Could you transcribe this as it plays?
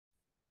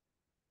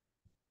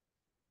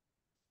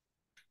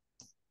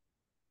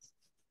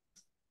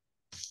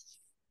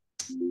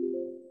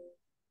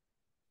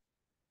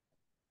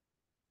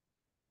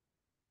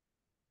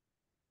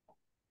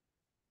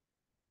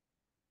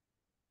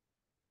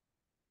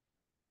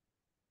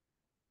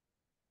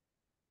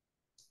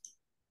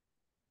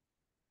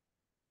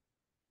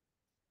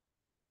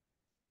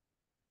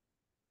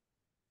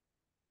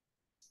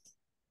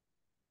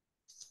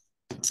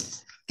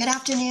Good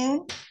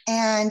afternoon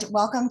and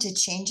welcome to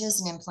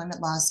Changes in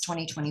Employment Laws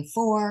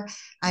 2024.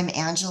 I'm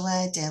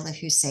Angela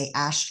DLHA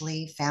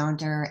Ashley,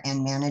 founder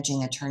and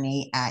managing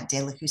attorney at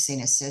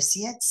DLHA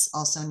Associates,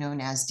 also known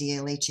as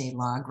DLHA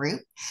Law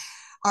Group.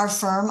 Our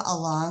firm,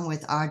 along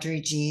with Audrey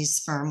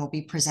G's firm, will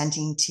be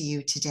presenting to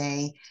you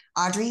today.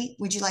 Audrey,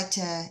 would you like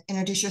to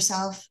introduce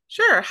yourself?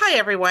 Sure. Hi,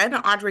 everyone.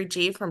 Audrey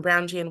G. from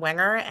Brown, G. and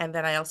Wenger. And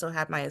then I also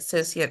have my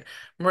associate,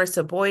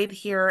 Marissa Boyd,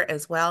 here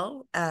as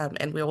well.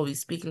 And we will be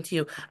speaking to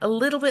you a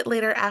little bit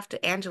later after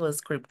Angela's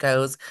group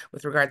goes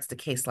with regards to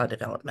case law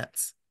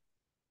developments.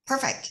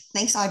 Perfect.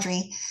 Thanks,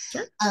 Audrey.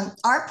 Sure.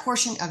 Our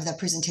portion of the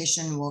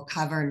presentation will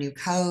cover new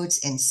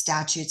codes and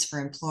statutes for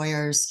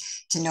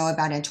employers to know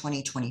about in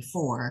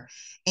 2024.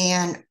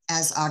 And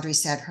as Audrey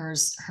said,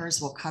 hers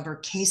will cover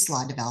case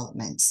law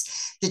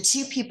developments. The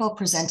two people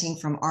presenting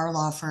from our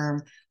law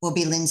firm will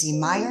be Lindsay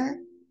Meyer,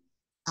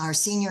 our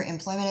senior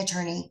employment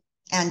attorney,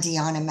 and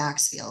Deanna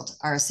Maxfield,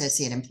 our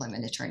associate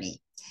employment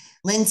attorney.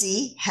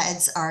 Lindsay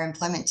heads our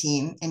employment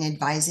team in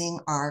advising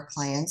our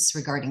clients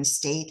regarding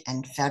state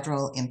and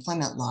federal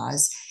employment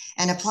laws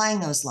and applying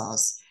those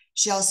laws.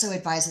 She also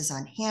advises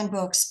on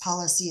handbooks,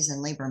 policies,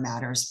 and labor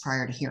matters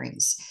prior to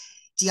hearings.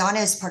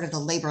 Deanna is part of the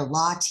labor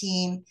law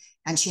team,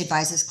 and she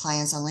advises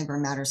clients on labor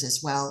matters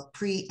as well,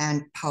 pre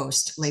and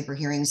post labor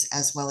hearings,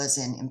 as well as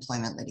in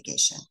employment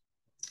litigation.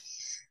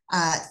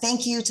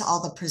 Thank you to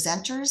all the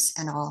presenters,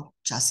 and I'll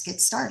just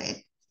get started.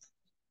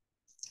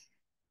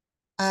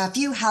 A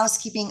few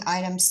housekeeping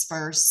items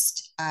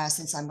first.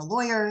 Since I'm a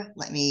lawyer,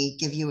 let me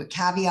give you a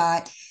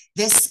caveat.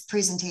 This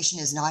presentation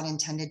is not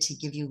intended to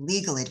give you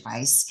legal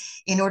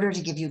advice. In order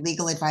to give you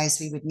legal advice,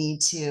 we would need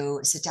to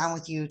sit down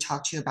with you,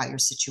 talk to you about your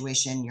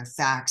situation, your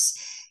facts,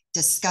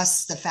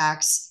 discuss the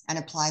facts and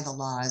apply the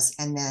laws,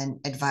 and then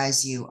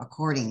advise you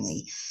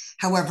accordingly.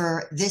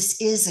 However, this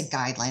is a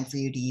guideline for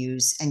you to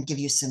use and give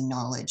you some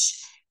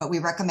knowledge, but we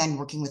recommend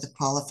working with a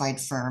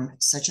qualified firm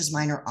such as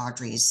mine or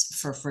Audrey's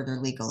for further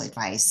legal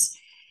advice.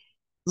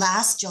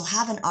 Last, you'll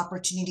have an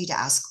opportunity to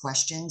ask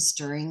questions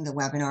during the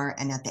webinar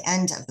and at the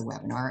end of the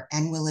webinar,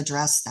 and we'll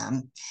address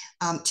them.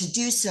 To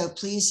do so,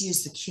 please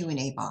use the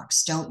Q&A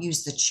box. Don't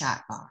use the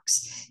chat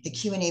box. The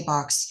Q&A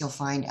box you'll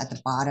find at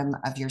the bottom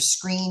of your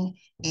screen,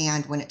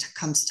 and when it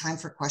comes time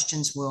for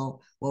questions,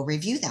 we'll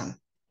review them.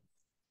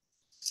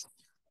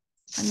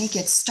 Let me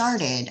get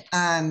started.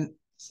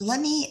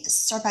 Let me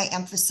start by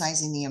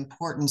emphasizing the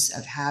importance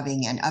of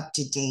having an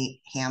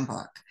up-to-date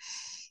handbook.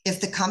 If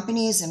the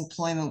company's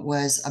employment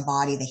was a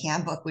body, the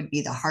handbook would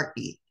be the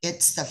heartbeat.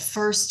 It's the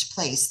first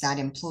place that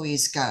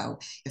employees go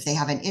if they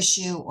have an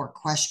issue or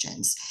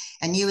questions.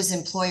 And you as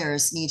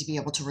employers need to be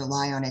able to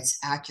rely on its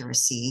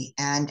accuracy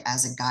and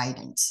as a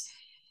guidance.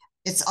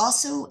 It's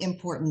also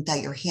important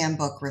that your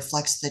handbook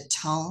reflects the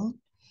tone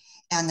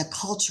and the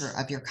culture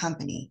of your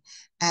company.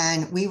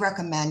 And we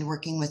recommend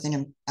working with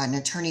an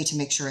attorney to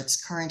make sure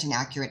it's current and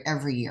accurate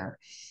every year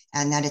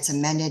and that it's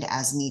amended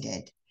as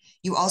needed.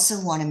 You also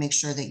want to make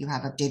sure that you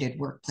have updated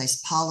workplace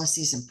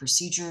policies and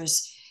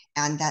procedures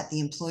and that the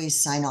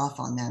employees sign off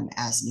on them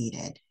as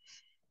needed.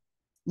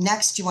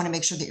 Next, you want to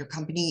make sure that your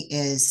company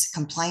is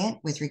compliant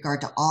with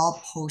regard to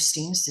all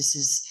postings. This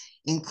is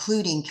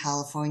including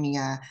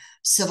California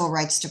Civil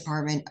Rights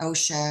Department,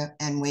 OSHA,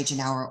 and wage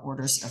and hour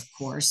orders, of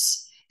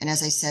course. And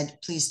as I said,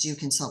 please do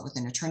consult with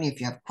an attorney if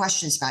you have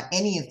questions about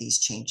any of these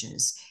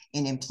changes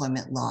in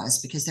employment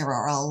laws, because there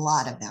are a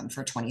lot of them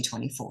for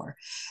 2024.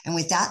 And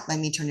with that, let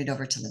me turn it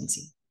over to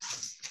Lindsay.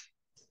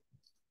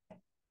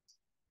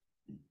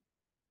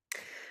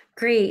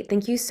 Great.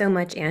 Thank you so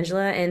much,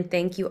 Angela. And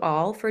thank you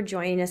all for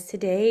joining us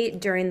today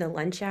during the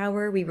lunch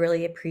hour. We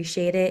really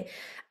appreciate it.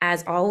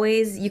 As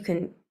always, you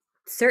can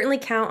certainly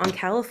count on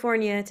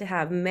California to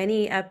have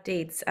many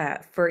updates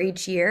for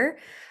each year.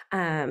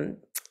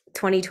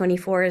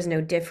 2024 is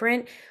no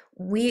different.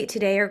 We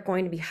today are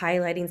going to be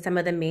highlighting some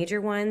of the major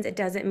ones. It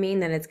doesn't mean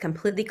that it's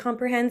completely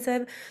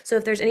comprehensive. So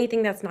if there's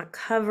anything that's not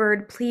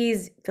covered,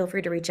 please feel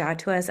free to reach out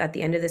to us at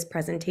the end of this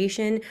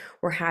presentation.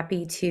 We're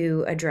happy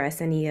to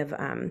address any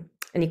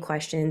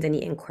questions,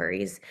 any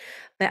inquiries.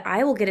 But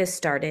I will get us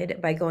started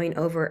by going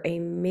over a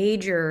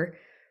major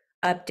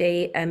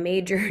update, a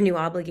major new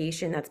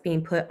obligation that's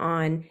being put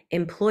on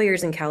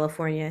employers in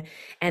California,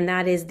 and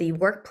that is the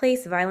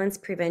workplace violence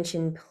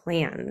prevention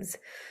plans.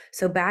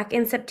 So back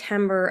in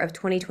September of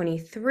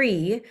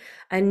 2023,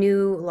 a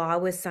new law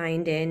was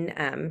signed in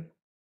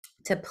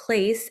to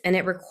place, and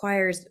it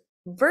requires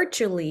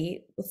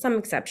virtually, with some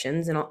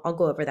exceptions, and I'll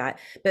go over that,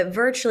 but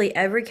virtually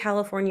every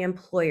California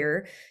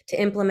employer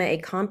to implement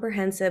a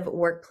comprehensive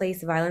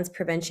workplace violence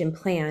prevention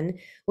plan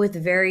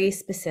with very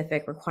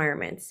specific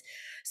requirements.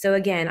 So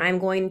again, I'm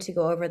going to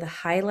go over the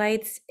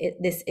highlights.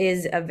 This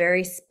is a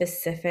very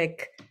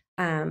specific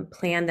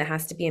plan that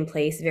has to be in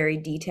place, very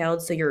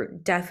detailed. So you're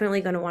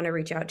definitely going to want to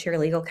reach out to your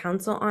legal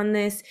counsel on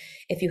this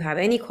if you have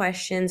any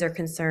questions or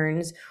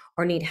concerns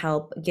or need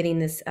help getting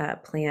this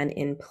plan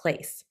in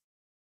place.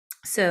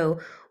 So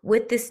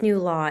with this new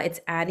law, it's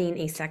adding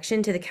a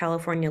section to the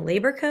California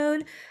Labor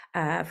Code.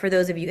 For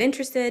those of you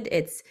interested,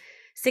 it's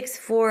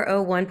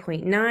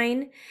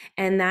 6401.9,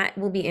 and that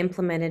will be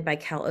implemented by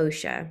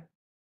CalOSHA.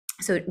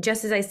 So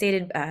just as I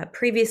stated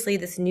previously,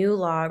 this new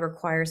law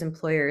requires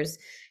employers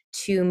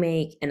to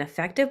make an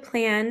effective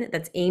plan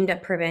that's aimed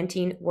at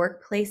preventing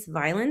workplace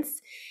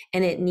violence,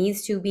 and it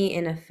needs to be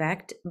in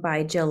effect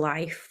by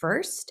July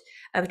 1st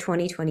of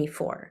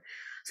 2024.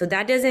 So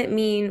that doesn't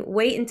mean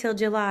wait until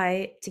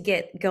July to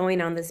get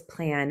going on this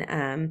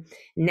plan.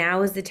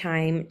 Now is the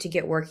time to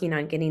get working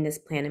on getting this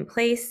plan in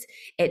place.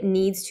 It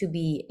needs to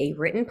be a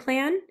written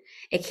plan.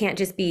 It can't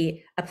just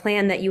be a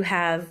plan that you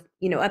have,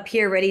 up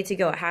here ready to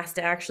go. It has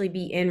to actually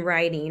be in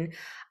writing.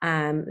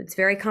 It's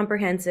very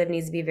comprehensive,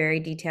 needs to be very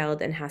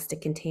detailed, and has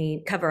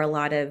to cover a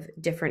lot of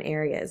different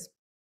areas.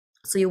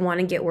 So you want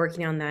to get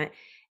working on that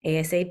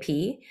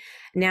ASAP.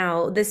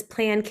 Now, this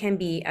plan can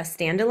be a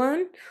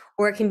standalone,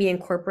 or it can be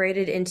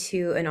incorporated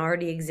into an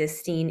already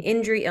existing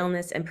injury,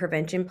 illness, and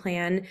prevention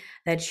plan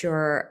that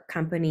your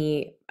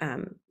company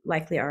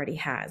likely already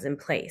has in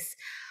place.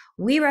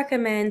 We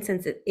recommend,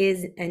 since it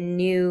is a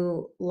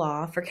new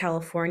law for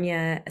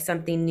California,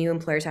 something new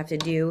employers have to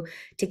do,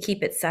 to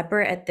keep it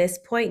separate at this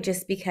point,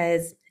 just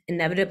because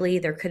inevitably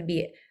there could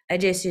be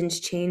additions,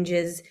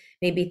 changes,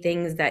 maybe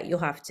things that you'll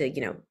have to,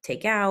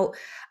 take out.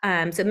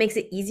 So it makes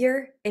it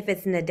easier if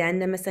it's an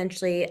addendum,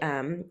 essentially,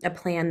 a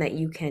plan that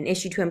you can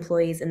issue to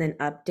employees and then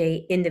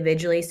update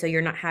individually. So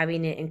you're not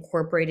having it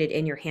incorporated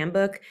in your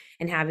handbook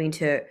and having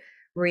to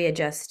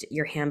readjust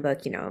your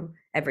handbook,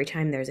 every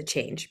time there's a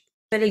change.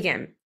 But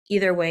again,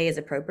 either way is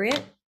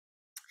appropriate.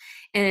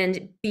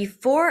 And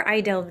before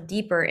I delve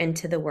deeper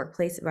into the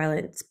workplace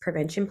violence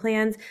prevention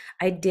plans,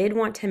 I did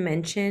want to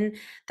mention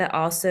that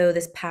also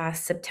this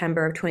past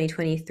September of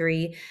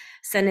 2023,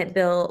 Senate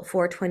Bill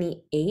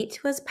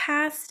 428 was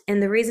passed.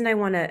 And the reason I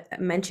want to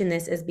mention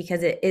this is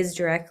because it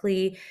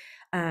directly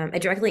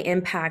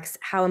impacts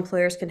how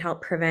employers can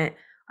help prevent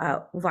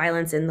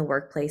violence in the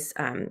workplace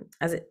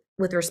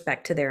with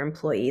respect to their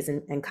employees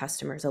and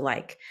customers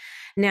alike.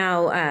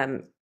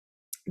 Now,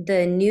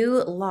 the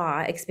new law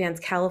expands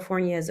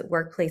California's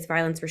workplace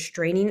violence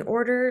restraining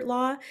order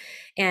law,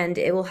 and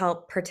it will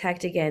help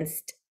protect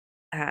against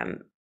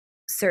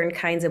certain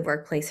kinds of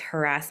workplace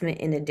harassment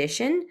in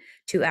addition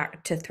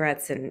to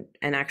threats and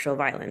actual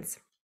violence.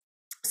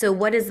 So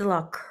what is the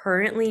law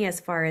currently as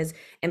far as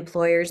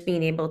employers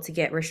being able to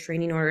get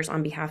restraining orders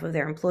on behalf of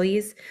their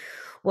employees?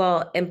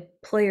 Well,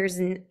 employers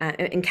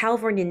in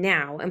California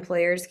now,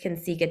 employers can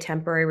seek a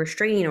temporary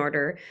restraining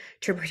order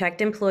to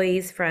protect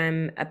employees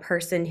from a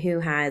person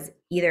who has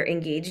either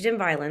engaged in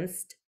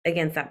violence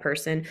against that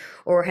person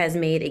or has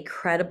made a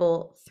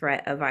credible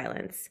threat of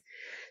violence.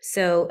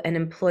 So an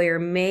employer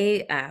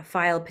may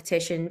file a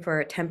petition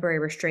for a temporary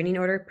restraining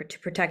order to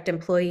protect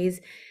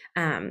employees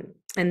and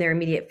their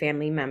immediate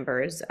family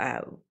members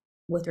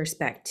with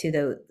respect to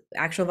the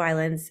actual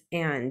violence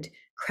and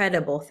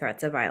credible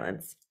threats of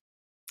violence.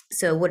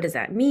 So what does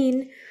that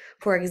mean?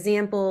 For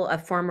example, a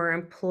former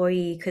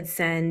employee could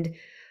send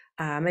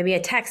maybe a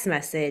text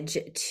message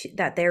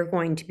that they're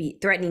going to be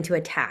threatening to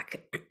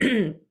attack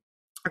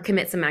or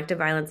commit some act of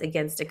violence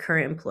against a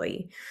current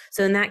employee.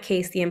 So in that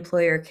case, the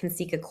employer can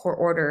seek a court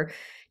order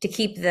to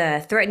keep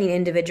the threatening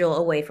individual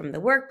away from the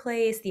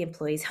workplace, the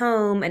employee's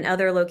home, and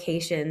other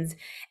locations,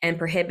 and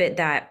prohibit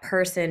that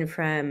person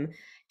from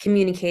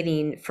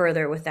communicating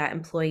further with that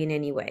employee in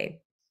any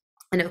way.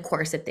 And of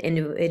course, if the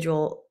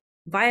individual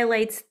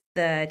violates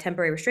the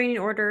temporary restraining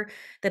order,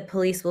 the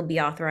police will be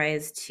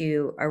authorized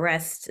to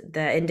arrest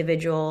the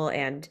individual,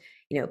 and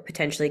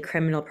potentially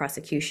criminal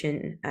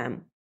prosecution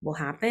will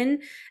happen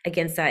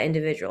against that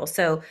individual.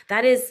 So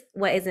that is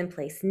what is in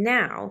place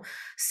now.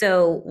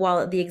 So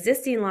while the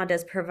existing law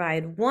does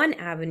provide one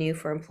avenue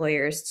for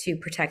employers to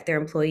protect their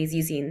employees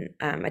using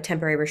a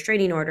temporary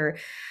restraining order,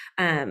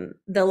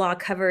 the law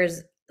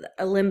covers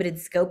a limited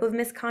scope of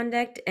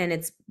misconduct, and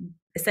it's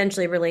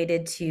essentially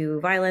related to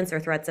violence or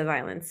threats of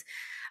violence.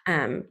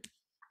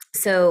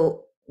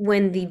 So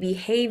when the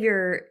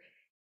behavior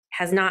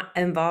has not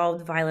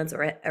involved violence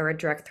or a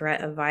direct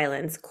threat of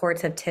violence,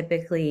 courts have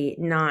typically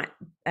not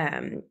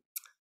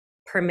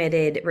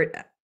permitted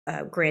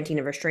granting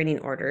of restraining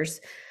orders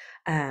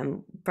via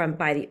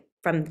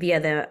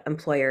the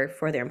employer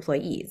for their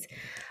employees.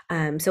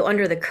 So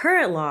under the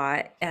current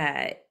law,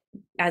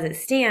 as it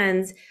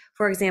stands,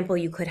 for example,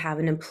 you could have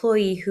an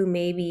employee who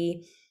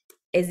maybe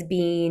is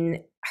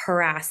being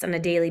harassed on a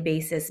daily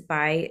basis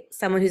by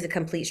someone who's a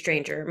complete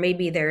stranger.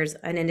 Maybe there's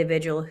an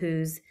individual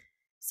who's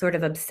sort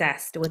of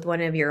obsessed with one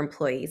of your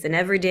employees, and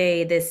every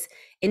day this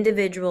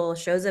individual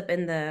shows up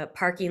in the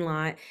parking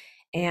lot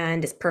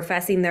and is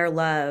professing their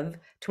love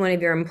to one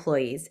of your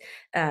employees,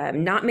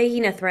 not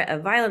making a threat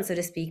of violence, so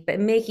to speak, but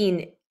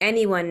making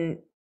anyone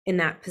in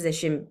that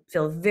position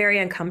feel very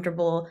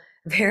uncomfortable,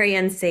 very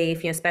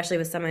unsafe, especially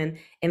with someone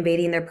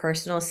invading their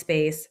personal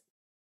space.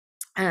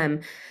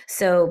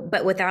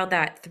 But without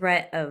that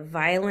threat of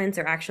violence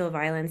or actual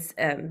violence,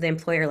 the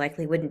employer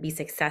likely wouldn't be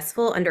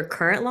successful under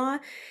current law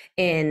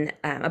in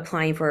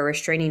applying for a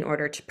restraining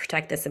order to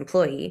protect this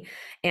employee.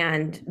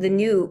 And the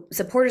new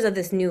supporters of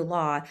this new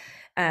law,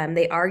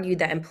 they argued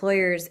that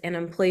employers and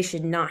employees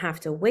should not have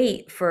to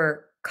wait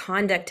for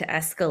conduct to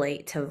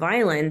escalate to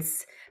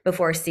violence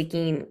before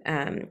seeking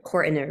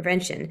court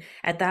intervention.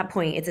 At that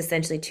point, it's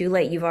essentially too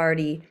late. You've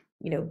already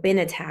been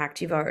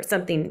attacked.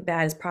 Something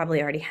bad has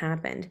probably already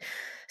happened.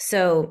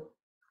 So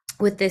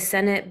with this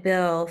Senate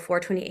Bill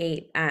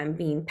 428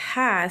 being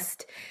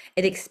passed,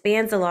 it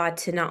expands the law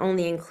to not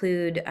only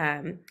include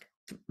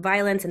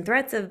violence and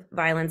threats of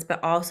violence,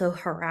 but also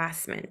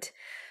harassment.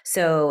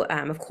 So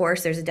of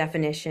course, there's a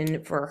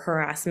definition for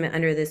harassment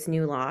under this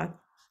new law.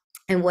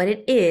 And what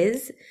it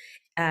is,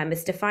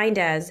 it's defined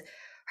as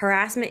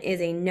harassment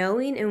is a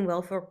knowing and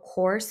willful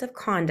course of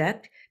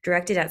conduct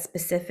directed at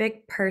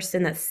specific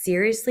person that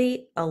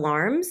seriously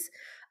alarms,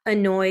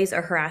 annoys,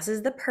 or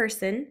harasses the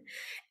person,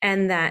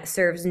 and that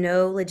serves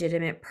no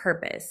legitimate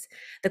purpose.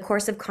 The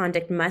course of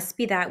conduct must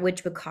be that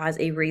which would cause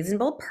a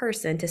reasonable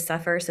person to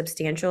suffer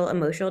substantial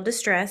emotional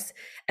distress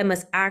and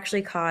must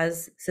actually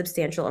cause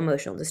substantial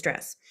emotional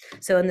distress.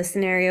 So in the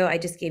scenario I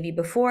just gave you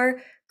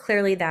before,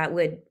 clearly that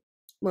would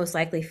most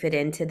likely fit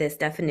into this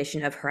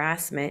definition of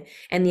harassment,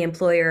 and the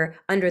employer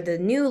under the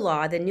new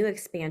law, the new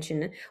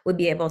expansion, would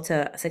be able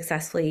to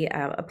successfully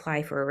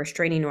apply for a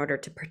restraining order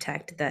to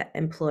protect the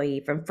employee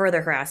from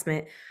further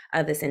harassment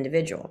of this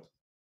individual.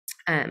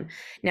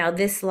 Now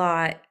this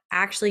law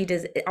actually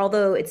does,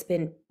 although it's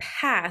been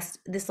passed,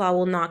 this law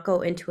will not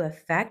go into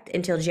effect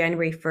until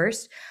January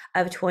 1st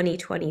of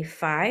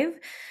 2025.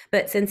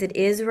 But since it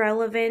is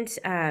relevant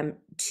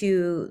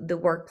to the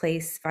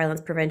workplace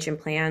violence prevention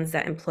plans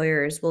that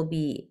employers will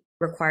be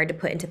required to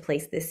put into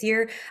place this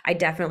year, I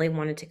definitely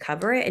wanted to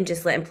cover it and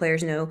just let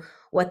employers know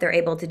what they're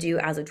able to do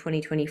as of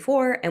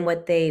 2024 and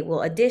what they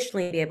will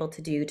additionally be able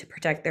to do to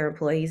protect their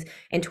employees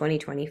in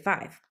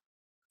 2025.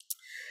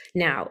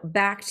 Now,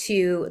 back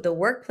to the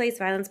workplace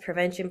violence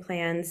prevention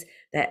plans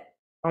that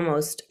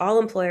almost all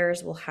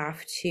employers will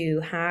have to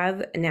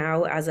have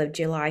now as of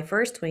July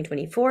 1st,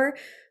 2024.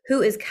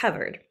 Who is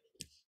covered?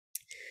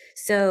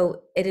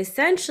 So it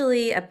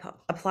essentially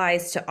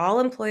applies to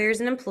all employers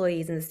and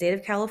employees in the state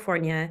of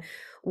California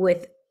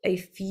with a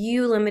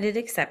few limited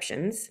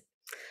exceptions.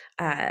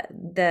 I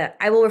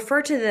will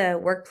refer to the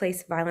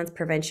workplace violence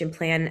prevention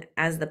plan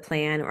as the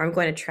plan, or I'm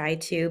going to try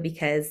to,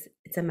 because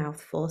it's a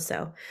mouthful.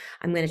 So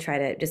I'm going to try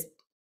to just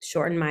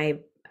shorten my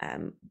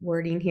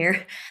wording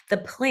here. The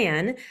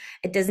plan,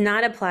 it does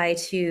not apply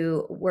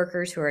to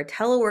workers who are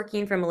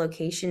teleworking from a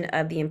location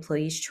of the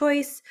employee's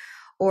choice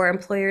or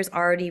employers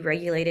already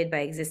regulated by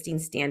existing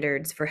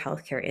standards for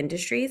healthcare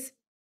industries.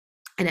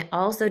 And it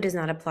also does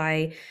not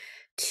apply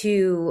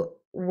to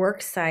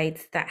work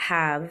sites that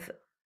have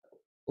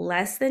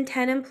less than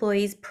 10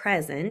 employees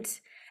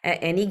present at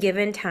any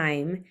given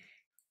time,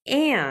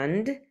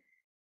 and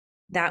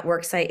that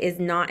work site is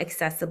not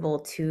accessible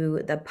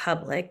to the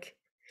public,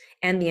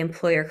 and the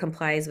employer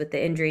complies with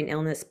the injury and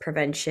illness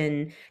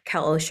prevention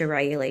Cal OSHA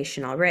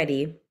regulation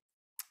already.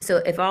 So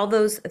if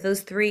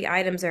those three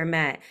items are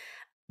met,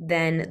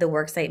 then the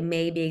work site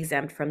may be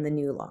exempt from the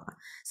new law.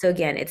 So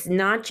again, it's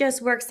not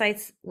just work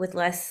sites with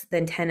less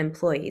than 10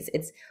 employees,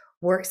 it's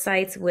work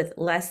sites with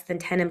less than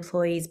 10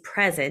 employees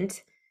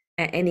present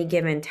at any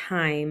given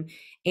time,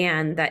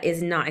 and that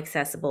is not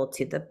accessible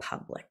to the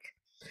public.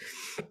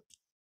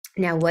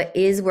 Now, what's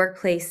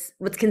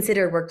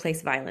considered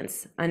workplace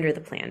violence under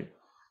the plan?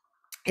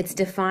 It's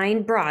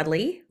defined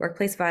broadly.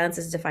 Workplace violence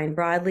is defined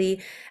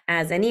broadly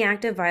as any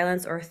act of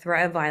violence or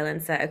threat of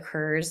violence that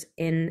occurs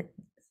in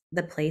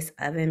the place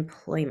of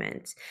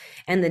employment.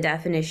 And the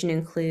definition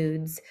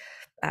includes,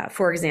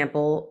 for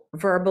example,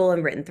 verbal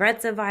and written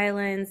threats of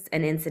violence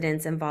and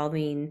incidents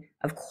involving,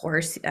 of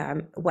course,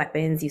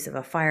 weapons, use of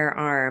a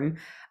firearm,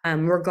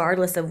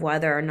 regardless of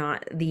whether or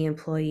not the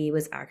employee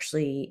was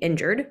actually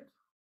injured.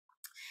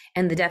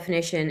 And the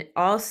definition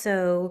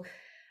also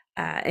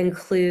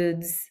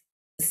includes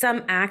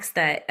some acts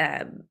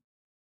that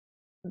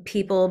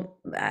people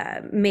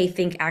may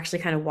think actually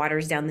kind of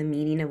waters down the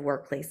meaning of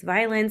workplace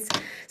violence,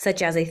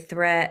 such as a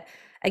threat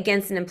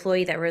against an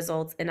employee that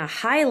results in a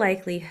high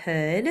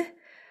likelihood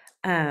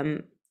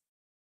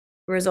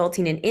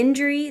resulting in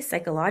injury,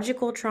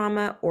 psychological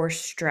trauma, or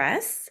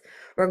stress,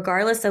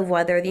 regardless of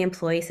whether the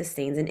employee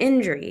sustains an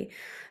injury.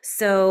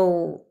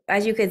 So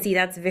as you can see,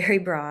 that's very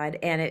broad,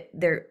 and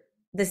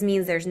this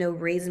means there's no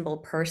reasonable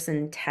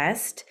person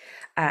test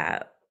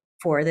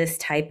for this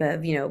type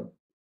of,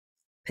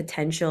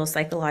 potential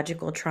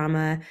psychological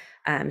trauma,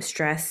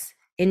 stress,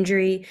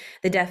 injury.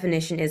 The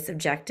definition is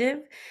subjective.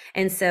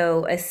 And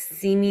so a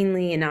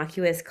seemingly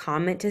innocuous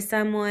comment to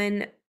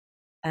someone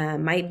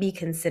might be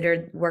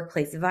considered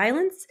workplace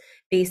violence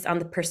based on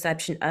the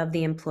perception of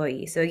the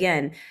employee. So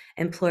again,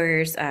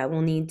 employers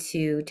will need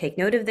to take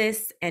note of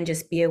this and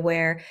just be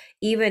aware,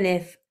 even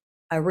if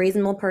a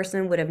reasonable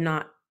person would have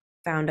not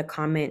found a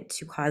comment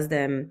to cause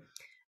them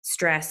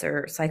stress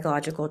or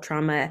psychological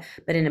trauma,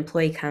 but an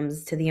employee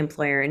comes to the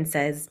employer and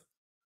says,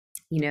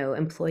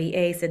 employee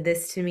A said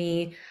this to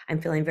me,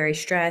 I'm feeling very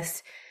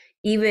stressed.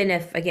 Even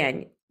if,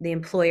 again, the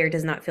employer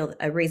does not feel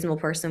a reasonable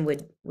person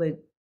would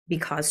be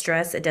cause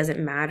stress, it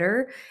doesn't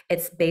matter.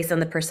 It's based on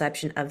the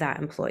perception of that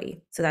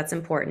employee. So that's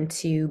important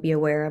to be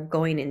aware of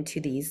going into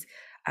these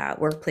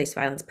workplace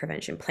violence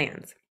prevention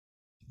plans.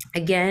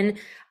 Again,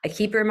 I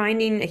keep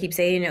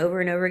saying it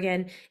over and over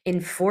again,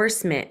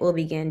 enforcement will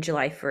begin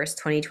July 1st,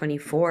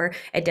 2024.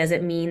 It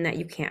doesn't mean that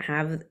you can't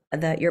have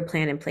your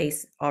plan in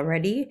place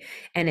already.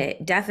 And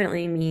it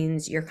definitely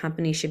means your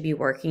company should be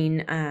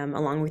working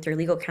along with your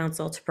legal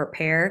counsel to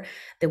prepare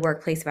the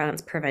workplace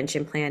violence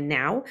prevention plan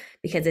now,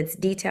 because it's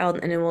detailed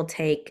and it will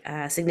take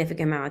a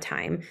significant amount of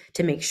time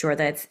to make sure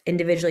that it's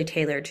individually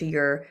tailored to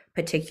your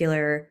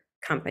particular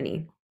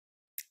company.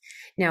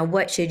 Now,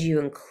 what should you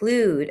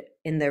include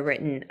in the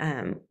written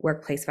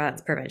workplace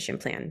violence prevention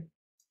plan?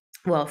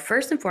 Well,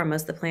 first and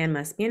foremost, the plan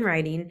must be in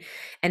writing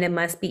and it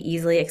must be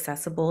easily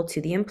accessible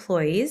to the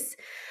employees.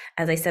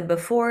 As I said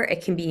before,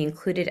 it can be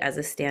included as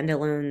a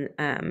standalone,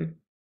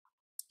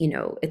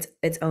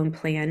 its own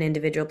plan,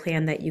 individual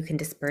plan that you can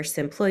disperse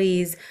to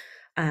employees,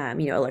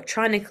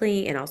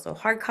 electronically and also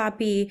hard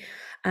copy.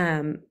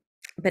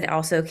 But it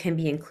also can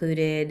be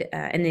included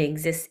in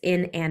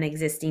an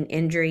existing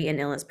injury and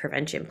illness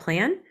prevention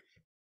plan.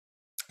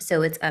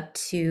 So it's up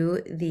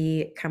to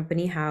the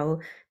company how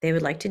they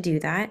would like to do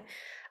that.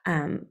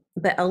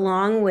 But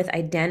along with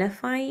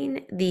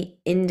identifying the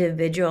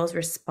individuals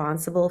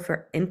responsible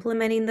for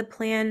implementing the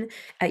plan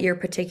at your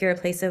particular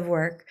place of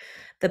work,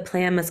 the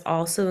plan must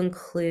also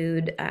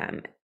include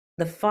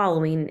the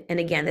following. And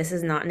again, this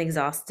is not an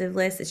exhaustive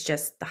list, it's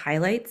just the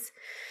highlights.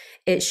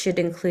 It should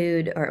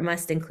include, or it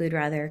must include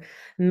rather,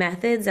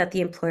 methods that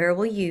the employer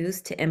will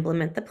use to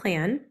implement the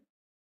plan,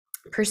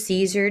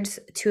 procedures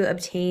to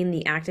obtain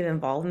the active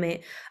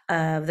involvement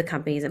of the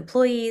company's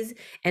employees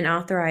and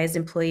authorized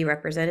employee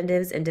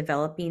representatives in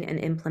developing and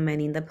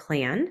implementing the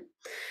plan,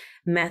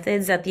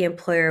 methods that the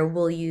employer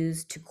will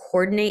use to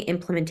coordinate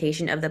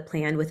implementation of the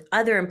plan with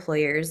other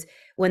employers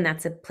when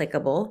that's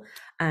applicable,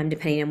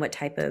 depending on what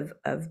type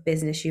of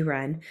business you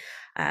run.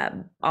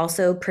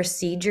 Also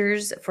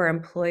procedures for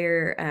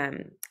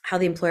how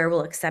the employer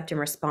will accept and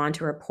respond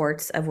to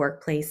reports of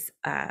workplace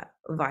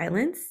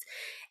violence,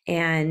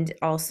 and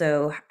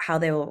also how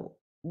they will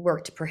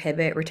work to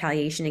prohibit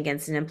retaliation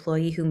against an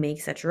employee who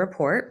makes such a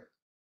report.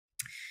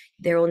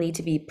 There will need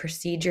to be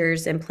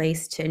procedures in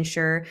place to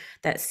ensure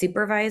that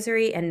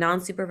supervisory and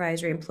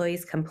non-supervisory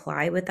employees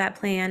comply with that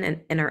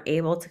plan and are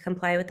able to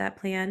comply with that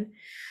plan.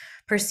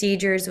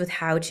 Procedures with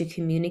how to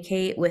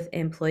communicate with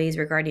employees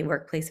regarding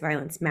workplace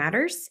violence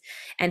matters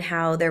and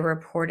how their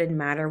reported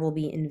matter will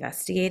be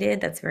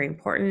investigated. That's very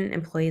important.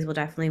 Employees will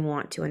definitely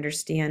want to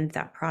understand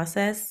that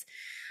process.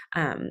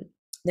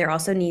 There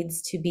also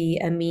needs to be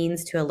a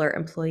means to alert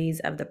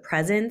employees of the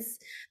presence,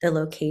 the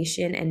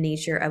location, and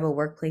nature of a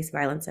workplace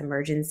violence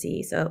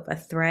emergency. So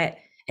if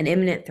an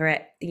imminent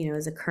threat,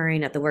 is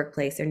occurring at the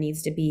workplace, there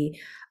needs to be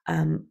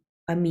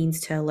a means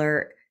to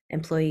alert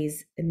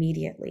employees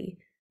immediately,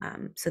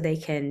 so they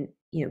can,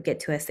 get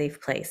to a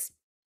safe place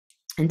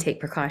and take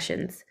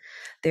precautions.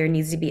 There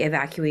needs to be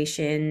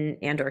evacuation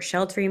and/or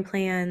sheltering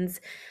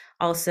plans.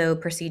 Also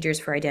procedures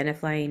for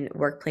identifying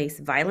workplace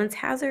violence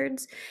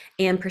hazards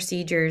and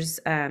procedures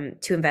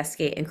to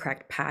investigate and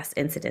correct past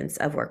incidents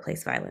of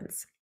workplace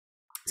violence.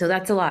 So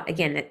that's a lot.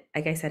 Again,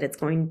 like I said, it's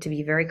going to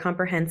be very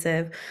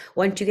comprehensive.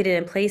 Once you get it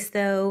in place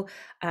though,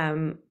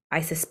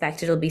 I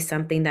suspect it'll be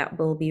something that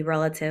will be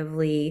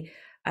relatively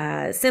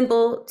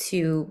simple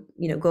to,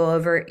 go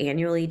over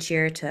annually each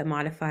year to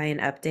modify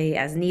and update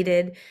as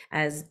needed,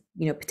 as,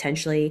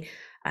 potentially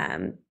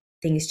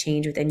things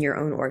change within your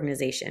own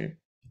organization.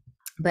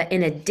 But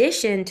in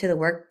addition to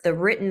the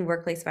written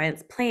workplace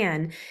violence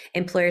plan,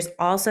 employers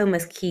also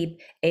must keep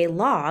a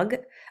log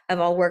of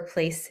all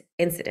workplace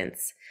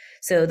incidents.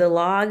 So the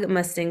log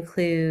must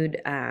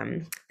include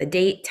the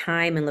date,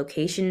 time, and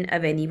location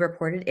of any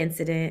reported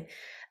incident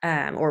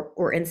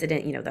or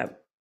incident,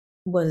 that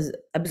was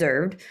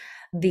observed,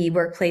 the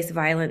workplace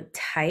violent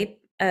type,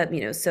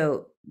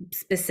 so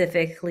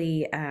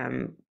specifically,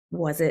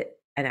 was it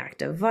an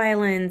act of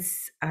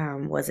violence?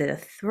 Was it a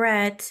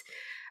threat?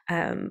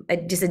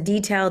 Just a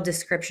detailed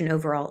description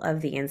overall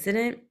of the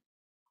incident,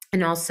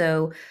 and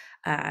also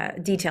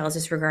details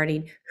just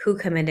regarding who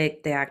committed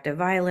the act of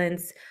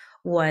violence.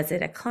 Was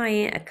it a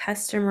client, a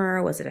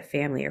customer? Was it a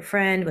family or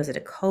friend? Was it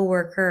a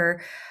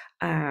coworker?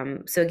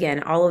 So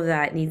again, all of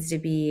that needs to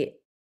be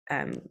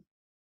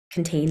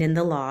contained in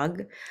the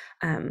log.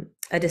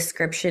 A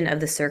description of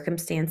the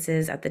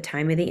circumstances at the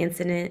time of the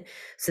incident.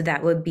 So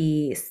that would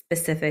be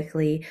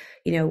specifically,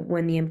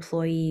 when the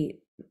employee,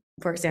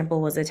 for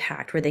example, was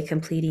attacked, were they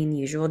completing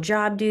usual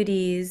job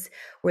duties?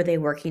 Were they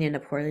working in a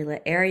poorly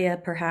lit area,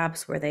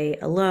 perhaps? Were they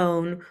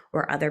alone?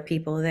 Were other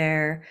people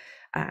there,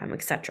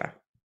 etc.?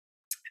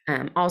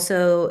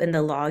 Also in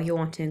the log, you'll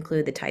want to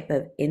include the type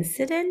of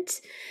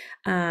incident.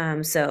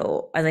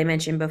 So as I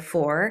mentioned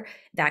before,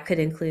 that could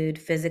include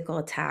physical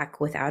attack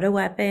without a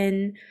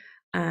weapon,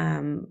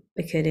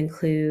 It could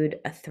include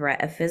a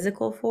threat of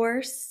physical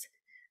force.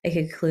 It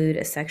could include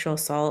a sexual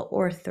assault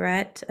or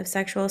threat of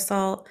sexual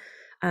assault.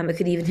 It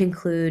could even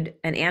include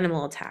an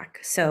animal attack.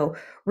 So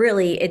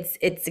really,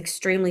 it's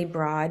extremely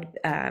broad,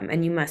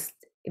 and you must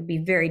be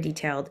very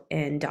detailed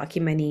in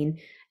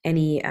documenting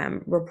any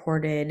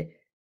reported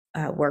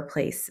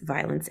workplace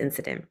violence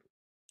incident.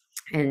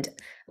 And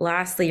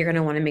lastly, you're going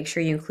to want to make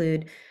sure you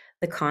include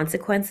the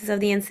consequences of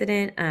the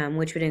incident,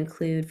 which would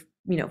include,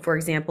 for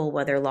example,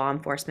 whether law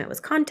enforcement was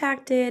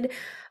contacted,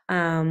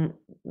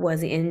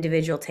 was the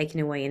individual taken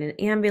away in an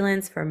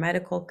ambulance for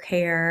medical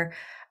care,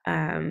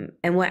 and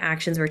what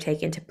actions were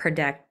taken to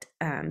protect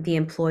the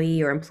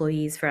employee or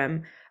employees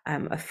from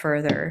a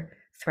further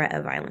threat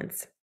of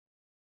violence.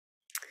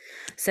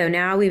 So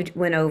now we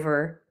went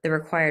over the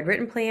required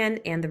written plan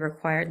and the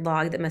required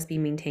log that must be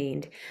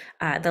maintained.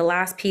 The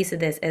last piece of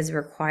this is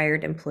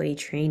required employee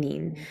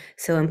training.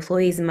 So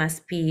employees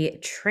must be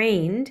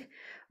trained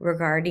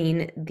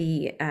regarding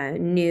the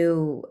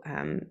new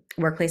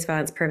workplace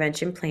violence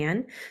prevention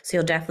plan. So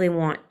you'll definitely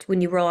want,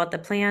 when you roll out the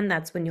plan,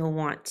 that's when you'll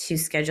want to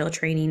schedule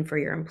training for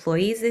your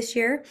employees this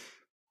year.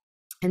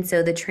 And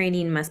so the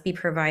training must be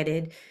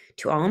provided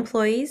to all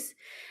employees.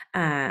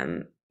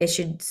 It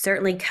should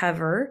certainly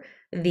cover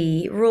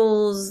the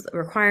rules,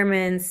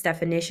 requirements,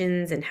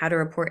 definitions, and how to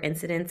report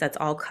incidents. That's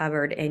all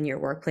covered in your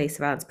workplace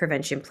violence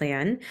prevention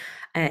plan.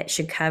 It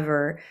should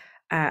cover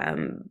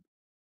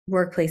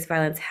workplace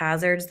violence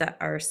hazards that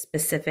are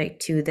specific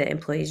to the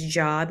employee's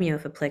job,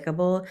 if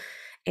applicable,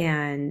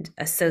 and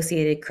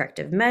associated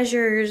corrective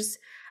measures,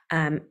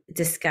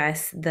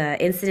 discuss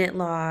the incident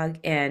log,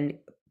 and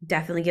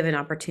definitely give an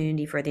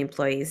opportunity for the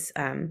employees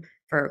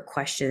for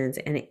questions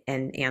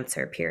and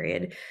answer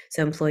period.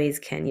 So employees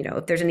can,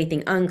 if there's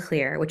anything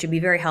unclear, which would be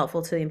very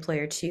helpful to the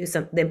employer too.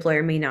 So the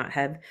employer may not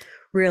have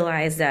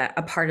realized that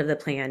a part of the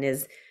plan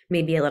is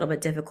maybe a little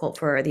bit difficult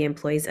for the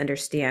employees to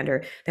understand,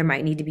 or there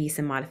might need to be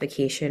some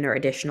modification or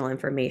additional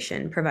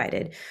information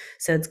provided.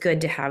 So it's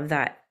good to have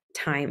that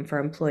time for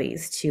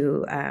employees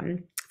to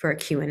for a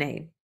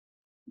Q&A.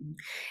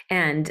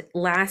 And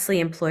lastly,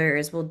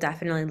 employers will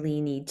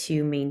definitely need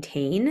to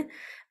maintain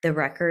the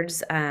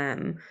records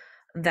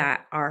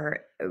that are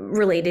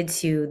related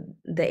to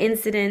the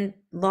incident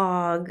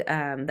log,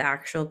 the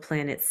actual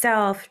plan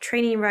itself,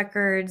 training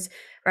records,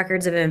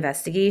 records of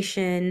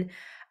investigation,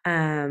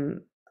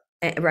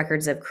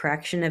 records of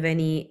correction of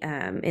any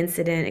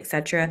incident,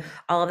 etc.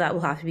 All of that will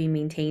have to be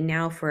maintained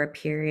now for a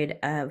period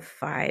of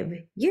 5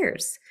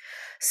 years.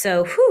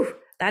 So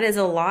that is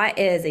a lot.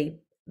 It is a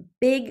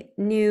big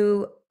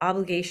new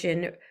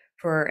obligation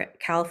for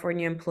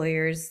California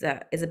employers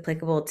that is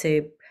applicable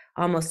to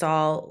almost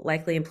all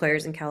likely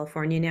employers in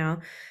California now.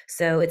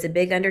 So it's a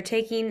big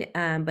undertaking,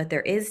 but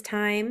there is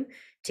time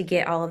to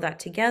get all of that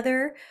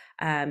together.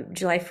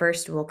 July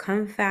 1st will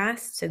come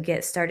fast, so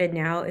get started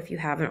now if you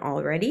haven't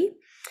already.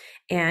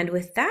 And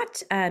with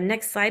that,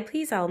 next slide,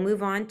 please. I'll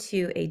move on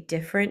to a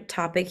different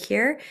topic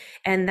here,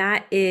 and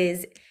that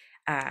is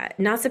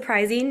not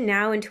surprising.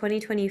 Now in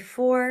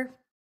 2024,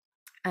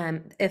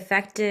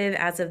 effective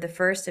as of the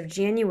 1st of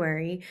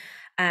January,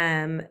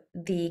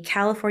 the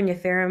California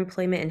Fair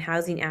Employment and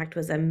Housing Act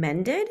was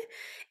amended.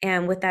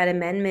 And with that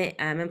amendment,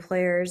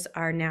 employers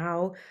are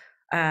now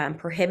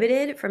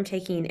prohibited from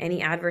taking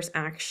any adverse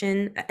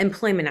action,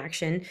 employment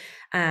action,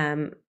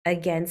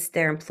 against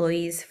their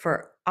employees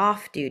for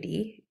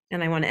off-duty,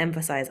 and I want to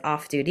emphasize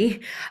off-duty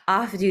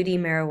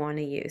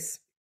marijuana use.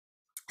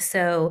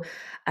 So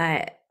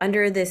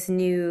under this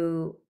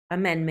new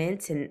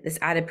amendment and this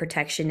added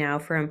protection now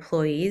for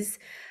employees,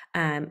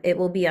 it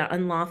will be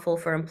unlawful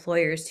for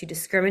employers to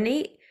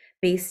discriminate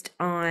based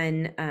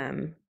on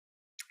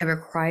a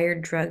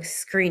required drug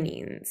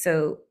screening.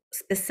 So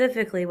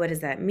specifically, what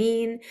does that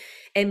mean?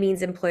 It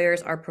means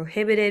employers are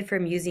prohibited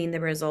from using the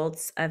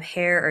results of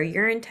hair or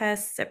urine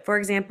tests, for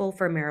example,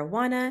 for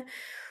marijuana,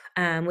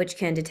 which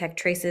can detect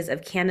traces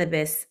of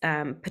cannabis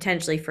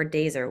potentially for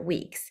days or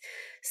weeks.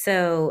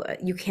 So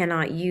you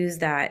cannot use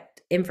that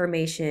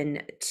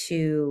information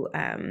to,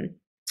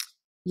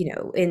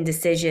 in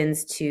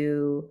decisions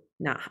to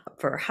not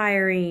for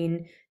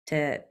hiring,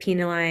 to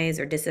penalize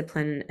or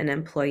discipline an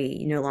employee.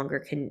 You no longer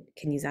can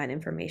use that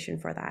information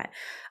for that.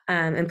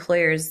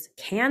 Employers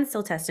can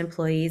still test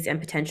employees and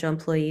potential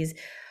employees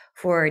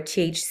for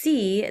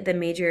THC, the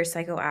major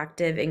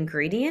psychoactive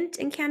ingredient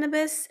in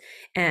cannabis,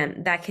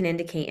 that can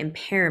indicate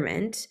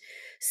impairment.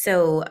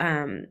 So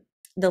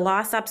the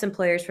law stops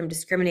employers from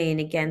discriminating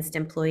against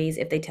employees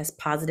if they test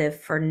positive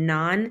for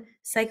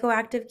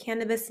non-psychoactive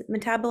cannabis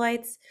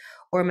metabolites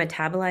or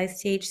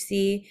metabolized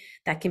THC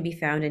that can be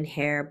found in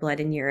hair, blood,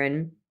 and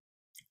urine,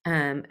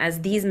 as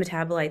these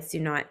metabolites do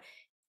not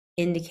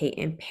indicate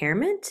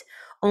impairment,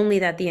 only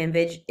that the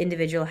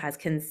individual has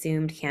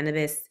consumed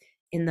cannabis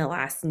in the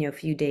last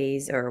few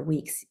days or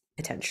weeks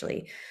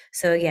potentially.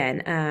 So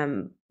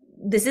again,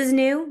 this is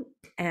new.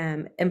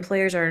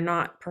 Employers are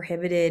not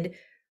prohibited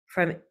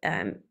from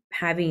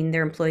having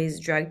their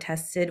employees drug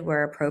tested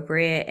where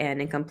appropriate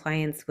and in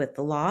compliance with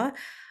the law.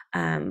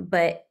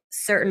 But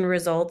certain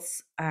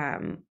results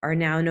are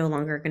now no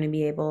longer going to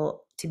be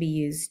able to be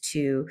used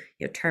to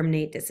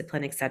terminate,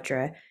 discipline,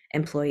 etc.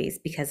 employees,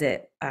 because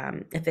if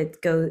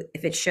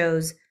it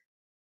shows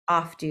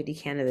off-duty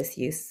cannabis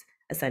use,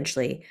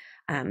 essentially,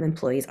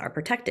 employees are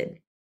protected.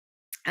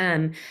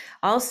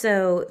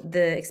 Also,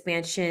 the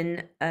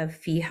expansion of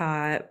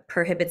FEHA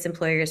prohibits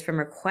employers from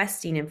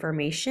requesting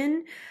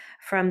information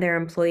from their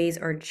employees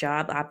or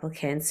job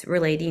applicants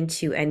relating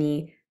to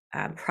any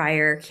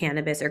prior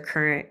cannabis or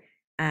current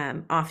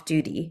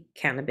off-duty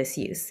cannabis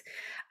use.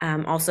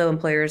 Also,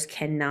 employers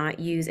cannot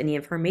use any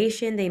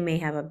information they may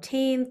have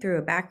obtained through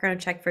a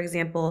background check, for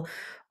example,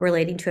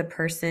 relating to a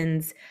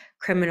person's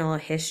criminal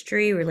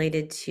history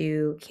related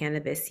to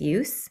cannabis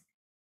use.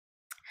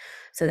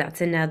 So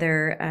that's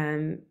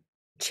another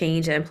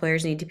change that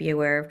employers need to be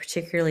aware of,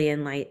 particularly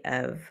in light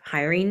of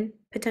hiring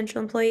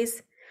potential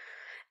employees.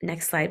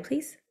 Next slide,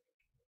 please.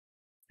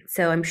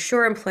 So I'm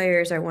sure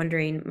employers are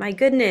wondering, my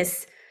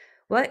goodness,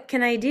 what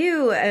can I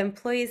do?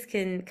 Employees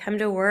can come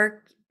to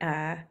work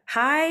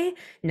high?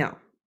 No.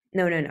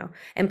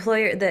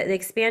 The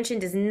expansion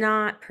does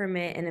not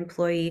permit an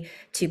employee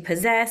to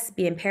possess,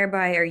 be impaired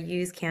by, or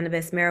use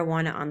cannabis,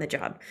 marijuana on the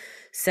job.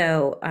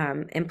 So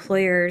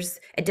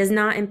it does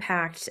not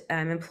impact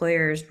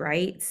employers'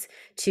 rights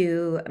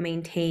to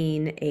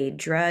maintain a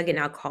drug and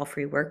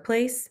alcohol-free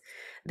workplace.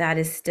 That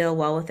is still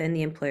well within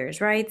the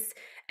employer's rights.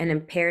 An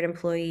impaired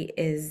employee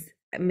is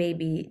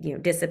maybe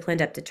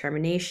disciplined up to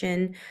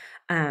termination.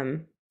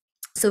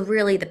 So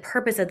really, the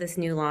purpose of this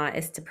new law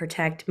is to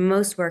protect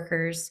most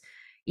workers,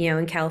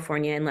 in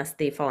California, unless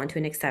they fall into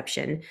an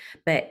exception,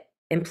 but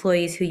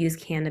employees who use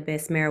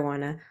cannabis,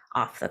 marijuana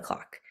off the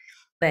clock.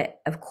 But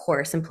of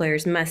course,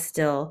 employers must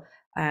still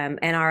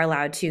and are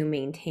allowed to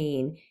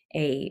maintain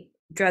a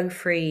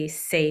drug-free,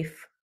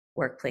 safe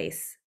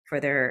workplace for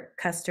their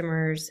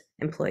customers,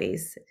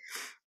 employees.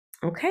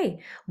 Okay,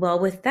 well,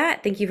 with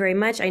that, thank you very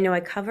much. I know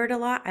I covered a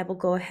lot. I will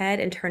go ahead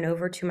and turn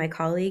over to my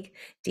colleague,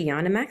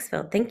 Deanna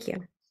Maxfield. Thank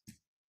you.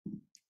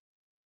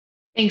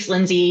 Thanks,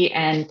 Lindsay,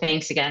 and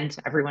thanks again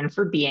to everyone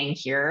for being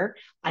here.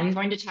 I'm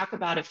going to talk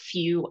about a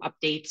few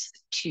updates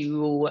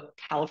to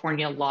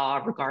California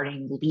law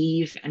regarding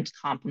leave and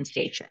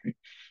compensation.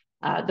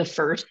 The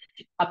first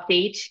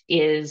update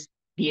is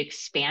the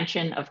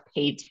expansion of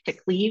paid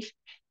sick leave.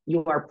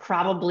 You are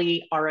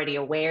probably already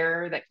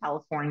aware that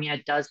California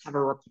does have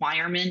a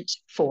requirement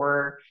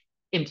for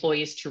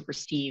employees to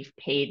receive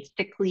paid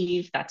sick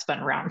leave. That's been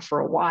around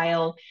for a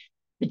while.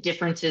 The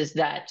difference is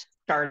that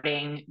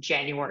starting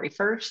January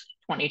 1st,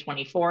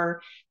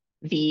 2024,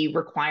 the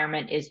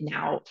requirement is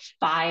now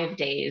 5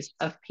 days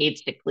of paid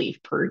sick leave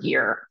per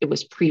year. It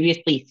was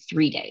previously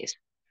 3 days.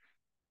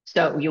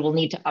 So you will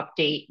need to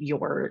update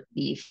your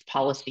leave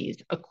policies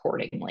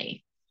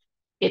accordingly.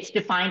 It's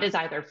defined as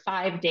either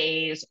 5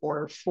 days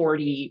or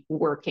 40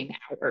 working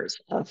hours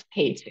of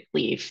paid sick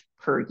leave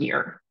per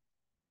year.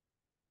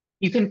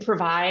 You can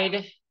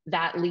provide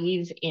that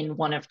leave in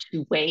one of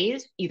two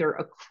ways, either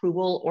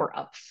accrual or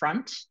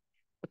upfront.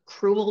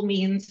 Accrual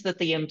means that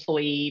the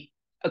employee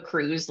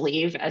accrues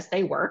leave as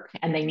they work,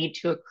 and they need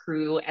to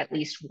accrue at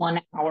least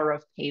 1 hour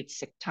of paid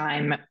sick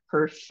time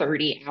per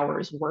 30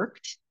 hours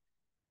worked.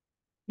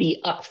 The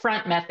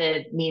upfront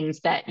method means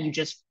that you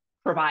just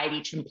provide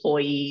each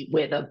employee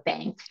with a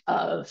bank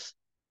of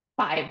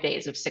 5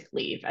 days of sick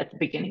leave at the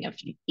beginning of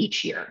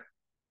each year.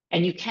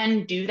 And you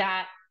can do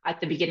that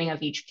at the beginning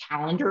of each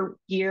calendar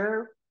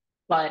year,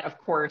 but of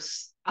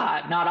course,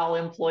 not all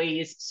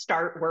employees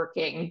start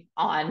working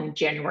on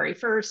January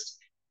 1st.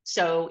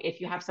 So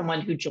if you have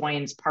someone who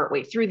joins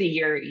partway through the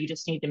year, you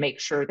just need to make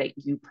sure that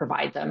you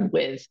provide them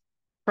with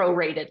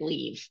prorated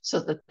leave so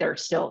that you're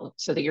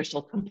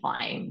still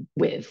complying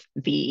with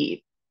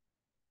the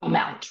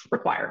amount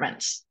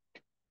requirements.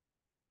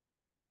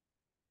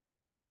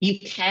 You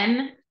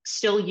can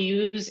still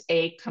use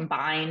a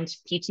combined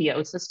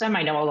PTO system.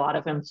 I know a lot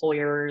of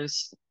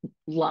employers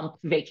lump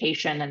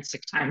vacation and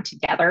sick time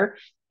together.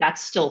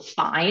 That's still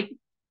fine.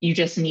 You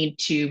just need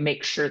to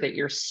make sure that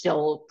you're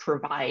still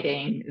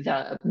providing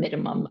the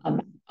minimum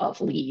amount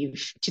of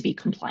leave to be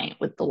compliant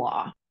with the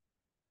law.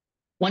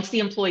 Once the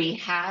employee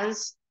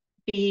has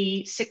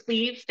the sick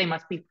leave, they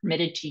must be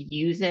permitted to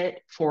use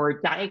it for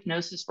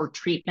diagnosis or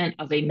treatment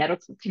of a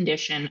medical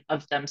condition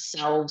of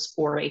themselves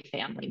or a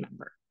family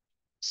member.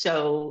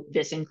 So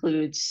this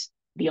includes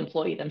the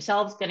employee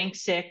themselves getting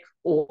sick,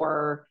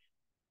 or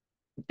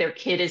their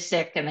kid is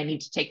sick and they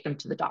need to take them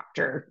to the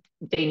doctor.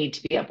 They need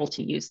to be able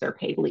to use their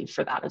paid leave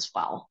for that as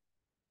well.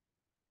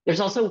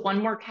 There's also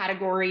one more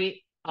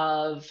category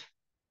of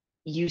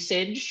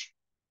usage.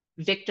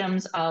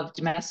 Victims of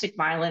domestic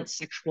violence,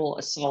 sexual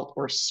assault,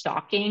 or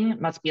stalking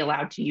must be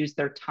allowed to use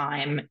their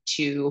time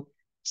to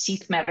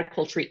seek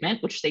medical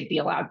treatment, which they'd be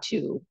allowed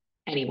to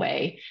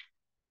anyway.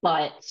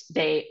 But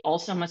they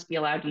also must be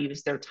allowed to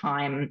use their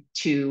time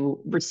to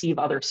receive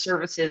other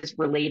services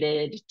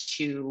related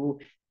to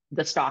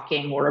the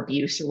stalking or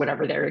abuse or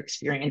whatever they're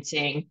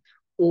experiencing,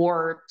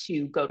 or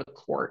to go to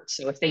court.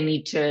 So if they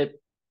need to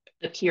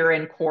appear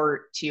in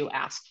court to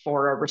ask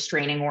for a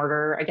restraining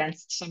order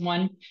against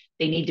someone,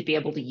 they need to be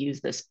able to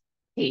use this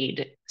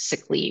paid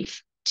sick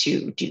leave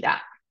to do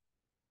that.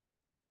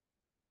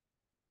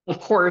 Of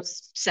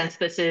course, since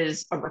this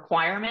is a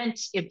requirement,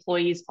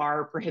 employees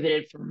are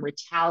prohibited from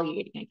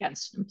retaliating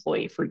against an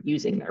employee for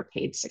using their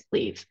paid sick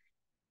leave.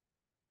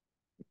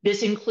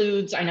 This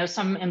includes, I know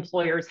some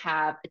employers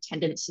have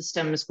attendance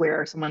systems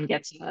where someone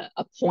gets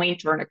a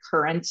point or an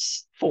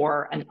occurrence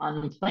for an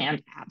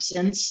unplanned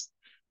absence.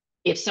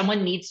 If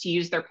someone needs to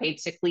use their paid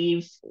sick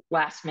leave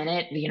last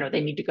minute,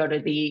 they need to go to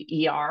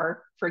the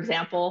ER, for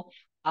example,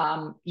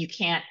 you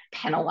can't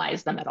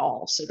penalize them at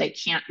all. So they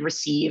can't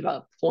receive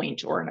a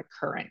point or an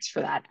occurrence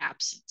for that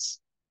absence.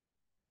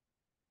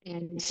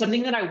 And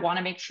something that I want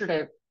to make sure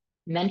to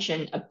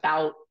mention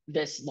about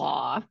this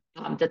law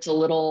that's a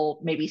little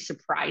maybe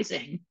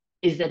surprising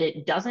is that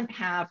it doesn't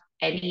have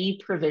any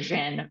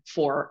provision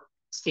for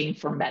asking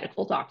for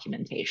medical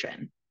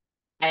documentation.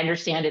 I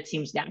understand it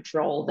seems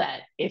natural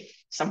that if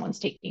someone's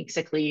taking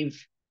sick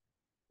leave,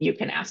 you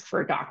can ask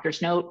for a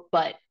doctor's note,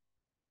 but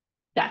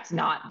that's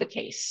not the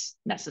case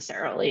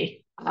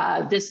necessarily.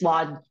 This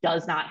law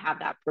does not have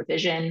that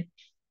provision,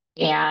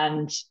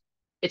 and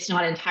it's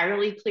not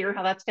entirely clear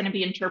how that's going to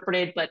be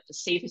interpreted, but the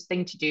safest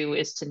thing to do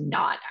is to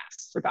not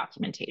ask for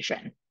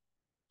documentation.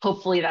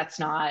 Hopefully that's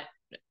not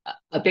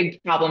a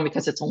big problem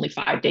because it's only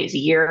 5 days a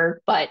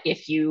year, but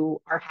if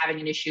you are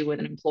having an issue with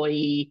an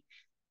employee,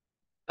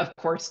 of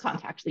course,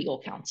 contact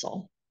legal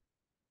counsel.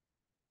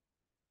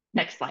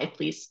 Next slide,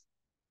 please.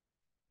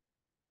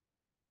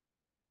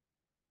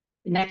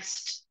 The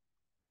next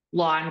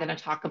law I'm going to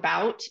talk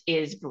about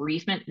is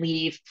bereavement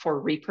leave for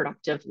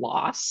reproductive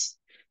loss.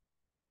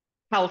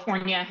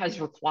 California has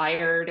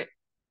required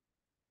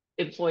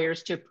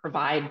employers to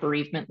provide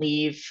bereavement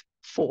leave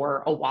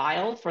for a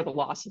while for the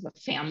loss of a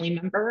family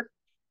member.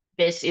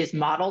 This is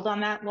modeled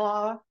on that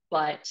law,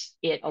 but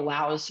it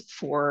allows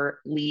for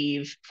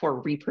leave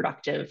for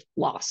reproductive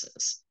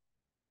losses.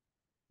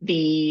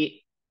 The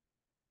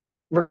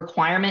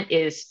requirement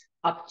is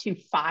up to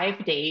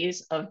 5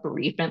 days of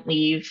bereavement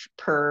leave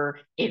per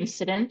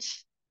incident.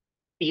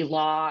 The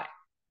law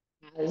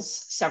has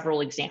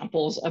several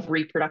examples of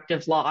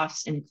reproductive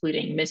loss,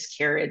 including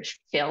miscarriage,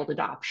 failed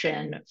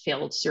adoption,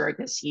 failed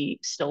surrogacy,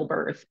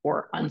 stillbirth,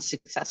 or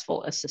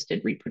unsuccessful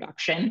assisted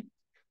reproduction.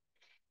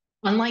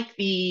 Unlike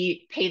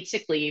the paid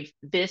sick leave,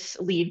 this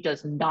leave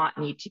does not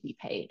need to be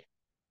paid.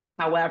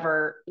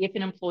 However, if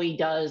an employee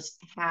does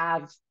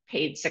have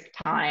paid sick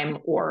time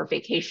or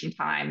vacation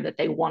time that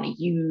they want to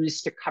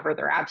use to cover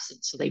their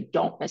absence so they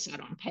don't miss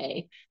out on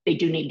pay, they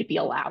do need to be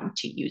allowed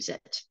to use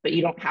it. But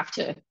you don't have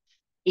to,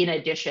 in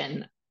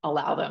addition,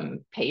 allow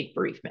them paid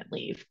bereavement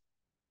leave.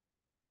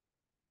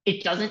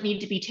 It doesn't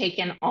need to be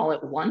taken all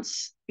at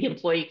once. The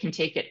employee can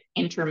take it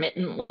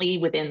intermittently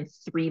within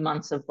 3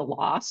 months of the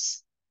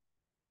loss.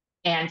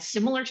 And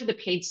similar to the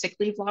paid sick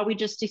leave law we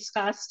just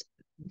discussed,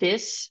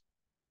 this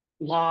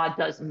law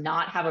does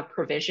not have a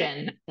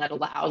provision that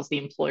allows the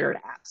employer to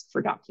ask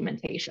for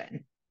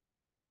documentation,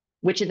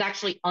 which is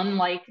actually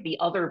unlike the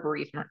other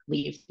bereavement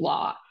leave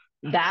law.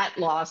 That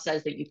law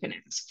says that you can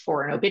ask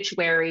for an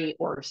obituary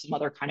or some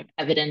other kind of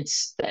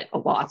evidence that a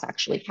loss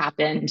actually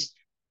happened.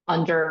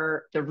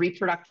 Under the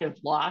reproductive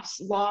loss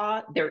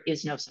law, there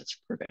is no such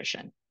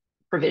provision.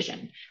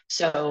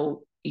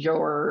 So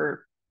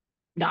you're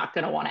not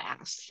going to want to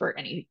ask for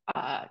any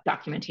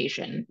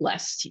documentation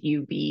lest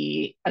you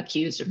be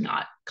accused of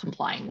not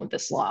complying with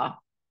this law.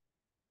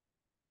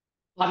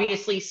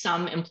 Obviously,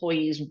 some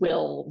employees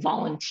will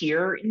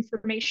volunteer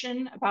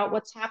information about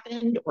what's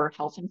happened or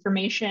health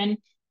information.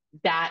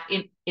 That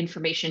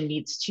information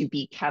needs to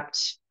be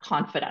kept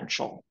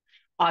confidential.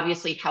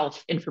 Obviously,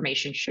 health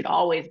information should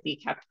always be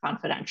kept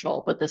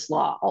confidential, but this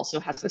law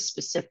also has a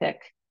specific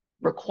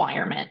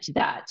requirement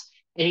that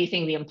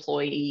anything the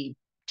employee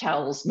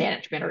tells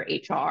management or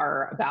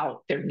HR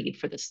about their need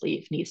for this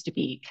leave needs to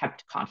be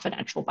kept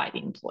confidential by the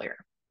employer.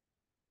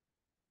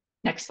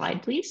 Next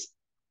slide, please.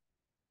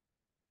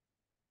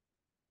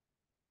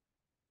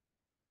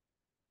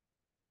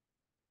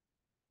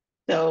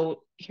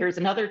 So here's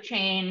another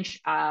change.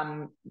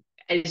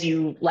 As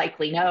you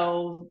likely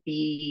know,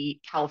 the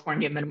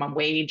California minimum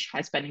wage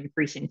has been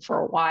increasing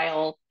for a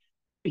while.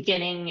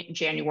 Beginning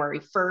January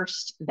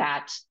 1st,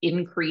 that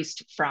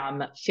increased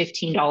from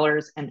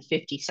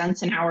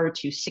 $15.50 an hour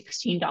to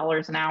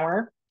 $16 an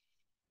hour.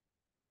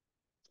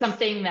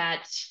 Something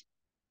that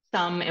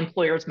some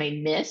employers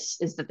may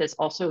miss is that this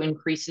also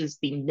increases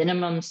the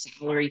minimum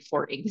salary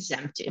for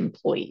exempt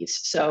employees.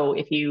 So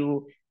if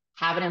you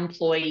have an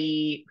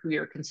employee who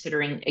you're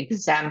considering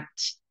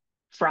exempt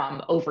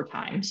from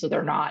overtime, so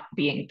they're not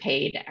being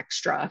paid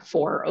extra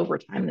for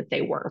overtime that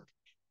they work,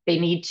 they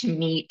need to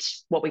meet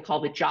what we call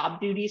the job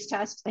duties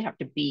test. They have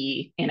to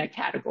be in a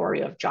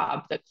category of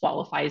job that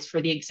qualifies for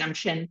the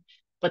exemption,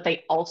 but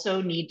they also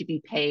need to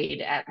be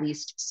paid at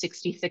least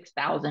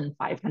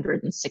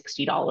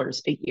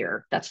 $66,560 a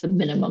year. That's the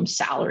minimum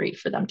salary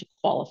for them to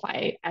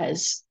qualify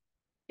as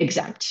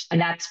exempt. And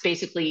that's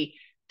basically,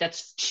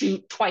 that's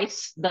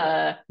twice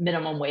the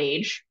minimum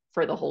wage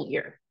for the whole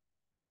year.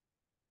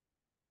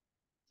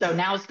 So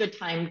now is a good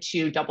time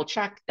to double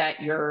check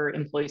that your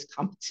employee's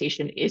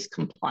compensation is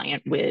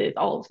compliant with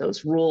all of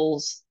those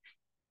rules.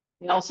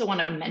 We also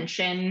want to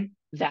mention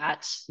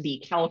that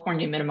the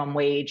California minimum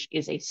wage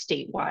is a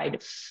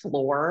statewide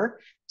floor.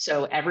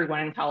 So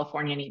everyone in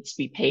California needs to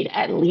be paid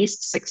at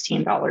least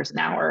 $16 an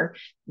hour,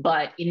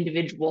 but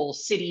individual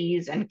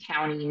cities and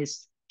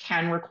counties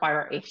can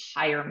require a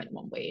higher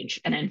minimum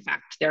wage. And in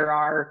fact, there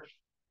are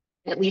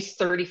at least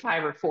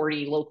 35 or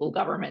 40 local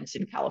governments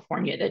in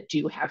California that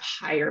do have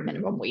higher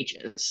minimum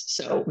wages.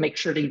 So make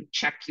sure to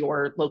check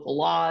your local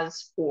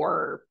laws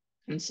or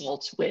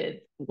consult with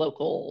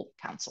local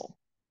counsel.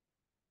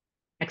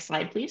 Next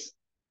slide, please.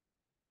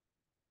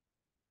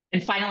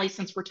 And finally,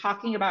 since we're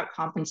talking about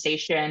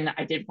compensation,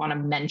 I did want to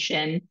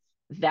mention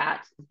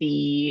that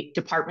the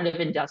Department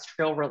of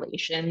Industrial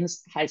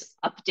Relations has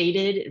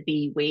updated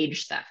the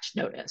wage theft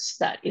notice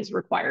that is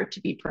required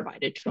to be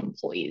provided to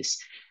employees.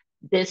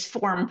 This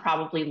form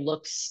probably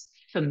looks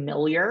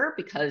familiar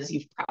because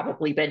you've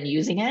probably been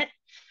using it,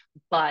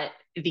 but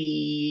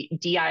the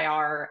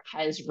DIR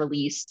has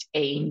released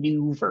a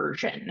new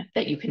version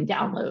that you can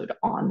download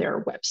on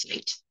their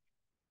website.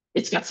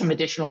 It's got some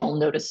additional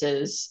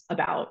notices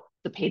about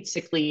the Paid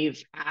Sick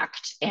Leave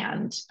Act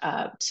and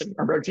some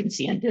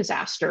emergency and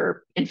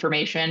disaster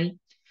information.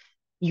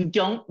 You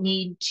don't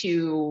need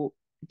to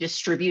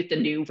distribute the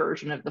new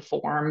version of the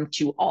form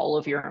to all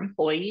of your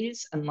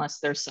employees unless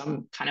there's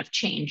some kind of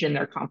change in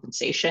their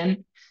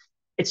compensation.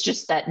 It's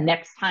just that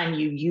next time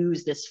you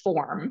use this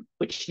form,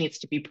 which needs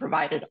to be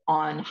provided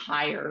on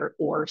hire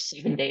or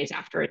 7 days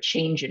after a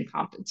change in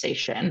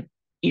compensation,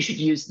 you should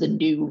use the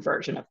new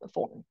version of the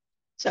form.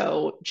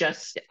 So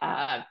just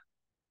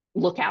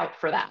look out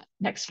for that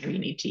next time you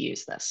need to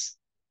use this.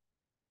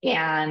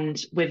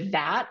 And with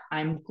that,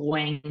 I'm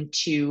going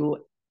to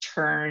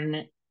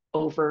turn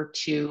over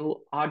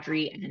to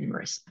Audrey and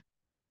Marissa.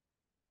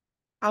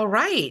 All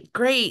right,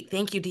 great.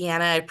 Thank you,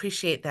 Deanna. I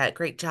appreciate that.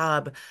 Great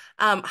job.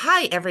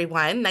 Hi,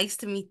 everyone. Nice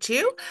to meet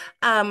you.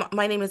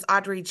 My name is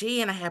Audrey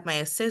G, and I have my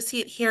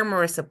associate here,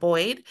 Marissa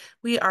Boyd.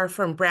 We are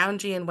from Brown,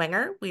 G, and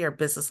Wenger. We are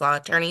business law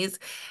attorneys,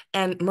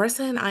 and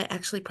Marissa and I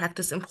actually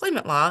practice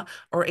employment law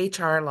or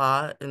HR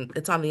law, and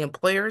it's on the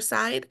employer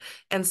side.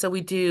 And so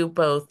we do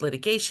both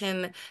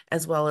litigation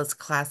as well as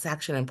class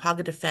action and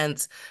POGA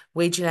defense,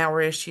 wage and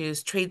hour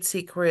issues, trade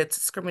secrets,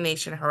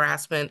 discrimination,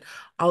 harassment,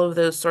 all of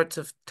those sorts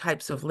of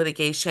types of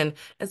litigation,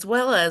 as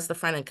well as the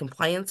front-end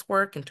compliance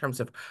work in terms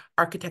of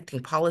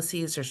architecting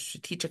policies or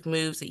strategic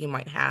moves that you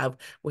might have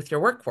with your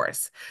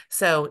workforce.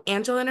 So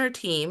Angela and her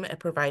team have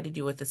provided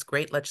you with this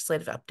great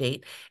legislative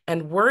update,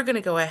 and we're going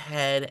to go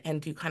ahead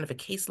and do kind of a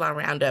case law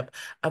roundup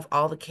of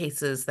all the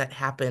cases that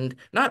happened,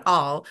 not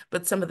all,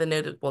 but some of the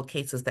notable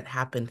cases that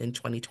happened in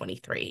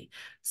 2023.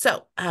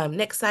 So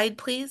next slide,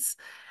 please.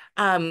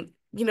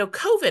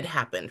 COVID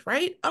happened,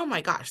 right? Oh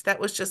my gosh, that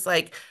was just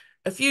like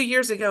a few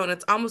years ago, and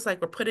it's almost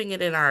like we're putting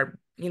it in our,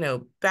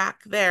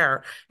 back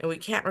there, and we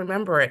can't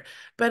remember it.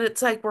 But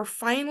it's like we're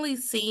finally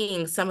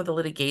seeing some of the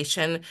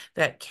litigation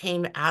that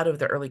came out of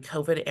the early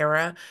COVID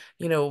era,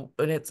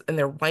 and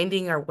they're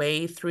winding our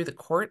way through the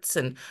courts.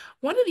 And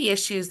one of the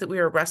issues that we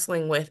were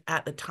wrestling with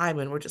at the time,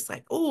 and we're just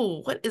like,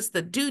 oh, what is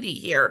the duty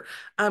here?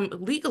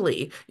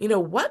 Legally,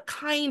 what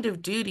kind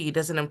of duty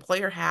does an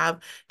employer have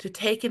to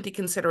take into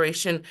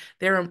consideration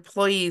their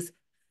employees'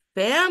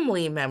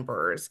 family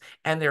members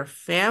and their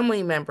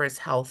family members'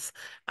 health,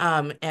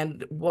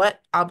 and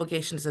what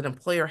obligations an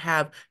employer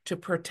have to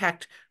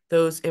protect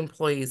those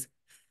employees'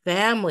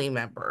 family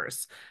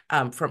members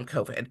from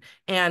COVID?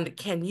 And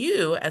can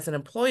you, as an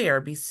employer,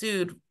 be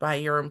sued by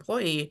your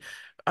employee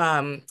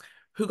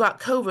who got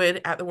COVID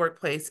at the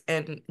workplace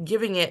and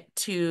giving it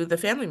to the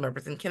family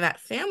members? And can that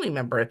family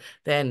member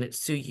then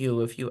sue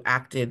you if you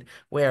acted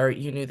where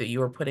you knew that you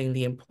were putting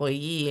the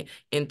employee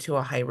into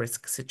a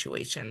high-risk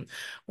situation?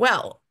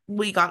 Well,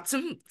 we got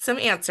some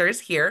answers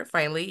here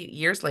finally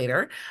years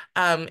later,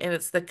 and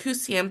it's the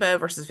Kusiemba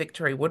versus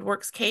Victory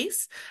Woodworks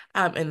case,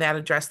 and that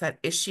addressed that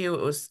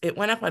issue. It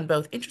went up on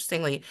both,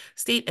 interestingly,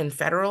 state and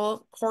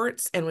federal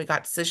courts, and we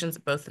got decisions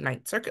at both the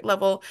Ninth Circuit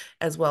level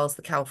as well as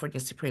the California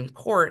Supreme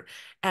Court.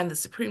 And the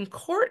Supreme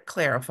Court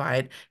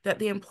clarified that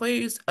the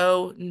employees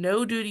owe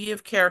no duty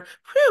of care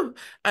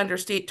under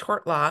state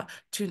tort law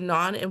to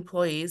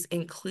non-employees,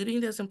 including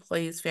those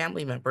employees'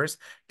 family members,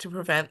 to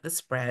prevent the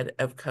spread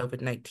of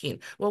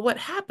COVID-19. Well, what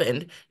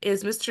happened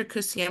is Mr.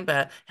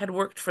 Kusiemba had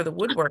worked for the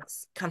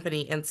Woodworks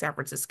company in San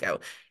Francisco.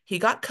 He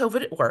got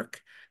COVID at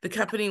work. The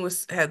company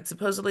had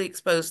supposedly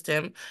exposed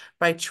him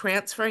by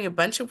transferring a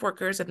bunch of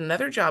workers at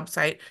another job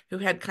site who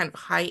had kind of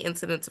high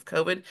incidence of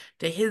COVID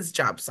to his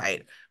job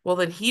site. Well,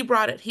 then he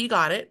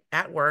got it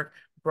at work,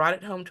 brought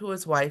it home to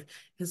his wife,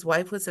 his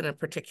wife was in a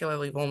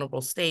particularly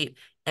vulnerable state,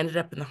 ended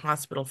up in the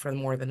hospital for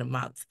more than a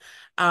month.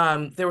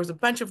 There was a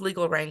bunch of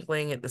legal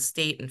wrangling at the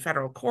state and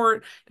federal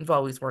court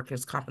involving his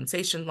workers'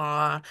 compensation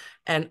law.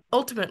 And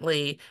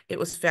ultimately, it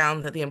was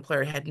found that the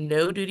employer had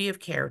no duty of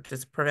care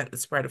to prevent the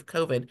spread of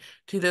COVID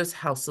to those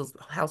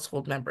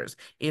household members,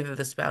 either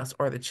the spouse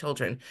or the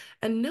children.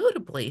 And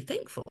notably,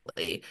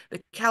 thankfully,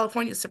 the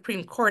California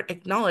Supreme Court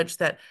acknowledged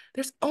that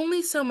there's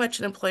only so much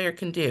an employer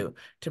can do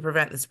to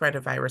prevent the spread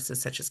of viruses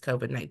such as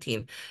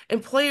COVID-19.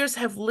 Employers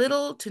have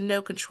little to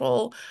no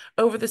control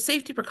over the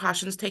safety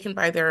precautions taken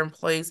by their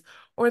employees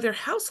or their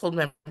household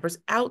members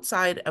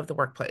outside of the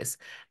workplace,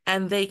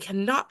 and they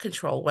cannot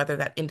control whether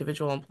that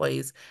individual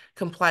employees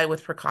comply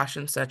with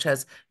precautions such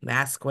as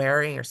mask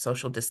wearing or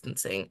social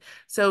distancing.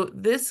 So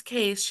this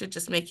case should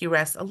just make you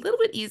rest a little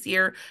bit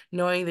easier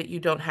knowing that you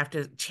don't have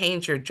to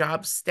change your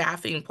job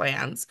staffing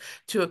plans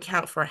to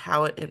account for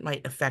how it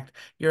might affect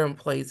your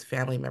employees'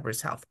 family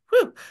members' health.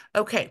 Whew.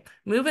 Okay,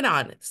 moving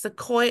on.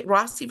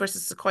 Rossi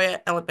versus Sequoia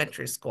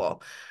Elementary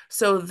School.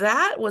 So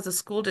that was a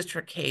school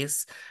district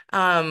case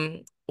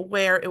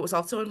where it was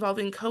also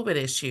involving COVID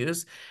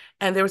issues.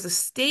 And there was a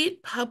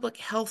state public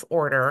health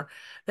order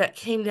that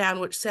came down,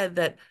 which said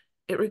that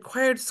it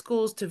required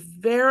schools to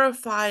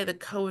verify the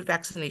COVID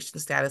vaccination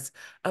status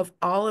of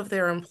all of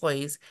their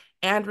employees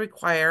and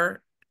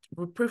require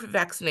proof of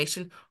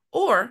vaccination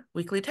or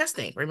weekly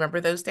testing. Remember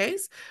those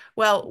days?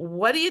 Well,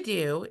 what do you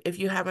do if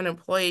you have an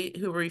employee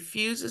who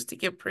refuses to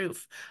give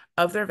proof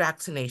of their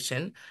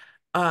vaccination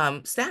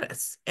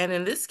status? And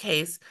in this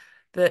case,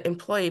 the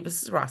employee,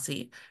 Mrs.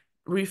 Rossi,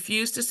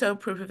 refused to show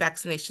proof of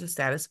vaccination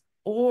status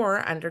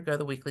or undergo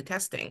the weekly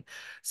testing.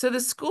 So the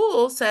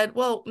school said,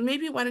 well,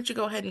 maybe why don't you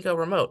go ahead and go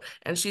remote?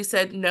 And she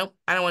said, nope,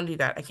 I don't want to do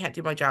that. I can't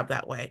do my job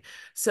that way.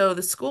 So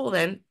the school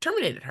then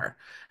terminated her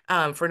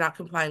for not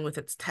complying with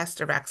its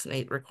test or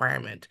vaccinate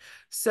requirement.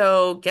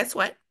 So guess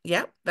what?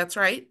 Yep, that's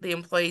right. The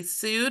employee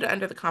sued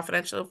under the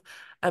Confidential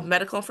of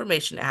Medical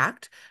Information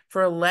Act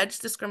for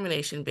alleged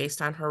discrimination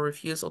based on her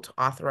refusal to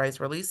authorize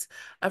release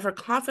of her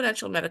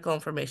confidential medical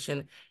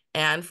information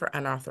and for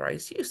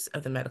unauthorized use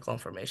of the medical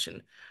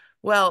information.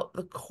 Well,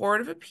 the Court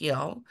of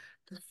Appeal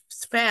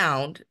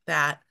found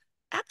that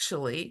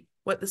actually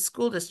what the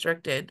school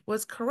district did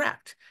was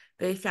correct.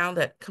 They found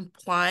that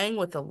complying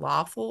with the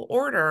lawful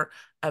order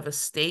of a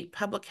state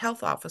public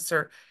health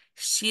officer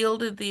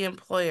shielded the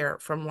employer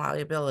from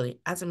liability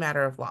as a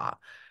matter of law.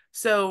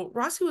 So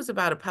Rossi was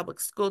about a public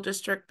school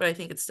district, but I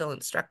think it's still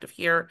instructive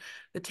here.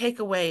 The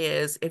takeaway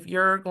is if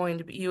you're going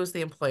to be, you as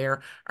the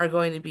employer are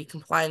going to be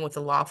complying with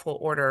the lawful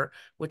order,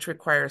 which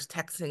requires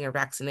testing or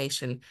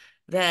vaccination,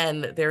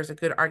 then there's a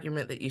good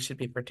argument that you should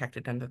be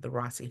protected under the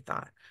Rossi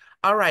thought.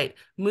 All right,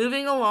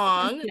 moving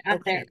along. Out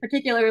there,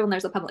 particularly when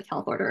there's a public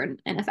health order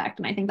in effect,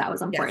 and I think that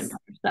was important.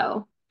 Yes.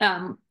 So,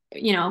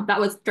 you know, that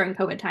was during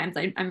COVID times.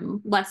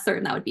 I'm less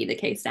certain that would be the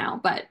case now,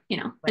 but you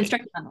know, right.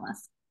 Instructive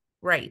nonetheless.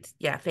 Right.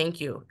 Yeah. Thank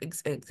you.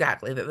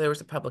 Exactly. That there was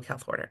a public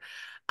health order.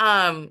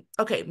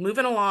 Okay.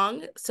 Moving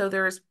along. So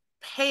there's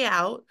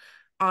payout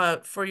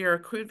for your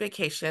accrued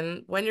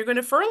vacation when you're going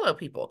to furlough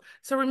people.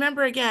 So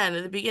remember, again,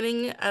 at the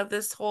beginning of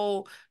this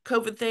whole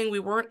COVID thing, we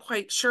weren't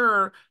quite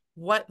sure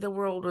what the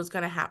world was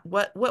going to happen,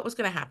 what was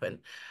going to happen.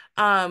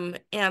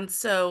 And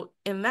so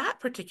in that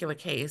particular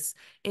case,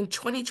 in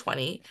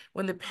 2020,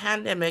 when the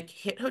pandemic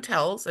hit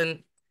hotels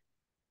and,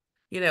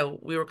 you know,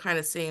 we were kind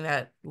of seeing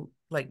that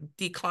like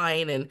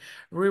decline in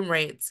room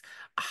rates,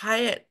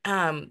 Hyatt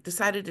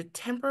decided to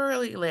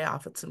temporarily lay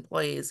off its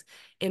employees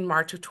in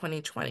March of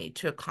 2020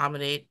 to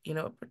accommodate, you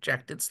know, a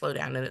projected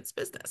slowdown in its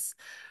business.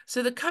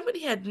 So the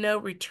company had no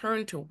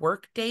return to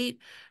work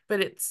date,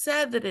 but it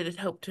said that it had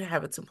hoped to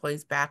have its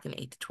employees back in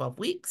 8 to 12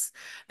 weeks.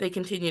 They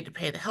continued to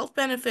pay the health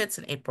benefits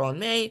in April and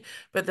May,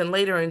 but then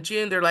later in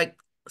June, they're like,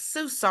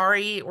 so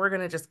sorry, we're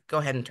going to just go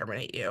ahead and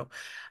terminate you.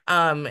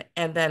 And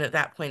then at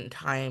that point in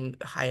time,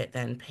 Hyatt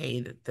then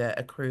paid the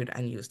accrued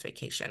unused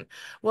vacation.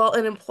 Well,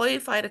 an employee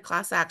filed a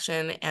class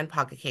action and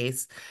pocket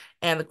case,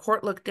 and the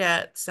court looked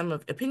at some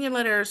of opinion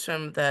letters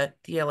from the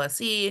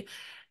DLSE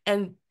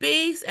and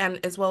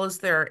as well as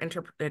their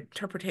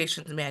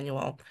interpretations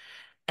manual,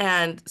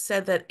 and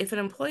said that if an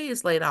employee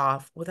is laid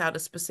off without a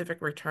specific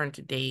return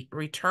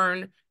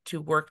to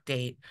work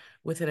date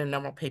within a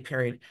normal pay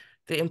period,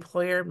 the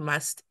employer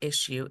must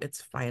issue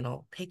its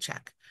final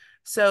paycheck.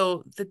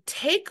 So the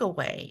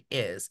takeaway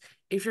is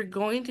if you're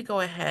going to go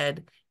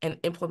ahead and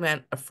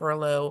implement a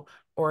furlough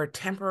or a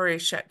temporary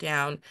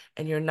shutdown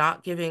and you're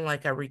not giving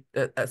like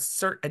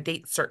a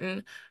date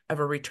certain of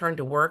a return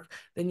to work,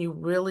 then you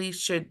really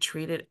should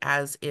treat it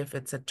as if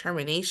it's a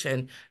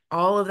termination.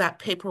 All of that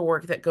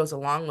paperwork that goes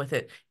along with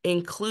it,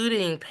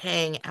 including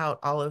paying out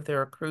all of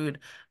their accrued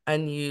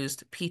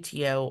unused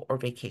PTO or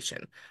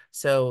vacation.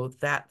 So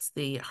that's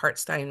the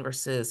Hartstein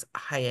versus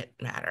Hyatt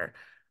matter.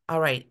 All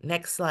right,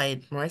 next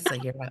slide.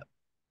 Marissa, you're up.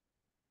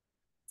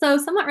 So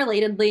somewhat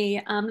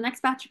relatedly, the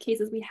next batch of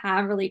cases we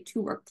have relate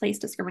to workplace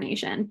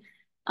discrimination.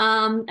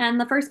 And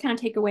the first kind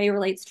of takeaway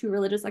relates to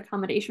religious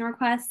accommodation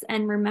requests.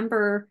 And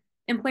remember,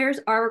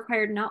 employers are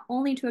required not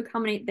only to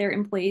accommodate their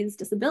employees'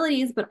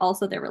 disabilities, but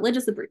also their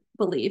religious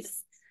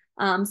beliefs.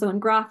 So in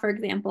Groff, for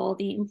example,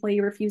 the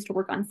employee refused to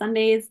work on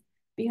Sundays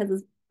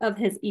because of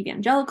his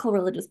evangelical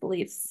religious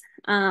beliefs.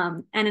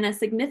 And in a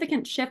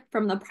significant shift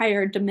from the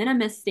prior de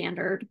minimis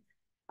standard,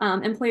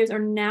 employers are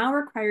now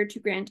required to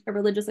grant a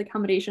religious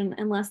accommodation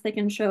unless they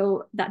can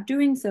show that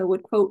doing so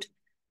would, quote,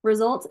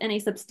 result in a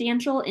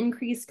substantial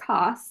increased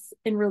costs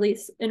in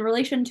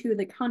relation to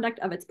the conduct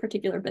of its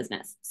particular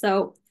business.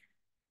 So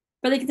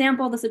for the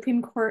example, the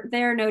Supreme Court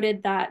there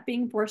noted that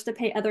being forced to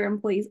pay other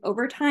employees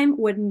overtime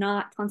would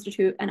not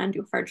constitute an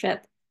undue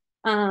hardship.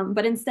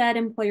 But instead,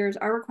 employers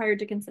are required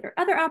to consider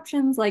other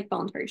options like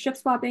voluntary shift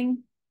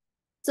swapping.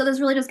 So this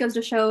really just goes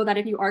to show that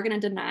if you are going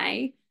to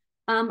deny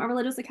a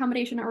religious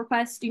accommodation or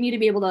request, you need to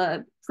be able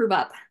to prove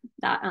up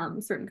that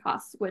certain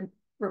costs would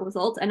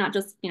result, and not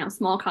just,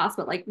 small costs,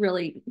 but like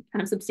really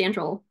kind of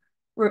substantial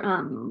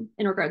in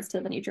regards to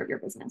the nature of your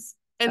business.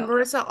 And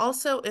Marissa,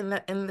 also in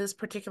this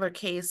particular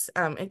case,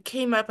 it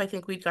came up, I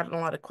think we'd gotten a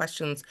lot of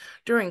questions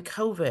during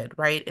COVID,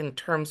 right, in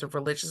terms of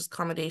religious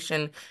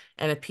accommodation,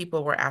 and if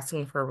people were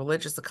asking for a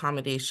religious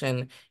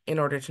accommodation in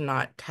order to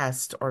not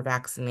test or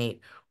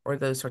vaccinate or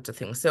those sorts of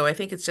things. So I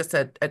think it's just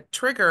a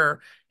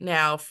trigger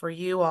now for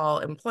you all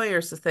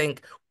employers to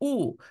think,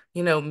 ooh,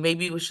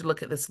 maybe we should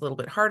look at this a little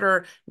bit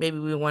harder. Maybe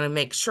we want to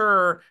make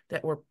sure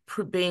that we're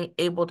being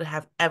able to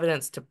have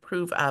evidence to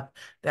prove up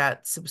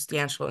that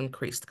substantial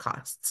increased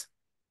costs.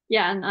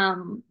 Yeah,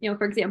 and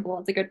for example,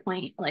 it's a good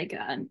point. Like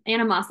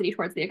animosity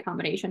towards the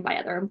accommodation by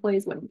other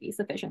employees wouldn't be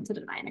sufficient to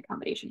deny an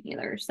accommodation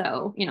either.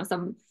 So,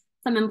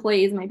 some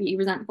employees might be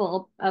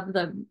resentful of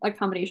the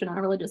accommodation on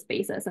a religious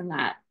basis, and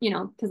that,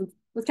 because it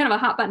was kind of a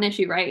hot button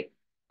issue, right?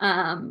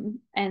 And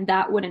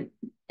that wouldn't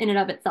in and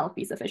of itself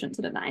be sufficient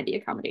to deny the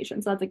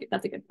accommodation. So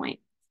that's a good point.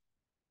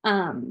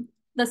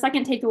 The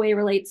second takeaway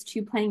relates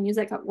to playing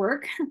music at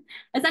work.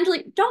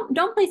 Essentially,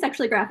 don't play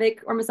sexually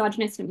graphic or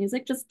misogynistic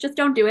music. Just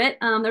don't do it.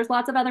 There's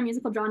lots of other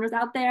musical genres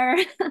out there.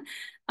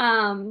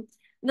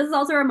 This is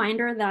also a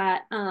reminder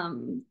that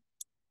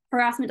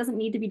harassment doesn't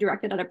need to be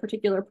directed at a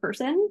particular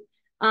person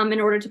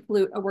in order to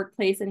pollute a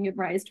workplace and give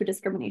rise to a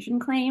discrimination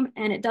claim.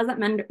 And it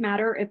doesn't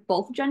matter if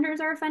both genders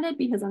are offended,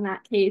 because in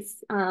that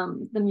case,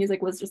 the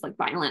music was just like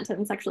violent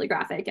and sexually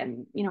graphic,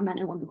 and men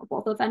and women were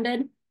both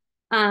offended.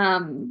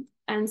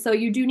 And so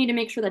you do need to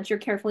make sure that you're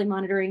carefully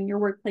monitoring your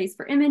workplace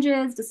for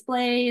images,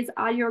 displays,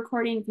 audio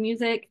recordings,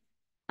 music,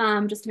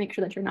 just to make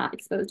sure that you're not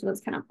exposed to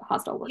those kind of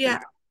hostile work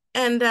environments.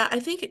 And I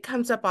think it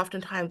comes up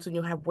oftentimes when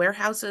you have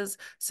warehouses.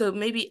 So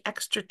maybe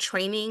extra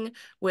training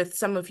with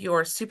some of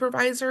your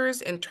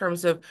supervisors in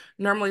terms of,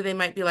 normally they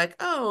might be like,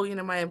 oh,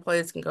 my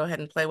employees can go ahead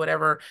and play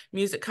whatever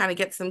music kind of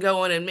gets them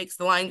going and makes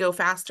the line go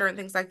faster and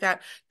things like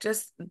that.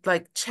 Just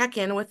like check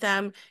in with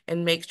them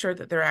and make sure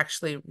that they're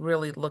actually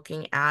really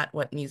looking at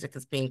what music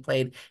is being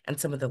played and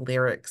some of the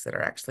lyrics that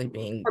are actually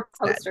being or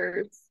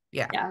posters.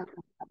 Yeah.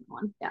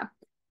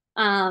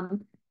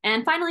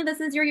 And finally,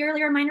 this is your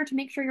yearly reminder to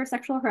make sure your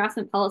sexual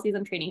harassment policies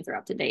and trainings are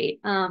up to date.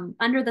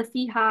 Under the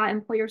FEHA,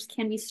 employers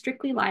can be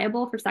strictly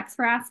liable for sex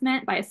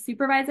harassment by a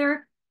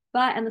supervisor,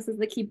 but, and this is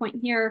the key point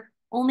here,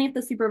 only if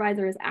the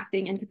supervisor is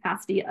acting in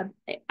capacity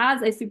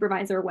as a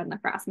supervisor when the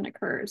harassment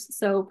occurs.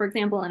 So for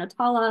example, in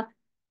Atala,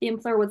 the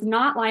employer was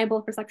not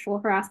liable for sexual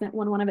harassment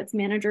when one of its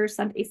managers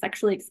sent a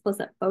sexually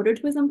explicit photo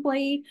to his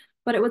employee,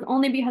 but it was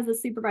only because the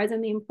supervisor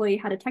and the employee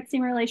had a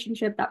texting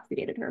relationship that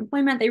predated her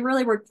employment. They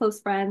really were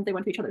close friends. They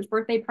went to each other's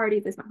birthday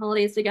parties. They spent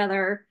holidays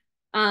together.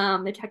 They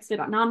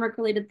texted on non-work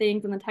related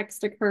things, and the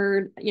text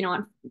occurred,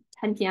 on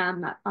 10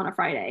 p.m. on a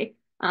Friday.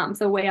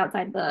 So way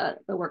outside the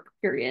work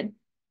period.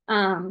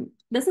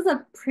 This is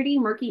a pretty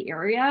murky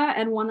area,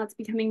 and one that's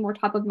becoming more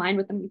top of mind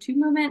with the Me Too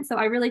movement. So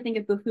I really think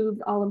it behooves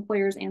all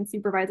employers and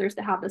supervisors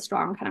to have this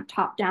strong kind of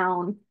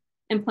top-down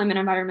employment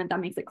environment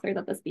that makes it clear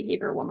that this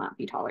behavior will not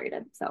be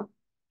tolerated. So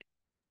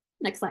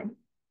next slide.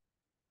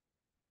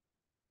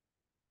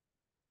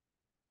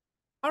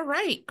 All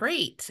right,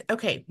 great.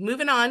 Okay,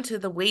 moving on to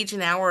the wage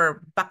and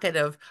hour bucket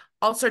of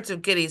all sorts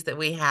of goodies that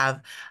we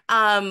have.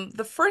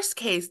 The first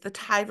case, the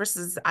Thai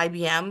versus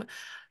IBM.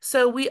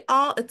 So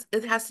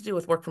it has to do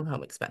with work from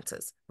home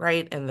expenses,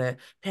 right? And the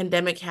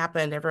pandemic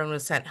happened, everyone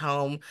was sent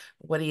home.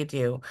 What do you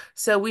do?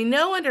 So we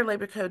know under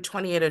Labor Code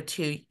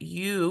 2802,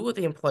 you,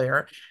 the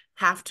employer,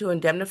 have to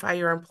indemnify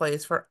your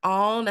employees for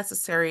all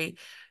necessary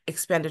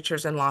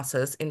expenditures and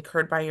losses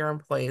incurred by your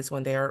employees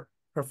when they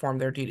perform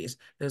their duties.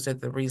 Those are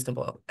the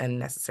reasonable and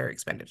necessary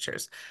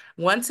expenditures.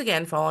 Once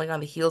again, following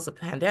on the heels of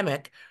the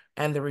pandemic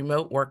and the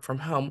remote work from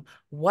home,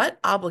 what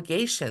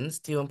obligations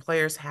do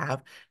employers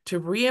have to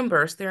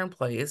reimburse their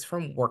employees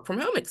from work from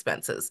home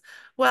expenses?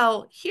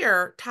 Well,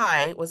 here,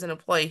 Ty was an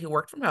employee who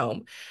worked from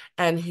home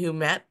and who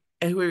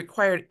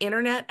required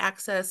internet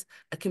access,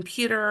 a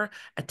computer,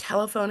 a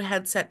telephone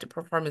headset to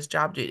perform his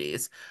job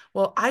duties.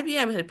 Well,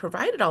 IBM had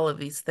provided all of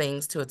these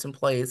things to its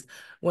employees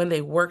when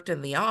they worked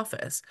in the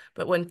office.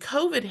 But when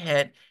COVID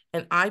hit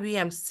and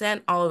IBM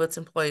sent all of its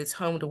employees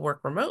home to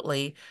work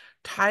remotely,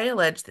 Ty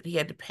alleged that he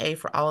had to pay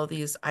for all of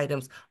these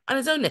items on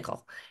his own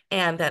nickel,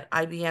 and that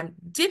IBM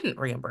didn't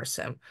reimburse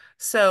him.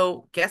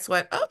 So guess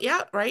what? Oh,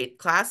 yeah, right.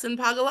 Class and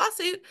Paga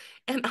lawsuit.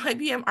 And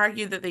IBM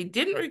argued that they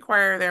didn't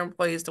require their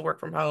employees to work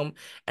from home.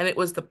 And it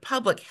was the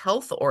public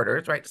health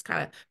orders, right? Just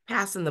kind of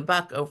passing the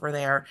buck over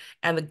there,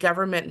 and the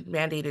government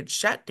mandated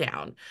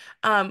shutdown.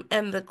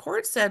 And the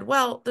court said,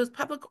 well, those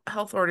public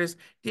health orders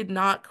did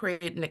not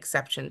create an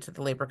exception to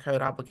the labor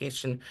code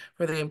obligation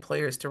for the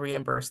employers to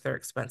reimburse their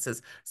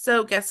expenses.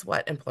 So guess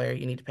what, employer,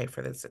 you need to pay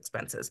for those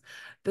expenses.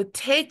 The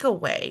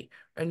takeaway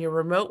on your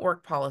remote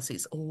work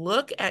policies,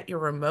 look at your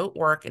remote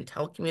work and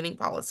telecommuting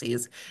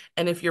policies.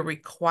 And if you're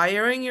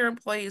requiring your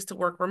employees to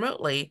work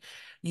remotely,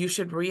 you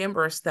should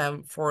reimburse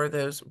them for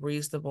those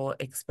reasonable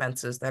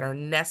expenses that are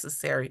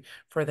necessary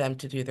for them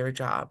to do their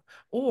job.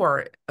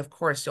 Or, of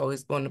course, you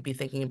always want to be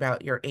thinking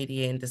about your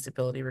ADA and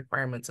disability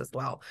requirements as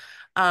well.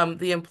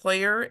 The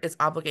employer is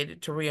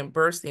obligated to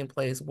reimburse the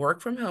employee's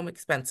work from home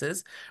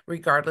expenses,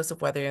 regardless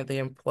of whether the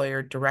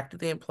employer directed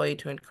the employee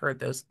to incur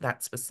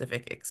that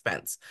specific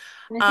expense.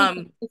 And I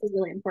think this is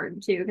really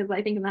important too, because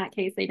I think in that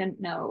case, they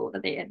didn't know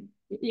that they had,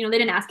 they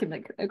didn't ask him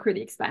to accrue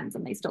the expense,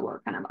 and they still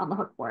were kind of on the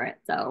hook for it.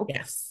 So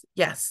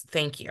yes,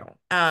 thank you.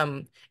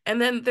 And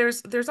then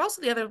there's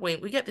also the other way.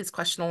 We get this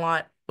question a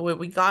lot.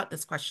 We got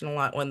this question a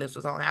lot when this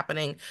was all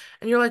happening.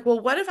 And you're like, well,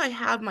 what if I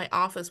have my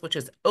office, which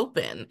is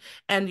open,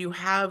 and you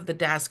have the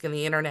desk and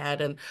the internet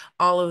and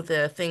all of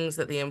the things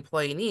that the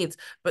employee needs,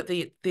 but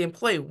the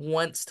employee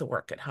wants to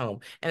work at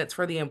home and it's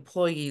for the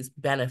employee's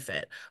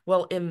benefit?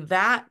 Well, in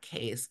that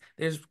case,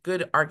 there's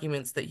good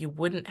arguments that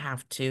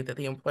that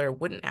the employer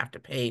wouldn't have to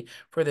pay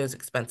for those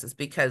expenses,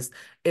 because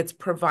it's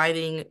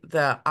providing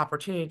the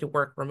opportunity to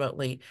work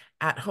remotely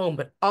at home,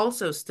 but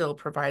also still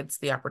provides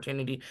the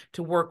opportunity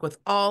to work with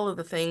all of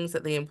the things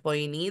that the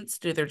employee needs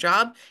to do their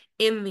job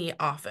in the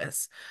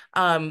office.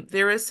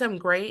 There is some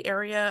gray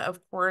area, of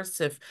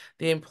course, if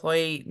the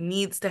employee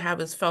needs to have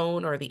his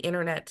phone or the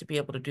internet to be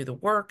able to do the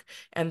work.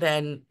 And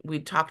then we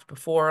talked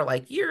before,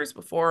 like years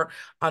before,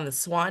 on the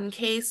Swan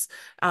case,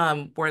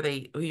 where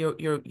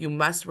you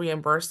must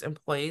reimburse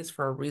employees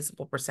for a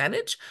reasonable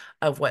percentage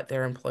of what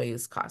their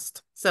employees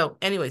cost. So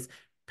anyways,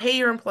 pay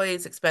your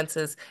employees'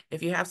 expenses.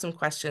 If you have some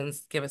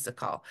questions, give us a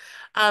call.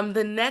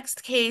 The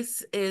next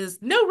case is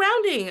no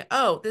rounding.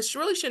 Oh, this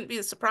really shouldn't be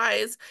a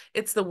surprise.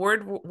 It's the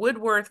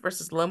Woodworth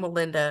versus Loma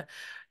Linda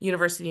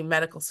University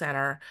Medical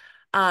Center.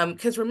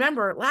 Because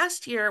remember,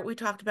 last year we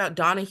talked about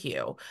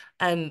Donahue,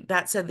 and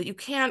that said that you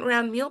can't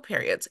round meal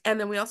periods. And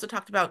then we also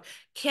talked about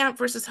Camp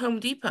versus Home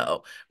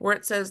Depot, where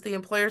it says the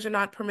employers are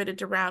not permitted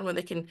to round when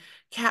they can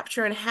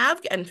capture and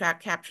have, in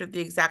fact, captured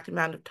the exact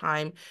amount of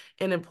time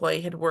an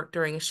employee had worked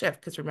during a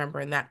shift. Because remember,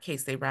 in that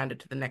case, they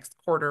rounded to the next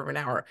quarter of an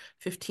hour,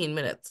 15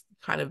 minutes.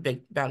 Kind of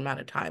big amount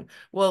of time.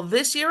 Well,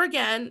 this year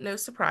again, no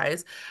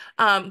surprise,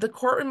 the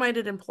court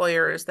reminded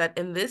employers that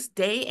in this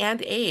day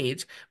and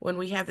age, when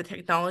we have the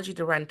technology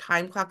to run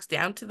time clocks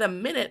down to the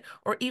minute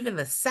or even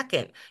the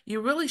second, you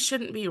really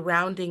shouldn't be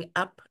rounding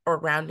up or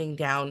rounding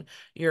down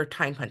your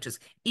time punches,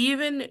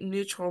 even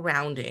neutral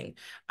rounding.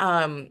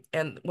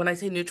 And when I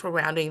say neutral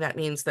rounding, that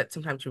means that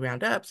sometimes you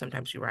round up,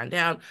 sometimes you round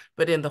down,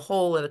 but in the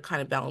whole, it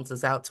kind of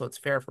balances out, so it's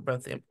fair for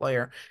both the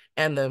employer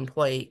and the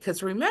employee.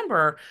 Because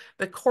remember,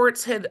 the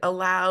courts had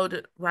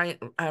allowed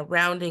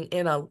rounding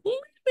in a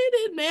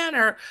limited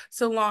manner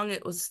so long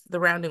the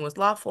rounding was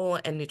lawful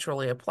and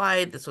neutrally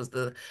applied. This was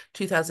the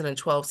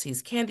 2012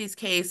 Seas Candies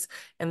case,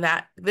 and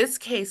that this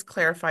case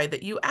clarified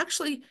that you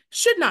actually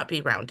should not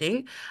be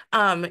rounding,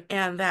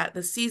 and that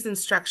the Seas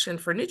instruction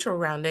for neutral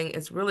rounding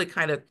is really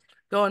kind of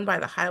going by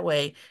the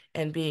highway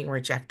and being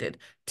rejected.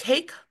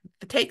 The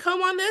take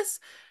home on this: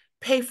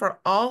 pay for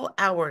all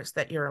hours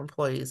that your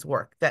employees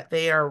work, that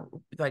they are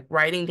like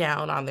writing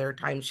down on their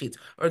timesheets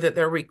or that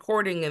they're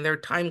recording in their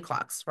time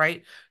clocks,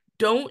 right?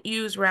 Don't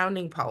use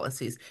rounding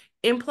policies.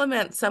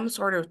 Implement some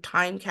sort of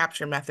time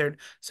capture method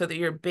so that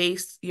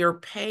you're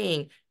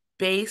paying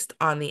based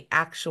on the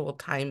actual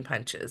time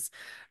punches.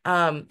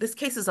 This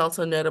case is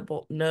also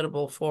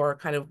notable for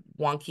kind of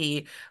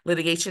wonky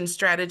litigation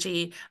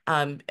strategy,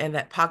 and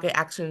that pocket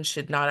actions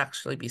should not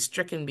actually be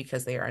stricken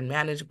because they are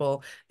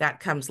unmanageable. That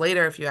comes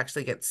later if you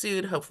actually get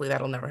sued. Hopefully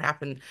that'll never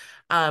happen.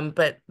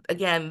 But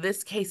again,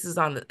 this case is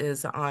on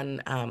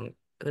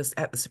this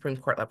at the Supreme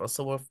Court level,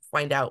 so we'll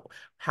find out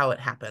how it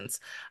happens.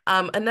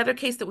 Another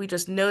case that we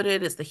just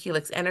noted is the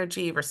Helix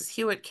Energy versus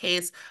Hewitt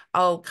case.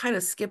 I'll kind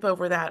of skip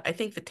over that. I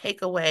think the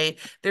takeaway,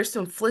 there's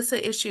some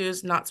FLISA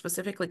issues, not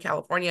specifically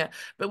California,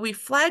 but we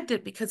flagged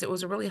it because it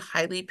was a really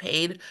highly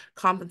paid,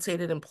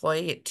 compensated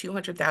employee at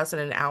 $200,000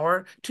 an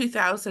hour,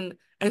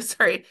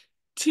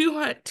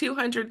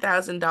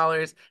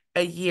 $200,000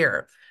 a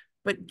year.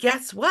 But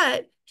guess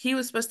what? He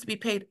was supposed to be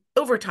paid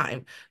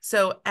overtime.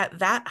 So at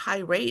that high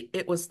rate,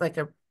 it was like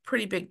a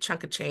pretty big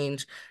chunk of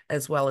change,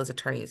 as well as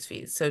attorney's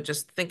fees. So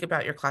just think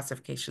about your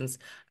classifications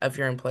of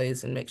your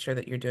employees and make sure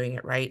that you're doing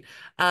it right.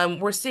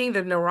 We're seeing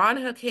the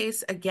Naranjo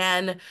case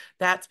again.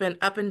 That's been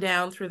up and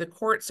down through the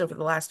courts over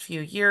the last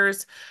few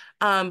years.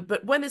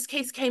 But when this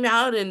case came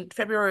out in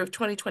February of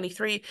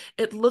 2023,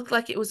 it looked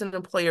like it was an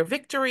employer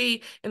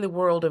victory in the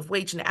world of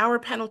wage and hour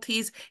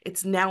penalties.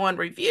 It's now on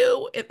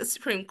review at the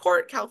Supreme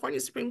Court, California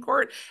Supreme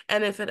Court.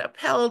 And if it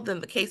upheld, then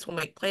the case will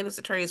make plaintiffs'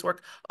 attorneys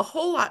work a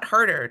whole lot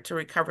harder to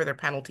recover their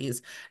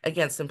penalties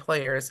against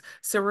employers.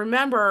 So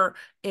remember,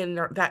 in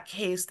that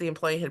case, the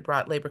employee had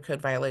brought labor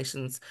code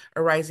violations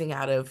arising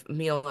out of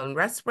meal and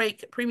rest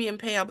break premium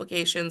pay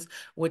obligations,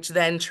 which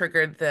then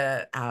triggered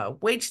the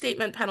wage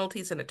statement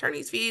penalties and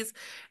attorney's fees.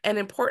 And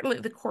importantly,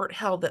 the court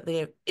held that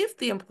if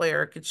the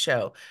employer could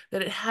show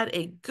that it had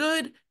a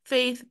good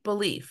faith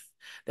belief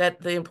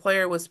that the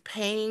employer was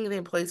paying the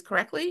employees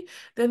correctly,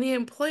 then the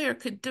employer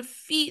could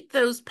defeat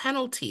those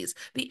penalties,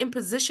 the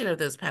imposition of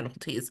those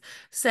penalties,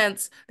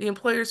 since the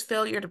employer's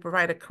failure to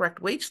provide a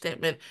correct wage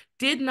statement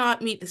did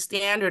not meet the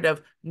standard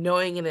of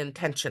knowing and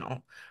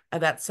intentional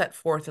that's set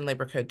forth in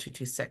Labor Code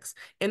 226.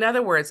 In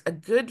other words, a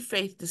good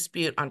faith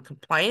dispute on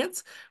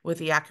compliance with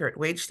the accurate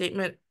wage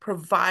statement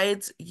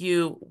provides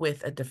you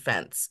with a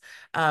defense.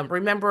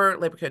 Remember,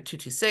 Labor Code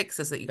 226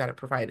 is that you got to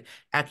provide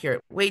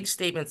accurate wage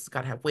statements. It's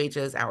got to have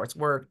wages, hours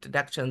worked,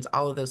 deductions,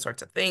 all of those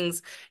sorts of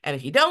things. And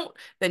if you don't,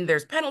 then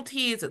there's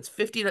penalties. It's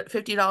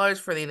 $50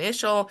 for the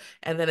initial,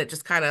 and then it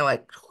just kind of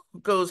like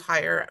goes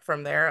higher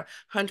from there,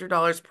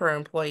 $100 per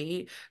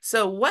employee.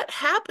 So what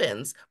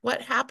happens?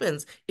 What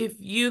happens if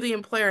you, the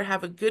employer,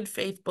 have a good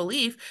faith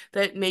belief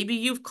that maybe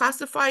you've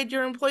classified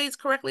your employees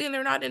correctly and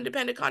they're not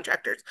independent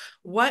contractors?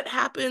 What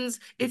happens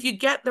if you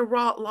get the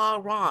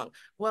law wrong?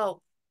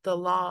 Well, the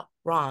law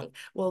wrong.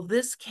 Well,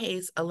 this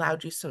case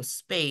allowed you some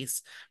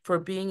space for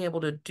being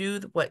able to do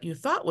what you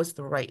thought was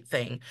the right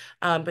thing.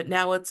 But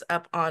now it's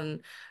up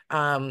on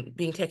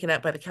being taken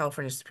up by the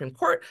California Supreme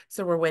Court.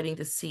 So we're waiting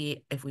to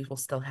see if we will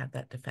still have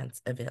that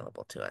defense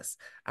available to us.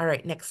 All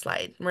right, next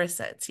slide.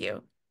 Marissa, it's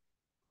you.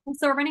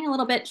 So we're running a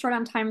little bit short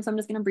on time, so I'm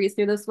just going to breeze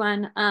through this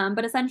one.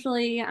 But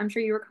essentially, I'm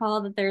sure you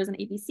recall that there's an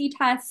ABC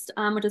test,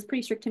 which is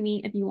pretty strict to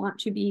meet if you want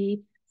to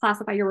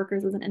classify your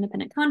workers as an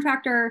independent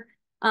contractor.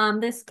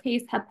 This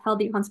case upheld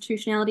the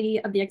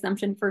constitutionality of the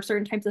exemption for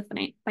certain types of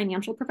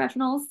financial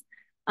professionals,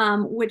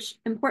 which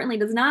importantly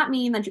does not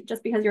mean that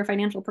just because you're a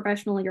financial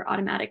professional, you're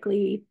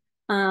automatically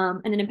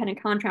an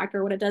independent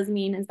contractor. What it does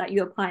mean is that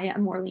you apply a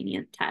more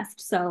lenient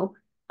test. So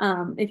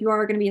if you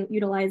are going to be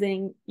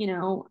utilizing,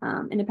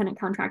 independent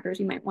contractors,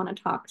 you might want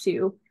to talk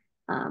to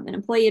an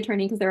employee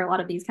attorney because there are a lot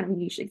of these kind of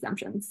niche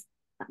exemptions.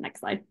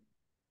 Next slide.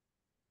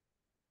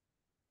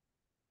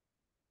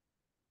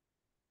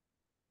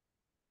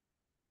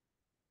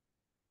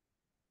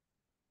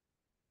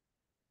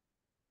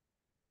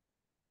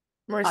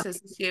 Marissa, is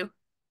this you?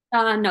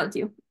 No, it's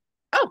you.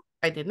 Oh,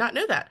 I did not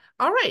know that.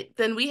 All right,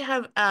 then we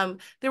have,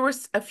 there were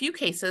a few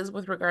cases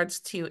with regards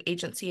to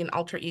agency and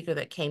alter ego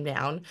that came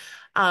down.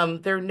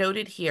 They're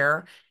noted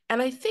here.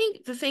 And I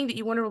think the thing that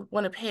you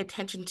want to pay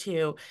attention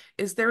to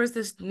is there was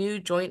this new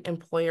joint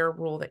employer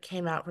rule that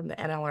came out from the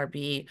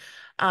NLRB,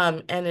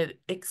 and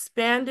it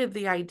expanded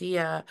the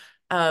idea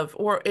of,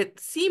 or it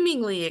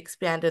seemingly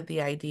expanded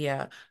the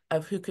idea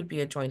of who could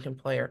be a joint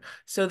employer.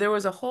 So there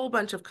was a whole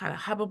bunch of kind of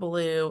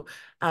hubbubaloo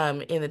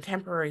in the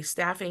temporary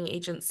staffing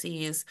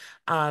agencies,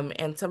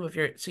 and so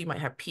you might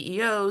have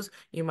PEOs,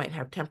 you might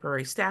have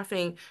temporary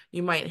staffing,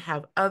 you might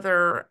have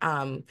other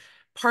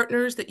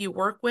partners that you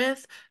work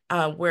with,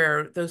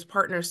 where those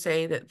partners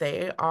say that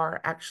they are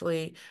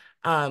actually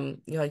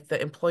like the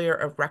employer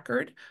of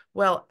record.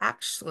 Well,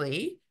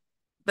 actually,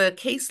 the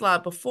case law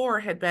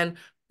before had been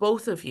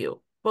both of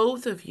you,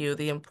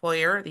 the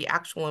employer, the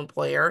actual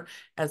employer,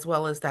 as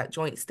well as that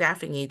joint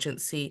staffing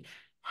agency,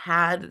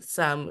 had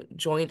some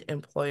joint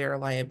employer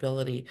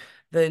liability.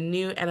 The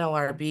new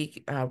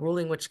NLRB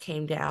ruling, which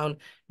came down,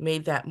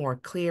 made that more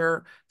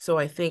clear. So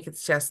I think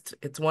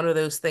it's one of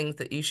those things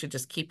that you should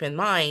just keep in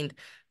mind,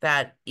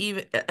 that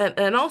even,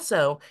 and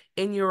also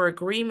in your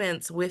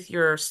agreements with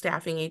your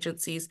staffing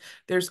agencies,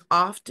 there's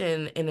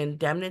often an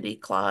indemnity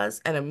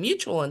clause and a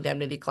mutual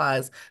indemnity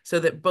clause, so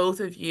that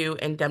both of you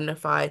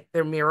indemnify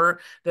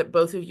that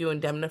both of you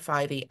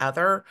indemnify the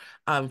other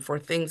for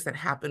things that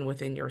happen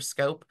within your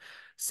scope.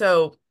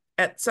 So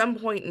at some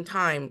point in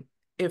time,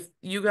 if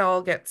you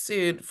all get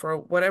sued for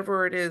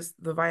whatever it is,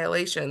 the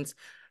violations,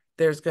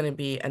 there's going to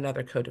be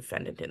another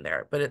co-defendant in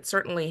there. But it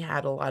certainly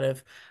had a lot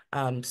of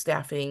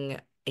staffing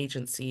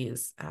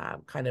agencies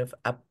kind of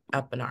up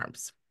in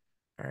arms.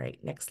 All right,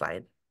 next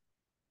slide.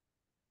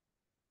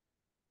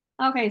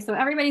 Okay, so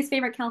everybody's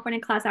favorite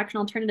California class action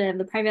alternative,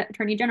 the Private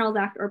Attorney General's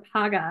Act, or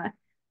PAGA.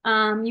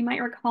 You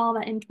might recall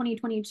that in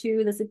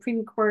 2022,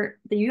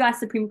 the U.S.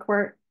 Supreme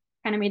Court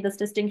kind of made this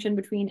distinction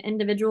between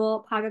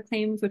individual PAGA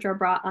claims, which are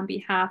brought on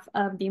behalf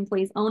of the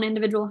employee's own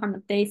individual harm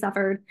that they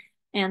suffered,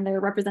 and their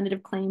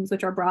representative claims,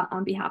 which are brought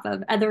on behalf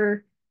of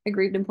other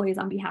aggrieved employees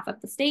on behalf of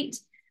the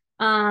state.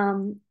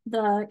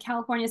 The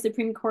California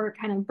Supreme Court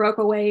kind of broke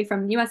away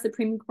from the U.S.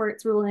 Supreme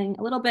Court's ruling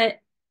a little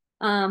bit.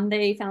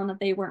 They found that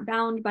they weren't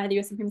bound by the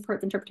U.S. Supreme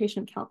Court's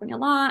interpretation of California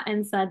law,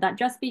 and said that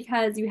just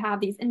because you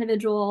have these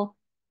individual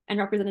and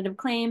representative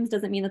claims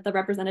doesn't mean that the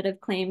representative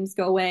claims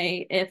go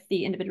away if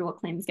the individual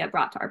claims get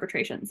brought to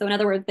arbitration. So in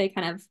other words, they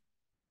kind of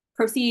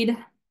proceed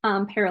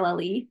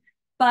parallelly,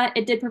 but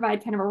it did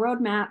provide kind of a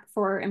roadmap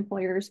for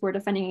employers who are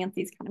defending against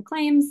these kind of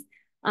claims.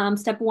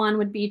 Step one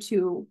would be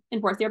to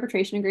enforce the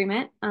arbitration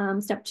agreement.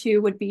 Step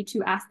two would be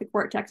to ask the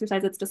court to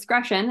exercise its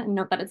discretion, and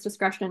note that it's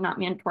discretion and not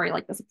mandatory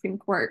like the Supreme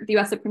Court, the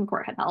US Supreme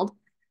Court had held,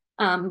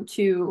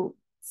 to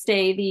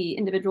stay the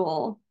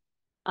individual,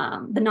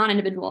 the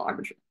non-individual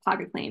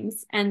PAGA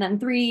claims. And then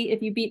three,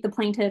 if you beat the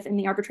plaintiff in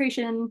the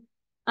arbitration,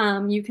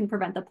 you can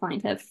prevent the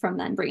plaintiff from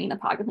then bringing the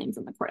PAGA claims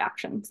in the court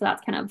action. So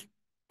that's kind of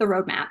the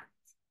roadmap.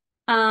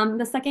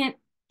 The second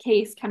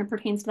case kind of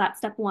pertains to that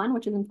step one,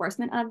 which is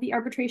enforcement of the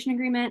arbitration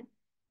agreement.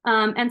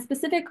 And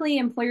specifically,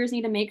 employers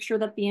need to make sure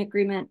that the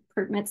agreement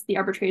permits the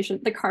arbitration,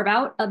 the carve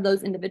out of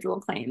those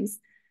individual claims.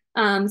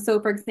 So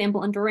for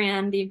example, in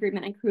Duran, the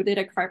agreement included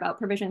a carve out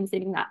provision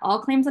stating that all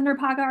claims under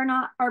PAGA are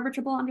not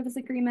arbitrable under this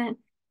agreement.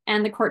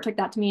 And the court took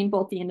that to mean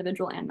both the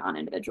individual and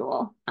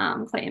non-individual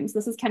claims.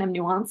 This is kind of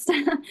nuanced.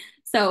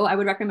 So I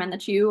would recommend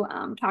that you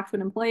talk to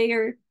an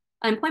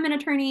employment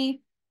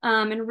attorney,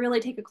 and really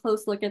take a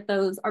close look at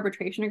those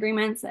arbitration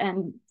agreements.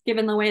 And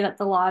given the way that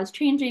the law is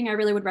changing, I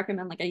really would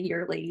recommend like a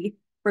yearly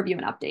review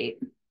and update.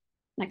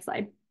 Next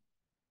slide.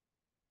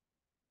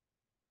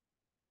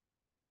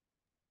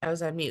 I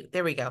was on mute.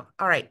 There we go.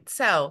 All right.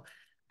 So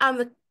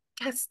the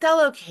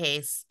Costello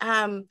case.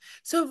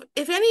 So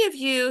if any of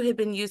you had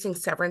been using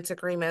severance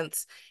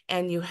agreements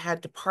and you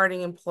had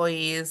departing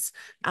employees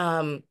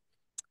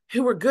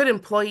who were good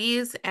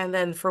employees, and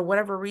then for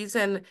whatever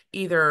reason,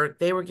 either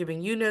they were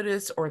giving you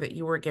notice or that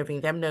you were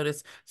giving them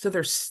notice, so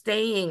they're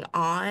staying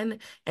on,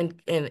 and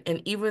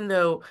even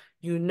though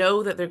you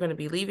know that they're going to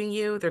be leaving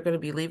you, they're going to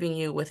be leaving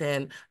you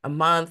within a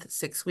month,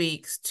 6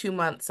 weeks, 2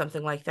 months,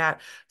 something like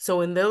that. So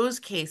in those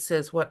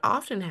cases, what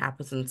often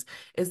happens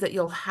is that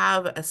you'll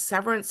have a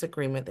severance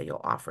agreement that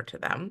you'll offer to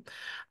them,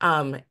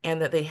 and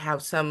that they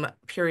have some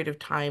period of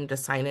time to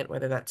sign it,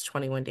 whether that's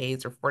 21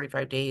 days or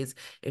 45 days,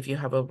 if you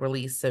have a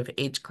release of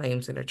age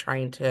claims and are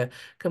trying to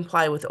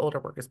comply with the Older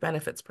Workers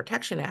Benefits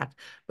Protection Act.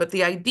 But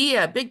the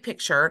idea, big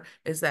picture,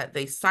 is that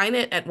they sign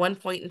it at one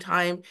point in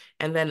time,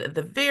 and then at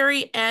the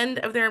very end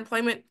of their employment,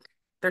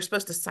 they're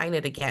supposed to sign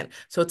it again.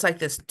 So it's like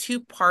this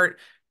two-part,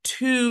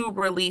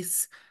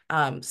 two-release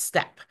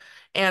step.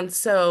 And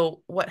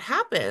so what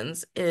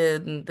happens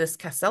in this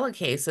Costello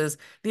case is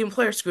the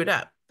employer screwed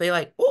up.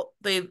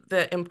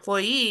 The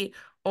employee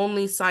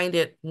only signed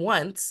it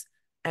once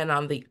and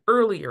on the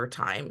earlier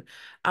time.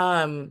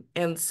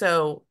 And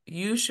so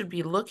you should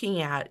be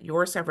looking at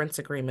your severance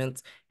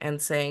agreements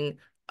and saying,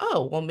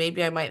 oh, well,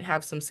 maybe I might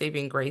have some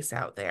saving grace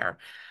out there.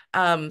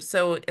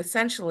 So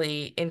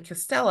essentially in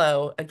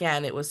Costello,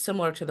 again, it was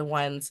similar to the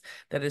ones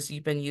that has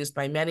been used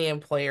by many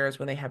employers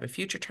when they have a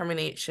future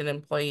termination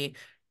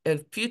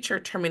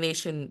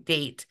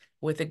date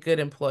with a good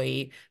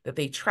employee that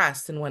they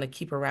trust and want to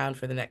keep around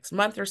for the next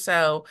month or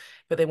so,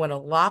 but they want to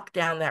lock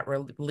down that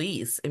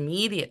release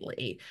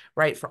immediately,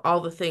 right? For all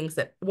the things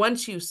that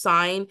once you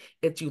sign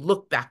it, you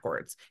look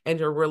backwards and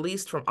you're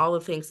released from all the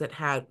things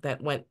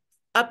that went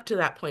up to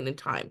that point in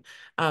time.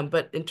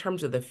 But in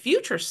terms of the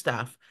future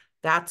stuff,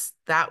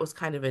 that was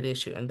kind of an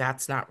issue, and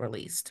that's not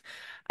released.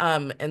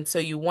 And so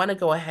you want to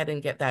go ahead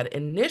and get that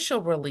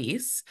initial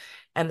release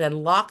and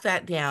then lock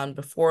that down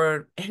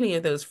before any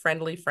of those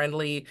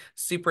friendly,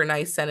 super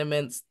nice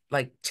sentiments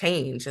like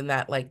change in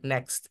that like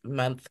next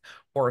month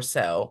or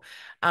so.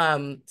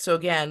 So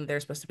again,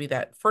 there's supposed to be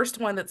that first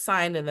one that's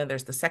signed, and then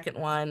there's the second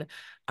one.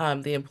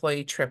 The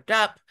employee tripped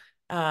up,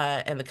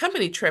 and the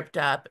company tripped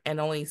up and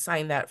only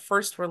signed that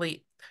first release,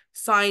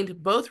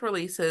 signed both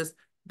releases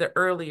the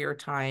earlier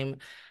time.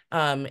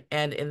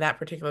 And in that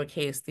particular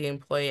case, the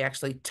employee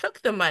actually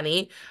took the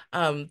money,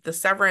 the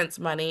severance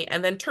money,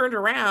 and then turned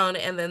around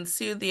and then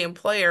sued the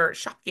employer,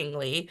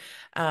 shockingly.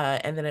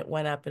 And then it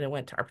went up and it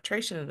went to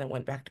arbitration and then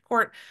went back to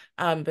court.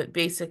 But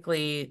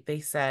basically, they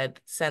said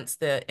since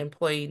the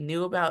employee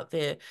knew about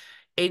the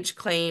age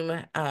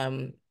claim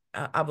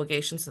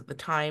obligations at the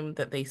time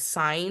that they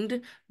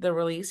signed the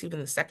release, even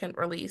the second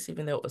release,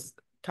 even though it was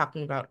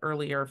talking about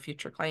earlier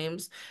future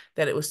claims,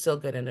 that it was still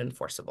good and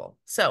enforceable.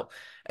 So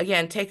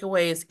again,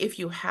 takeaways: if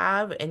you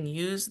have and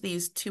use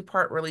these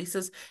two-part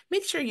releases,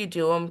 make sure you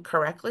do them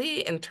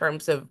correctly in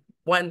terms of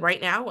one right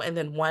now and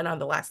then one on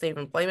the last day of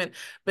employment.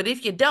 But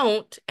if you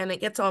don't and it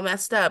gets all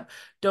messed up,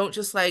 don't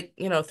just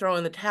throw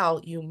in the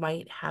towel. You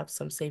might have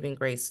some saving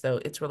grace.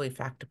 So it's really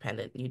fact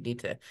dependent. You need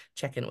to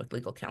check in with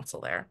legal counsel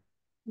there.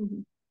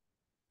 Mm-hmm.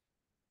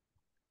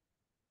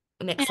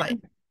 Next slide.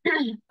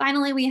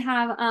 Finally, we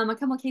have a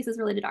couple of cases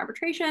related to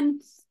arbitration.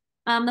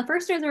 The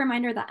first is a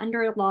reminder that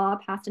under a law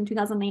passed in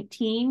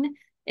 2019,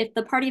 if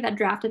the party that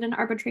drafted an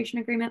arbitration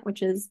agreement,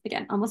 which is,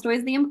 again, almost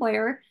always the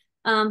employer,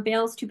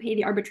 fails to pay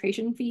the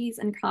arbitration fees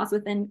and costs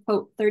within,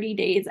 quote, 30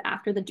 days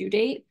after the due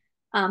date,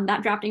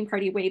 that drafting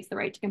party waives the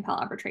right to compel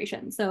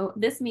arbitration. So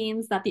this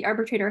means that the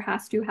arbitrator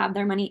has to have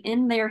their money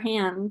in their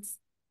hands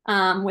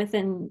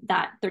within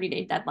that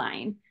 30-day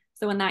deadline.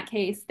 So in that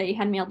case, they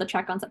had mailed the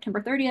check on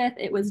September 30th.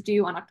 It was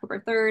due on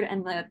October 3rd,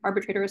 and the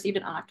arbitrator received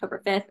it on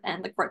October 5th,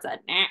 and the court said,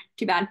 nah,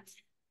 too bad.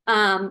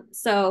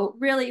 So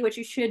really what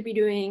you should be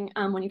doing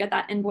when you get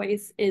that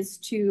invoice is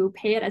to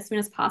pay it as soon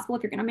as possible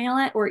if you're going to mail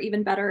it, or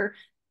even better,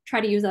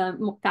 try to use a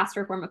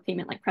faster form of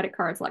payment like credit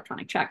cards,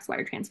 electronic checks,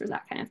 wire transfers,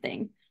 that kind of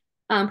thing,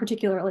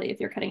 particularly if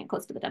you're cutting it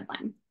close to the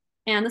deadline.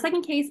 And the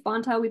second case,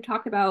 Bonta, we've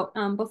talked about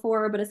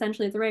before, but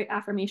essentially it's a right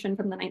affirmation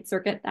from the Ninth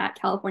Circuit that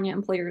California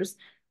employers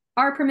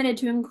are permitted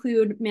to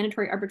include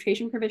mandatory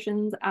arbitration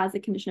provisions as a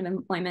condition of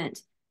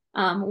employment,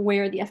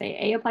 where the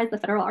FAA applies the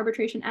Federal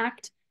Arbitration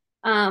Act.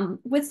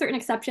 With certain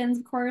exceptions,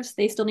 of course,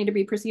 they still need to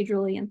be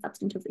procedurally and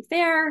substantively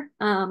fair.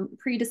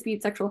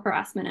 Pre-dispute sexual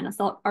harassment and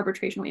assault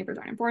arbitration waivers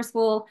are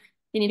enforceable.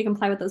 They need to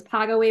comply with those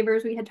PAGA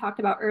waivers we had talked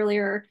about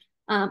earlier.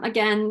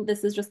 Again,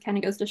 this is just kind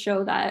of goes to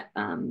show that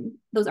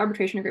those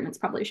arbitration agreements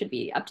probably should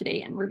be up to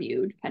date and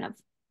reviewed kind of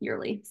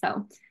yearly.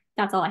 So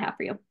that's all I have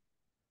for you.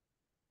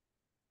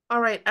 All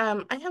right.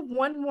 I have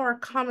one more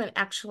comment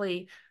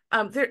actually.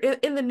 There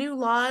in the new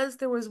laws,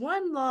 there was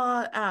one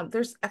law.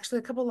 There's actually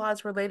a couple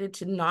laws related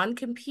to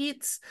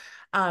non-competes,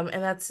 and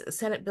that's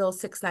Senate Bill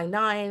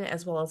 699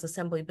 as well as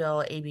Assembly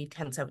Bill AB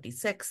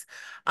 1076.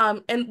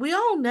 And we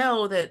all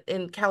know that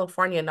in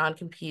California,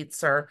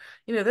 non-competes are,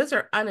 those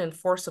are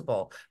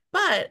unenforceable.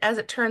 But as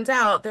it turns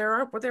out,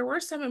 there were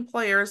some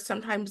employers,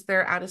 sometimes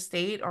they're out of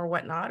state or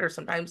whatnot, or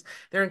sometimes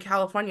they're in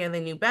California and they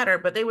knew better,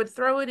 but they would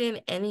throw it in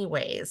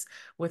anyways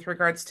with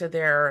regards to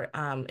their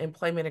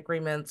employment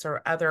agreements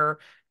or other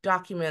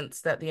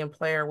documents that the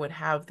employer would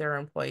have their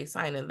employee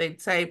sign. And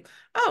they'd say,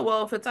 oh,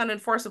 well, if it's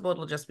unenforceable,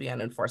 it'll just be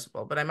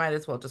unenforceable, but I might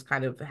as well just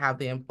kind of have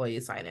the employee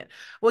sign it.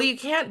 Well, you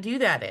can't do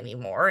that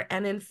anymore.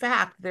 And in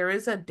fact, there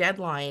is a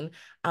deadline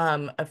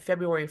of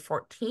February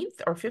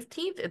 14th or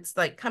 15th. It's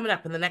like coming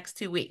up in the next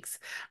 2 weeks.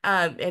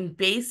 And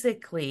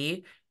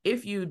basically,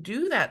 if you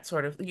do that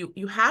sort of,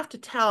 you have to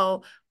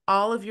tell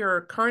all of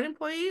your current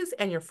employees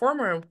and your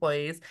former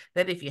employees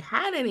that if you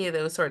had any of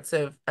those sorts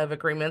of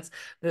agreements,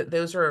 that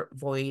those are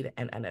void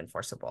and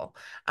unenforceable.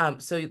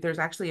 So there's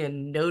actually a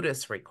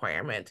notice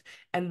requirement.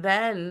 And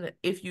then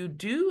if you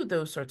do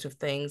those sorts of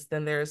things,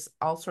 then there's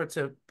all sorts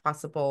of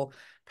possible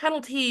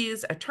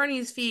penalties,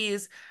 attorney's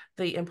fees.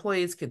 The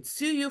employees could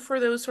sue you for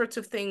those sorts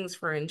of things,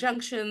 for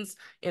injunctions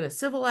in a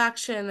civil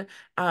action,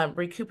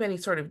 recoup any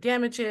sort of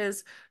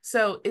damages.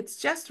 So it's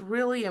just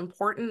really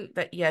important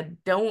that you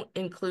don't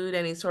include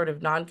any sort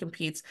of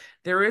non-competes.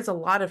 There is a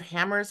lot of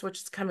hammers which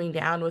is coming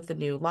down with the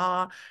new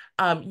law.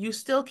 You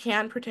still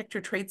can protect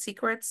your trade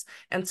secrets,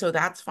 and so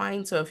that's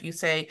fine. So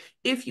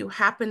if you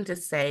happen to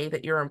say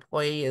that your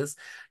employee is,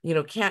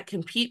 can't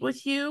compete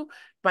with you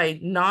by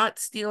not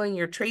stealing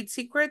your trade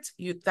secrets,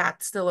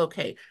 that's still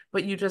okay.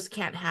 But you just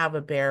can't have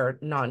a bare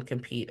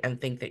non-compete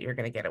and think that you're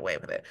going to get away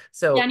with it.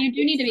 So yeah, and you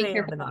do need to be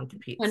careful when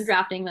non-competes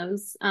drafting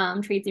those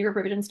trade secret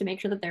provisions to make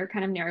sure that they're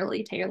kind of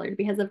narrowly tailored,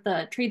 because if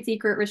the trade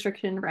secret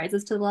restriction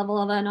rises to the level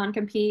of a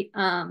non-compete,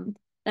 then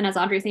as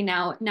Audrey saying,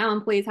 now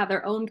employees have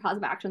their own cause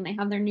of action. They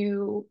have their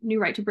new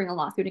right to bring a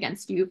lawsuit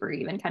against you for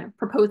even kind of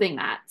proposing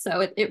that.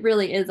 So it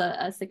really is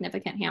a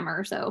significant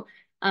hammer. So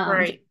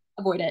right.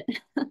 Avoid it.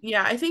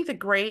 Yeah, I think the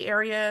gray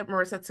area,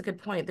 Marissa, that's a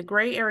good point. The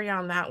gray area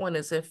on that one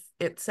is if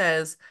it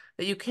says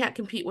that you can't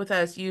compete with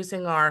us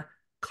using our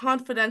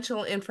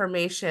confidential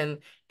information,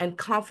 and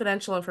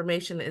confidential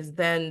information is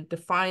then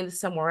defined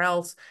somewhere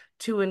else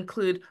to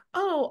include,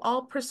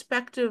 all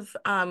prospective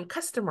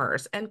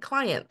customers and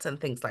clients and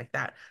things like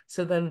that.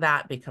 So then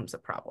that becomes a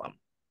problem.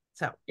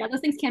 So yeah, those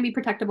things can be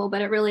protectable,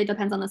 but it really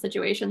depends on the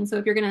situation. So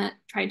if you're going to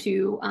try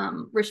to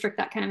restrict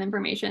that kind of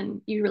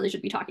information, you really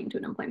should be talking to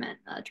an employment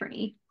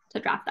attorney to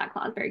draft that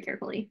clause very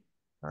carefully.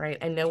 All right,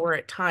 I know we're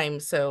at time,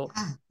 so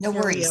no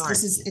worries.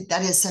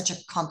 That is such a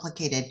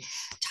complicated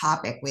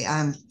topic.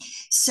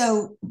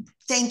 So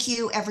thank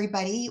you,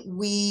 everybody.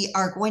 We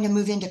are going to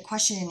move into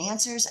question and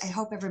answers. I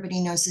hope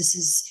everybody knows this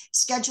is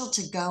scheduled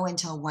to go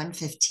until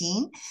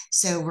 1:15.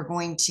 So we're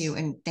going to,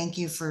 and thank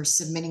you for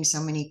submitting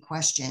so many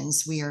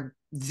questions. We are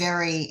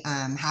very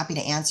happy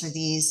to answer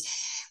these.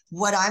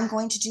 What I'm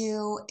going to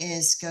do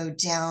is go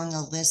down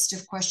the list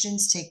of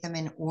questions, take them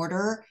in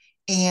order.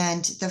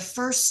 And the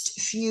first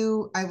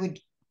few I would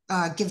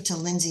give to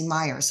Lindsay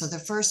Meyer. So the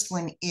first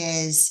one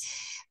is,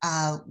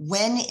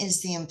 when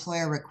is the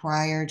employer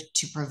required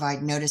to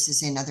provide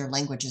notices in other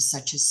languages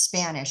such as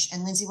Spanish?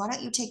 And Lindsay, why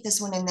don't you take this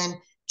one and then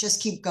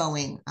just keep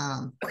going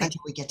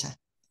until we get to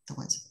the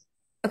ones.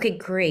 Okay,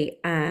 great.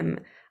 I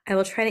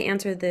will try to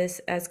answer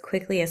this as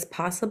quickly as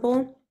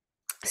possible.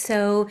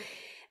 So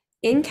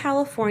in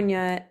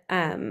California,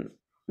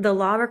 the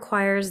law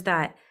requires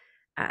that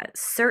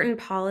certain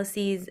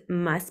policies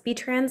must be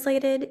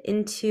translated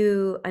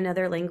into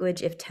another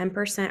language if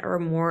 10% or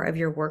more of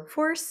your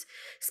workforce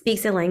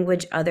speaks a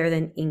language other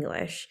than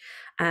English.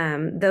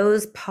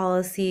 Those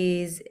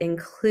policies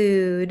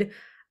include,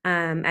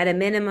 at a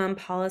minimum,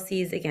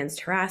 policies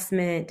against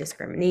harassment,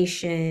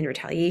 discrimination,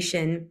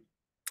 retaliation,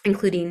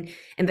 including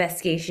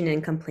investigation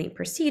and complaint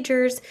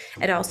procedures.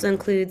 It also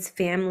includes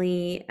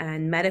family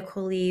and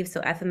medical leave,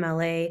 so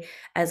FMLA,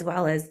 as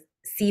well as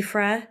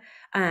CFRA,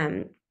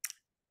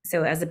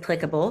 so as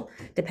applicable,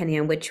 depending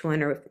on which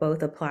one or if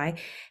both apply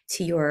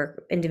to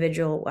your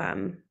individual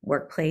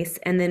workplace,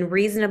 and then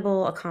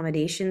reasonable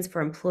accommodations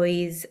for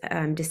employees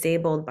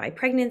disabled by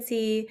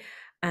pregnancy,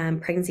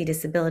 pregnancy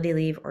disability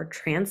leave, or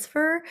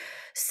transfer.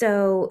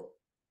 So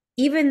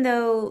even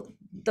though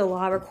the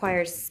law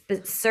requires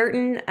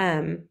certain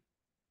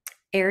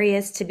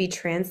areas to be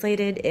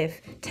translated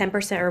if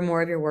 10% or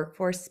more of your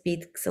workforce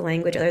speaks a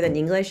language other than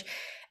English,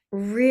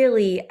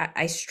 really,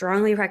 I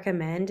strongly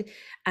recommend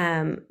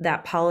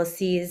that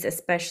policies,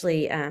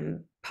 especially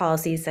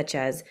policies such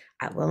as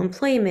at-will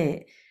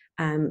employment,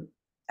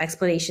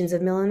 explanations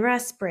of meal and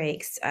rest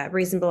breaks,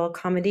 reasonable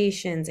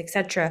accommodations,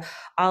 etc.,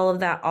 all of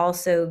that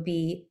also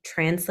be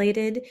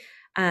translated,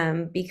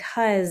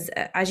 because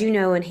as you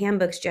know, in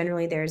handbooks,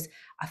 generally there's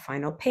a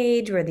final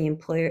page where the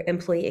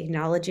employee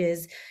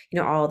acknowledges,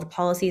 all the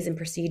policies and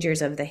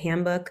procedures of the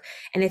handbook.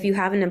 And if you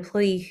have an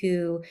employee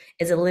who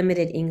is a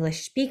limited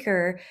English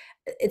speaker,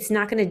 it's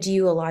not going to do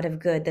you a lot of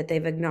good that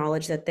they've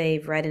acknowledged that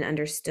they've read and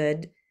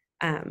understood,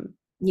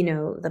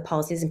 the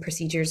policies and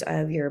procedures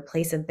of your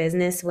place of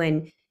business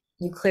when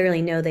you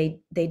clearly know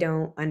they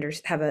don't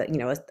have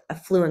a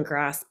fluent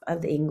grasp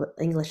of the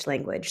English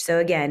language. So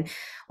again,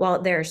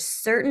 while there are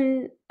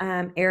certain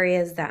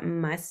areas that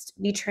must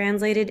be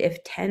translated,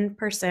 if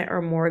 10%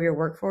 or more of your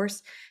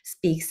workforce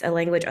speaks a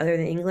language other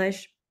than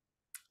English,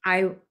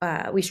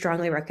 we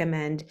strongly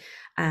recommend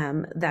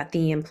that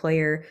the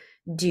employer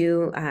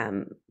do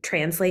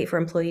translate for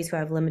employees who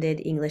have limited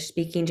English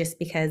speaking, just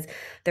because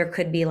there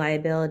could be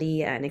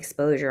liability and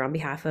exposure on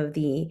behalf of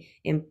the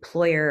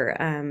employer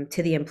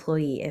to the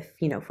employee if,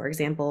 for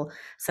example,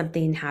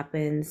 something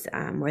happens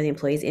where the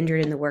employee is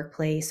injured in the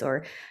workplace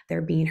or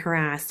they're being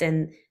harassed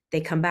and they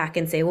come back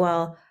and say,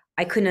 well,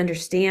 I couldn't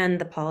understand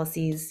the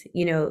policies,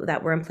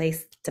 that were in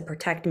place to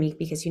protect me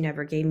because you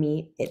never gave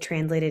me it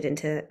translated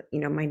into,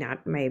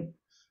 my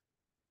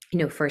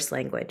first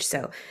language.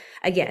 So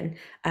again,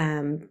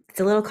 it's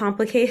a little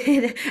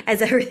complicated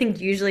as everything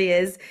usually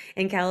is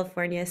in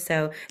California.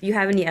 So if you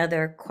have any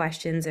other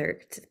questions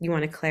or you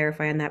want to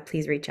clarify on that,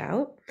 please reach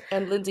out.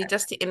 And Lindsay,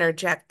 just to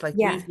interject,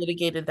 Yeah. we've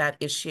litigated that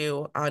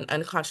issue on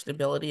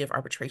unconscionability of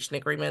arbitration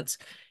agreements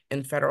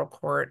in federal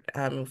court.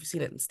 We've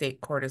seen it in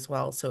state court as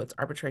well. So it's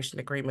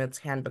arbitration agreements,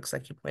 handbooks,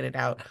 like you pointed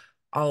out,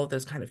 all of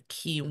those kind of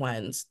key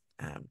ones.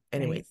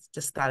 Anyways,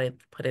 just thought I'd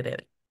put it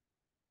in.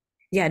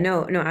 Yeah,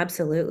 no,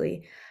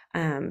 absolutely.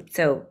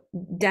 So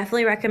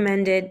definitely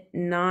recommended,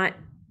 not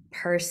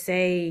per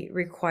se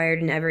required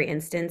in every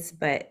instance,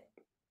 but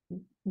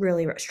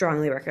really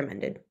strongly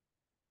recommended.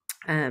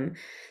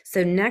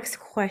 So next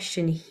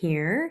question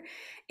here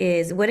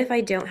is, what if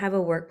I don't have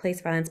a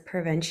workplace violence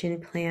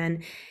prevention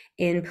plan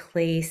in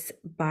place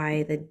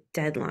by the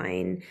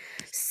deadline?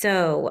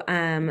 So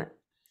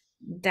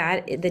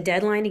that the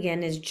deadline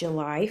again is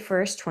July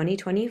 1st,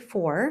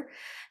 2024.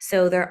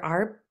 So there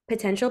are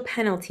potential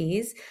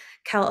penalties.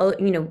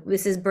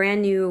 This is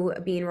brand new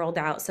being rolled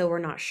out, so we're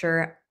not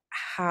sure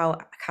how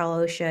Cal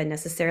OSHA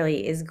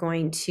necessarily is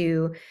going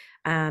to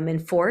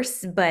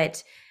enforce,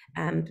 but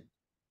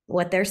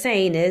what they're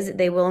saying is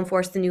they will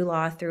enforce the new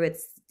law through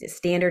its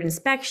standard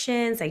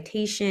inspection,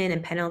 citation,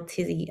 and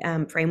penalty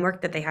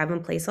framework that they have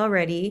in place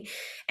already.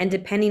 And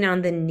depending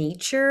on the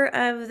nature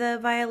of the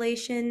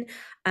violation,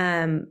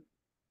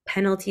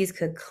 penalties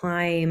could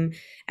climb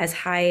as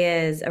high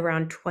as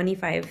around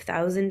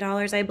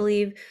 $25,000, I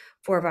believe,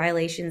 for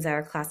violations that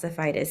are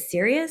classified as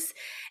serious.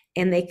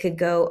 And they could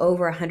go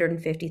over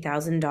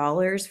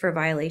 $150,000 for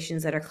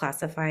violations that are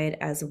classified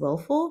as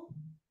willful.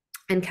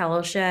 And Cal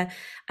OSHA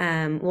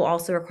will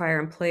also require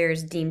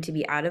employers deemed to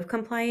be out of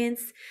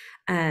compliance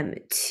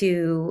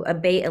to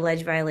abate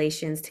alleged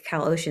violations to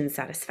Cal OSHA's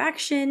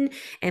satisfaction,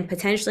 and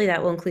potentially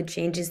that will include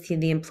changes to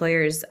the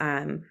employer's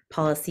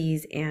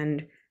policies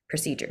and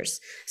procedures.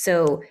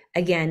 So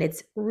again,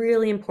 it's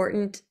really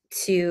important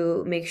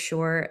to make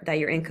sure that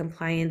you're in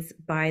compliance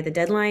by the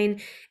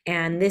deadline.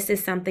 And this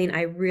is something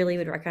I really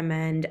would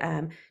recommend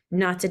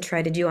not to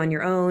try to do on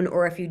your own,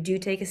 or if you do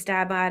take a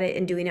stab at it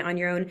and doing it on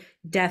your own,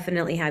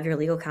 definitely have your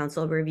legal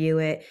counsel review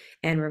it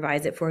and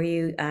revise it for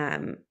you.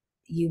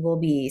 You will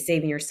be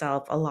saving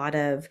yourself a lot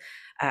of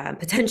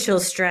potential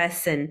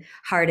stress and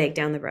heartache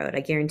down the road.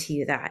 I guarantee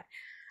you that.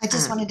 I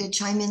just wanted to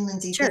chime in,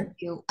 Lindsay. Sure. Thank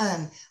you.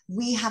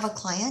 We have a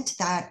client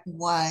that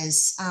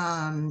was,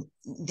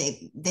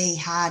 they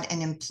had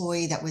an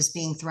employee that was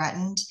being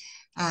threatened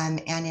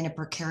and in a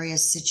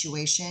precarious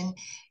situation.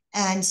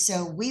 And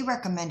so we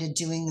recommended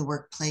doing the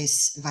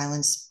workplace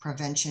violence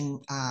prevention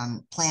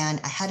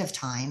plan ahead of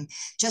time,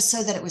 just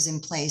so that it was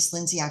in place.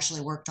 Lindsay actually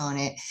worked on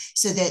it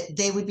so that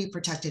they would be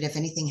protected if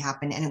anything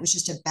happened. And it was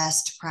just a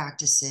best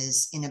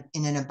practices in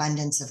an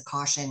abundance of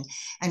caution.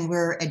 And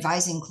we're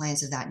advising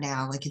clients of that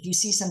now. Like if you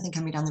see something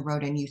coming down the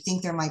road and you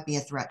think there might be a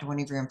threat to one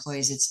of your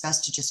employees, it's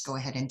best to just go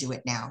ahead and do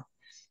it now.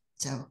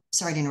 So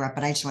sorry to interrupt,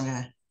 but I just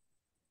wanted to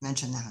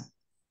mention that.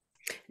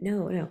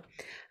 No.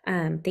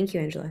 Thank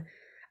you, Angela.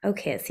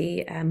 Okay, let's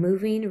see,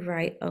 moving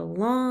right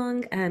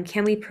along.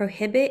 Can we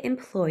prohibit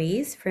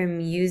employees from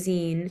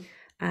using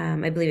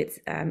I believe it's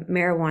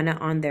marijuana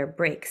on their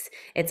breaks.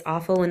 It's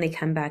awful when they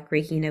come back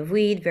reeking of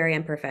weed, very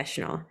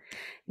unprofessional.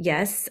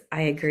 Yes,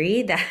 I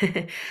agree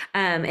that,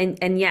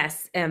 and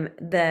yes,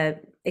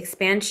 the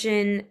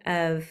expansion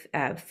of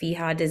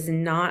FEHA does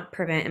not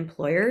prevent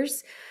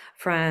employers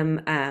from,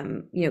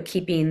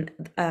 keeping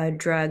a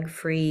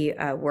drug-free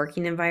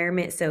working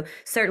environment. So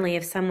certainly,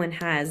 if someone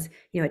has,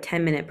 a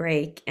 10-minute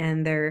break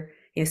and they're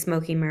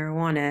smoking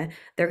marijuana,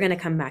 they're going to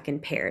come back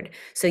impaired.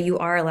 So you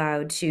are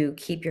allowed to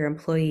keep your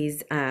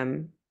employees,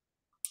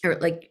 or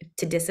like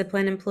to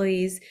discipline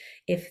employees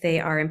if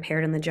they are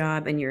impaired on the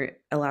job, and you're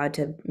allowed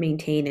to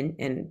maintain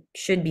and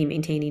should be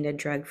maintaining a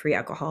drug-free,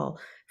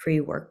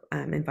 alcohol-free work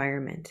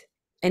environment.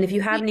 And if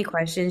you have any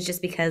questions,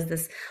 just because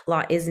this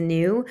law is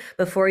new,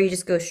 before you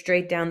just go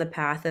straight down the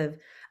path of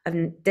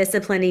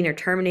disciplining or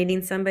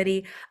terminating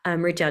somebody,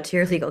 reach out to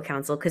your legal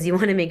counsel, because you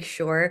want to make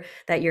sure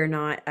that you're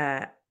not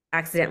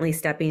accidentally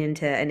stepping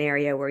into an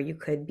area where you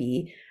could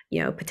be,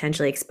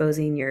 potentially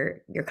exposing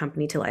your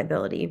company to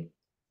liability.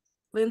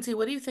 Lindsay,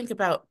 what do you think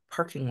about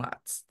parking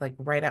lots, like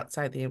right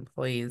outside the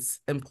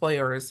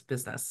employer's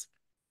business?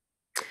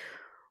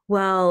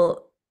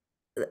 Well,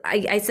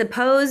 I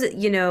suppose,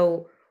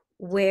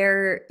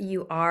 where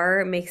you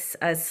are makes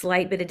a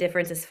slight bit of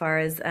difference as far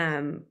as,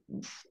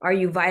 are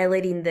you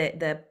violating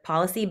the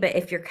policy? But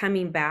if you're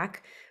coming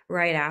back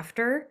right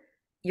after,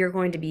 you're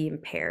going to be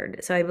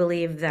impaired. So I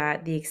believe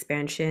that the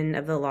expansion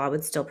of the law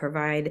would still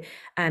provide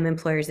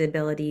employers the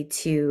ability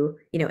to,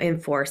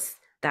 enforce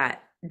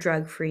that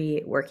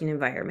drug-free working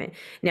environment.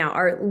 Now,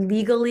 are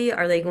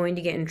they going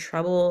to get in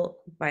trouble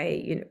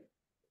by,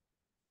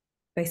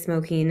 by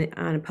smoking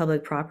on a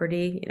public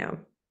property?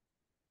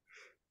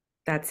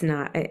 That's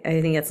not, I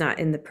think that's not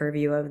in the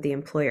purview of the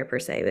employer per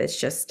se, but it's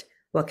just,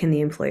 what can the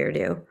employer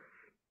do?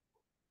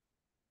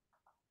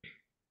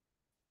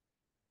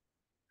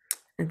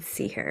 Let's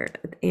see here.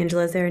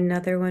 Angela, is there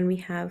another one we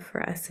have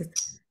for us?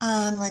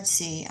 Let's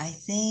see. I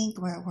think,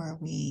 where were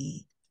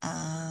we?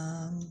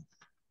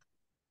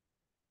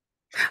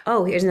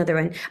 Oh, here's another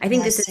one. I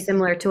think this Yes. is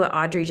similar to what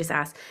Audrey just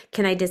asked.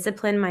 Can I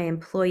discipline my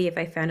employee if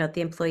I found out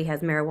the employee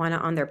has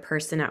marijuana on their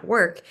person at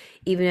work,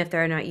 even if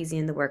they're not using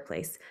it in the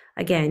workplace?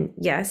 Again,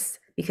 yes,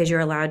 because you're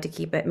allowed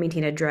to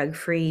maintain a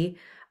drug-free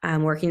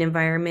working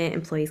environment.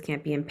 Employees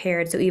can't be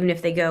impaired. So even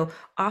if they go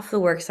off the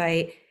work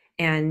site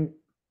and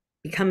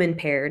become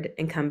impaired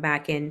and come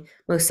back in,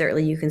 most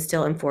certainly you can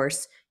still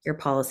enforce your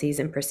policies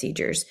and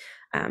procedures.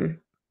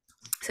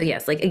 So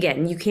yes, like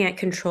again, you can't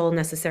control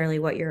necessarily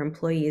what your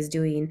employee is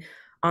doing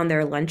on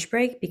their lunch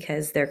break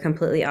because they're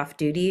completely off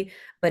duty.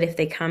 But if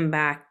they come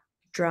back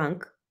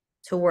drunk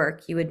to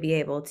work, you would be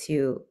able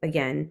to,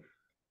 again,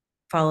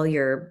 follow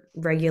your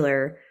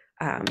regular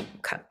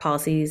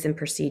policies and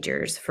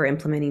procedures for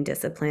implementing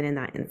discipline in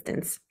that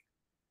instance.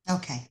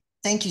 Okay.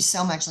 Thank you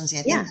so much, Lindsay.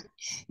 I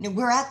think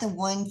we're at the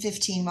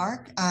 1:15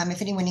 mark.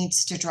 If anyone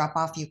needs to drop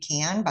off, you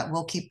can, but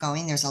we'll keep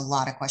going. There's a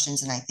lot of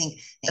questions, and I think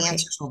the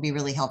answers will be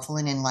really helpful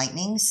and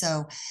enlightening.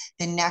 So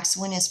the next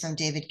one is from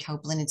David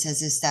Copeland. It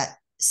says, is that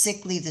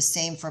sick leave the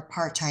same for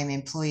part-time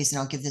employees? And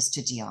I'll give this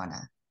to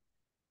Deanna.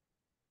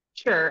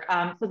 Sure.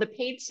 So the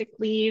paid sick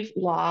leave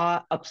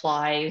law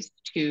applies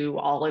to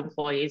all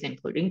employees,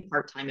 including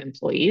part-time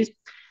employees.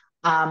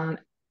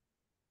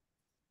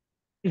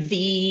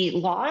 The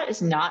law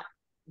is not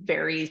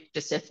very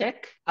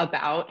specific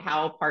about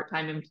how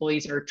part-time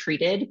employees are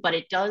treated, but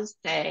it does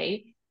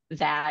say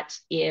that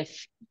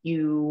if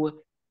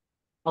you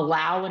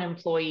allow an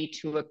employee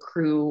to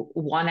accrue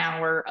 1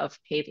 hour of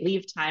paid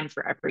leave time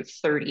for every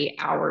 30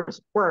 hours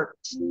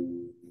worked,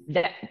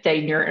 then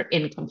you're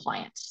in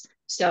compliance.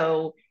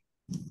 So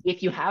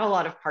if you have a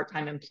lot of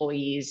part-time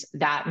employees,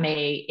 that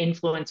may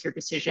influence your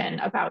decision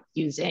about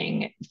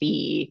using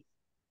the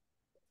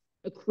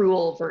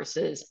accrual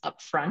versus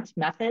upfront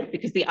method,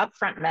 because the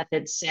upfront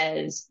method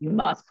says you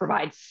must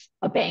provide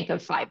a bank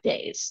of 5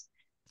 days,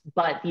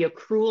 but the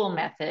accrual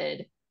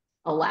method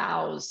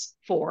allows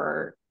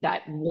for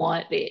that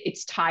one,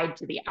 it's tied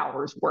to the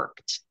hours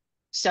worked.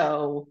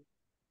 So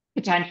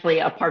potentially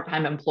a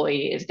part-time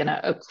employee is going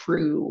to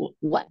accrue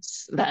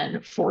less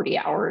than 40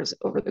 hours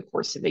over the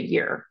course of a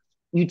year.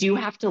 You do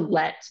have to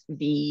let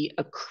the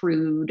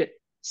accrued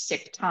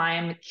sick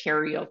time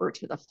carry over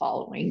to the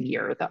following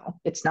year, though.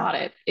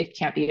 It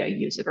can't be a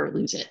use it or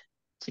lose it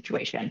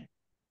situation.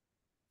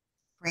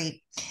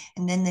 Great.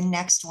 And then the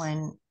next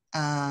one,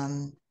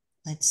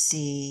 let's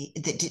see.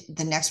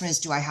 The next one is,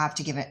 do I have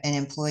to give an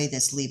employee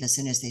this leave as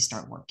soon as they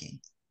start working?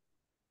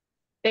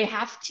 They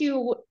have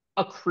to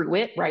accrue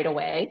it right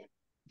away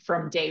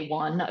from day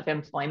one of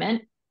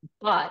employment,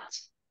 but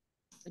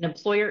an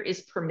employer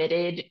is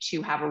permitted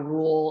to have a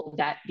rule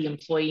that the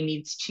employee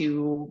needs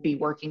to be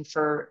working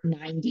for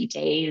 90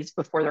 days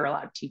before they're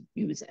allowed to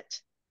use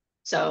it.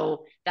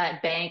 So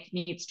that bank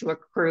needs to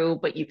accrue,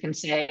 but you can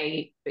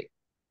say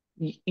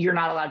you're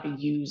not allowed to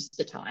use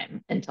the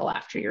time until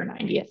after your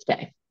 90th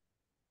day.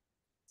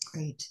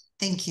 Great.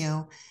 Thank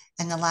you.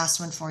 And the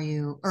last one for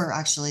you, or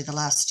actually the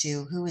last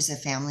two, who is a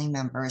family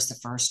member is the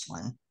first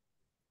one.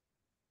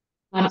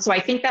 So I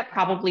think that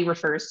probably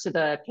refers to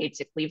the paid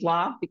sick leave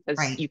law because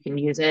Right, you can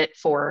use it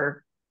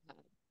for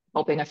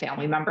helping a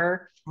family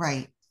member.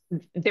 right.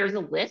 There's a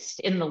list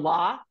in the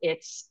law.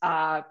 It's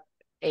a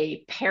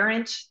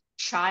parent,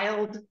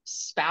 child,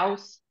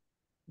 spouse,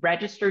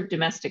 registered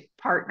domestic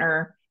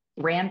partner,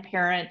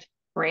 grandparent,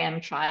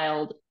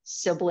 grandchild,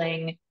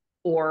 sibling,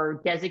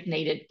 or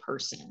designated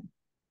person.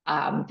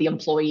 The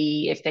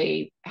employee, if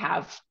they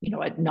have,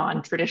 a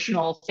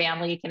non-traditional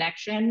family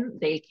connection,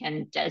 they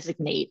can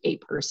designate a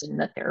person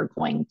that they're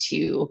going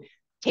to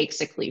take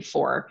sick leave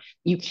for.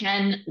 You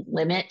can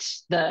make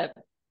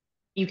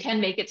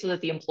it so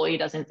that the employee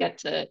doesn't get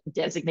to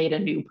designate a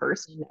new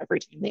person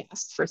every time they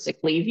ask for sick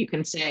leave. You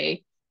can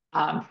say,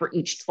 for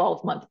each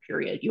 12-month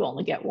period, you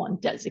only get one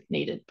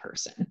designated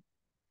person.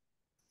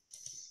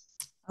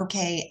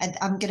 Okay,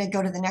 I'm going to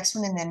go to the next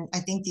one, and then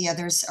I think the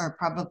others are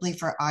probably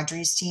for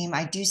Audrey's team.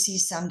 I do see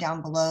some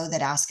down below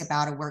that ask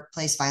about a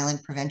workplace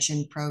violence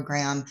prevention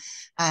program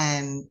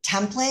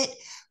template.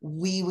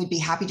 We would be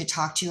happy to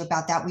talk to you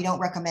about that. We don't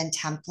recommend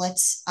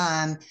templates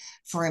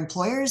for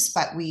employers,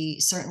 but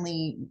we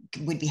certainly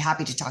would be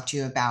happy to talk to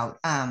you about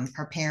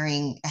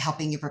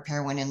helping you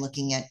prepare one and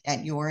looking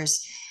at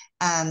yours.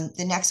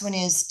 The next one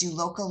is, do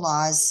local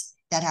laws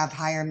that have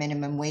higher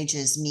minimum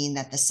wages mean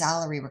that the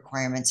salary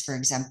requirements for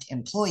exempt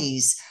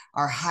employees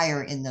are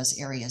higher in those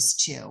areas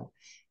too?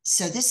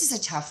 So this is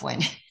a tough one.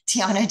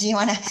 Tiana, do you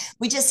want to,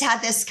 we just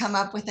had this come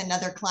up with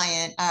another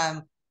client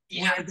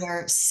where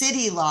their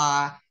city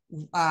law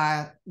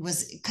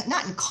was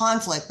not in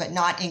conflict, but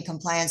not in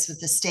compliance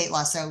with the state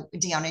law. So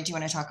Deanna, do you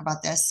want to talk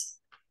about this?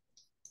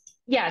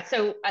 Yeah,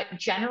 so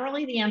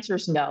generally the answer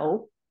is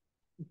no,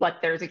 but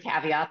there's a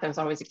caveat. There's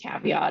always a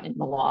caveat in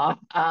the law.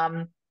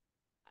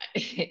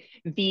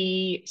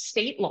 The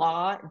state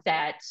law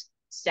that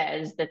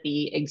says that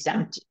the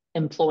exempt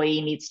employee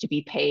needs to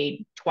be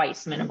paid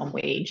twice minimum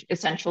wage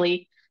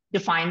essentially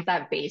defines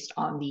that based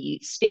on the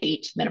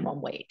state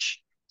minimum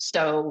wage.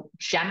 So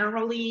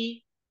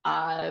generally,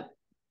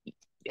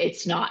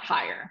 it's not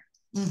higher.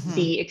 Mm-hmm.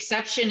 The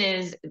exception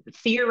is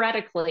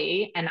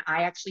theoretically, and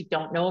I actually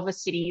don't know of a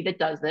city that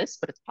does this,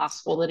 but it's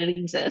possible that it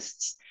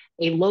exists.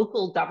 A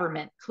local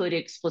government could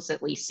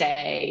explicitly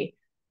say,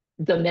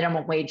 the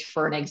minimum wage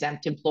for an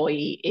exempt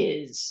employee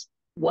is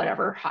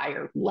whatever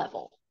higher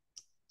level.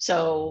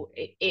 So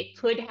it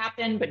could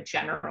happen, but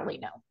generally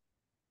no.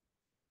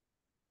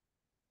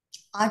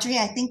 Audrey,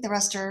 I think the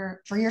rest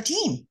are for your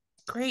team.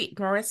 Great.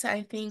 Marissa,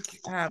 I think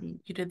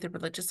you did the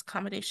religious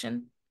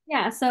accommodation.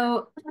 Yeah,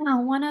 so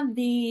one of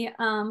the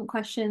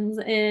questions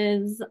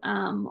is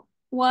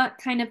what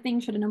kind of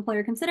things should an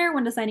employer consider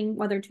when deciding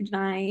whether to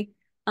deny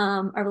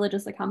a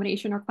religious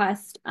accommodation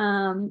request?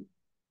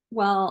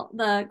 Well,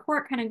 the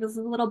court kind of gives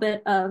a little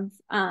bit of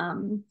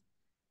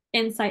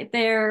insight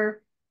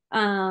there.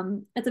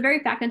 It's a very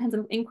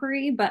fact-intensive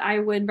inquiry, but I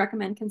would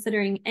recommend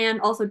considering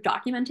and also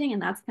documenting,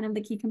 and that's kind of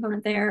the key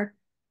component there,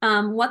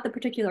 what the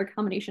particular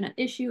accommodation at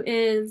issue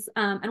is,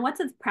 and what's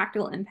its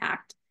practical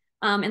impact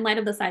in light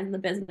of the size of the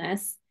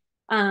business.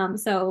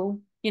 So,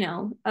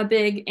 a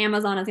big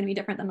Amazon is going to be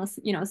different than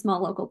a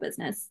small local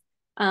business.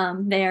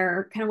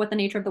 They're kind of what the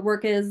nature of the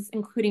work is,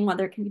 including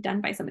whether it can be done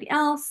by somebody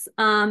else,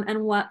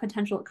 and what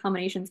potential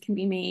accommodations can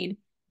be made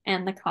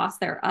and the cost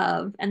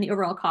thereof and the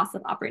overall cost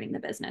of operating the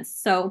business.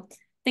 So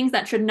things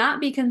that should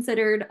not be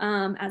considered,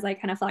 as I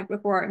kind of flagged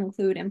before,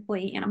 include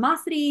employee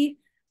animosity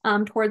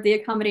toward the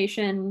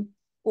accommodation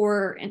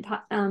or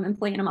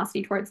employee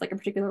animosity towards like a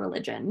particular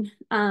religion.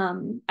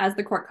 As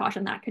the court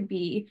cautioned, that could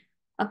be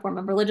a form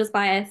of religious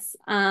bias.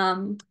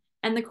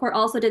 And the court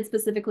also did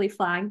specifically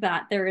flag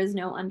that there is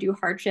no undue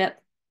hardship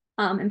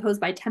imposed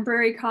by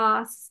temporary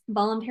costs,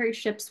 voluntary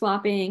shift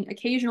swapping,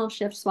 occasional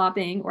shift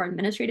swapping, or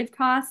administrative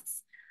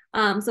costs.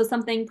 So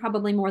something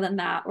probably more than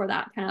that, or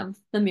that kind of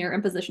the mere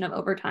imposition of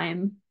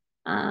overtime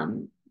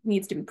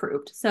needs to be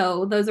proved.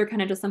 So those are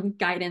kind of just some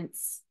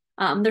guidance.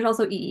 There's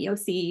also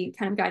EEOC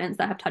kind of guidance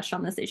that have touched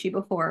on this issue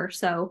before.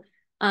 So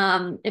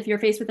if you're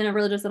faced with a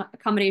religious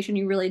accommodation,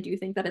 you really do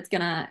think that it's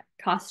going to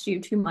cost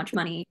you too much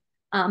money,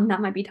 that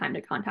might be time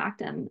to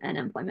contact an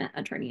employment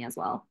attorney as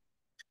well.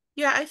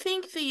 Yeah, I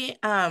think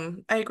I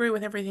agree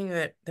with everything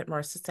that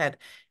Marissa said.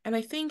 And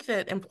I think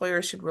that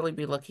employers should really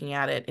be looking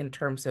at it in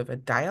terms of a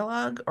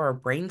dialogue or a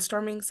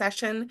brainstorming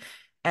session,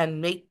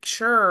 and make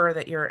sure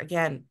that you're,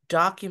 again,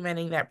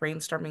 documenting that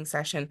brainstorming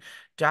session,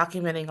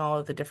 documenting all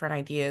of the different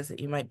ideas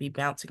that you might be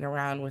bouncing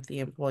around with the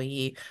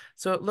employee.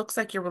 So it looks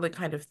like you're really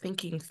kind of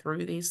thinking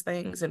through these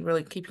things and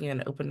really keeping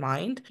an open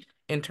mind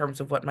in terms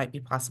of what might be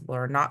possible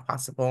or not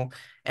possible,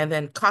 and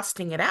then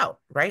costing it out,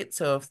 right?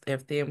 So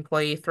if the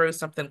employee throws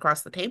something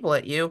across the table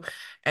at you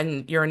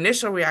and your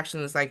initial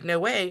reaction is like, no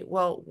way,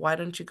 well, why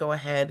don't you go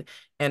ahead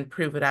and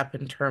prove it up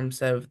in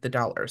terms of the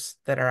dollars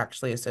that are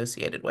actually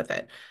associated with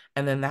it?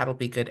 And then that'll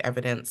be good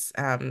evidence.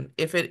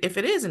 If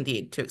it is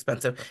indeed too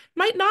expensive, it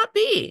might not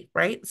be,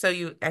 right?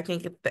 So I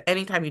think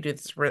anytime you do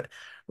this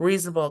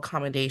reasonable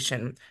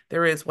accommodation,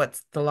 there is what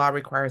the law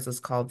requires is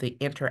called the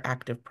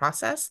interactive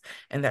process,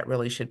 and that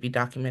really should be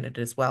documented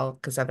as well,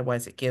 because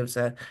otherwise it gives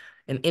an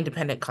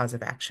independent cause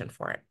of action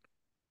for it.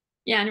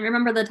 Yeah, and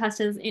remember the test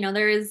is,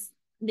 there is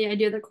the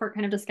idea, the court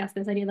kind of discussed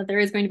this idea that there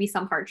is going to be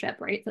some hardship,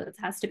 right? So it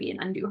has to be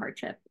an undue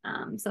hardship.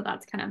 So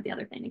that's kind of the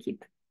other thing to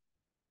keep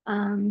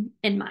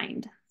in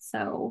mind.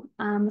 So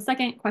the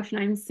second question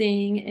I'm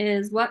seeing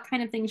is, what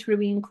kind of things should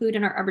we include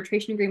in our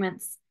arbitration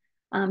agreements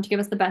to give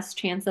us the best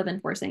chance of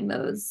enforcing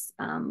those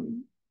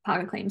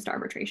PAGA claims to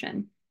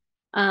arbitration?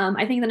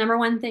 I think the number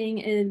one thing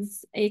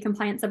is a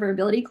compliance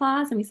severability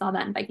clause, and we saw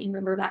that in Viking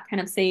River. That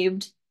kind of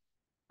saved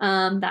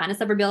that. And a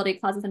severability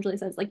clause essentially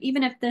says, like,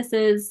 even if this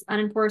is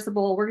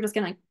unenforceable, we're just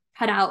going to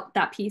cut out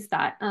that piece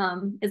that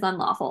is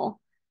unlawful.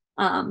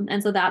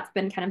 And so that's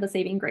been kind of the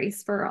saving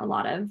grace for a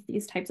lot of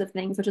these types of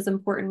things, which is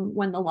important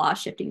when the law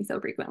is shifting so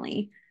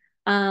frequently.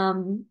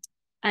 And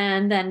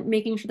then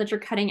making sure that you're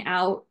cutting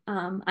out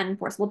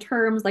unenforceable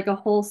terms, like a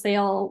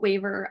wholesale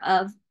waiver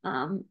of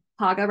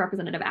PAGA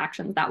representative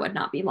actions that would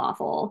not be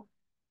lawful.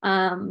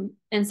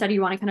 Instead,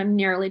 you want to kind of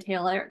narrowly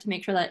tailor it to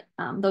make sure that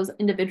those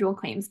individual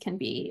claims can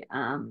be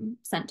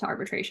sent to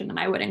arbitration. And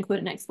I would include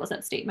an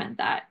explicit statement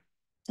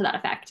to that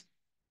effect.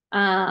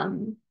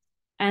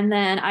 And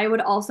then I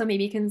would also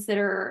maybe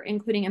consider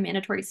including a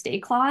mandatory stay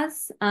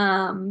clause,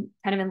 kind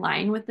of in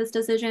line with this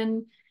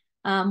decision,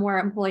 where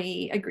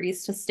employee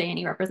agrees to stay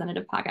any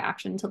representative PAGA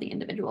action until the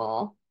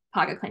individual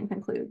PAGA claim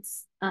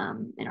concludes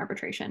in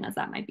arbitration, as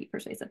that might be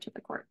persuasive to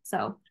the court.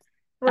 So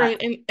right.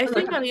 And I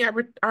think on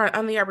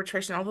the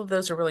arbitration, all of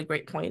those are really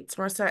great points,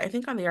 Marissa. I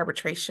think on the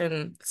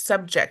arbitration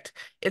subject,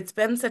 it's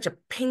been such a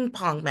ping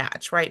pong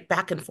match, right?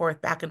 Back and forth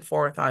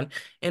on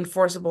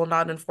enforceable,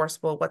 not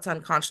enforceable, what's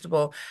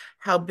unconscionable,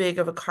 how big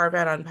of a carve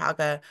out on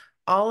PAGA,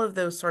 all of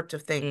those sorts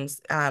of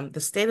things. The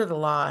state of the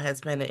law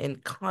has been in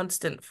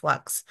constant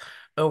flux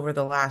over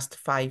the last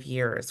 5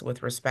 years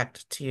with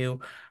respect to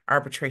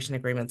arbitration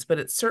agreements, but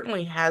it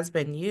certainly has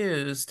been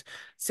used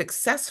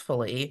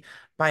successfully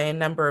by a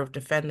number of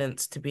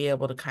defendants to be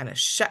able to kind of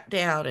shut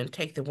down and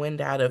take the wind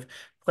out of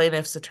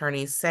plaintiffs'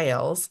 attorneys'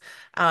 sails.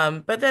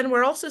 But then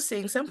we're also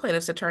seeing some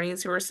plaintiffs'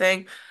 attorneys who are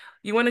saying,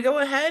 you want to go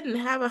ahead and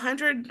have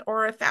 100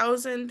 or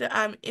 1,000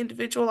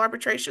 individual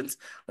arbitrations?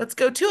 Let's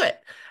go to it.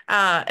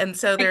 And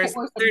so there's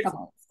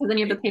because then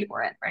you have to pay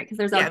for it, right? Because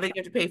there's then you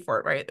have to pay for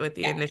it, right? With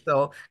the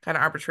initial kind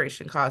of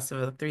arbitration cost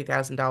of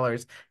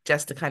 $3,000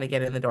 just to kind of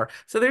get in the door.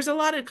 So there's a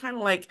lot of kind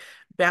of like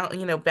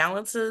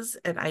balances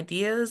and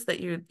ideas that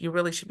you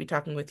really should be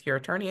talking with your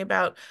attorney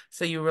about,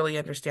 so you really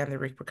understand the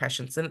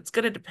repercussions. And it's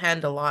going to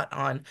depend a lot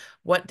on,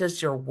 what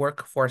does your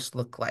workforce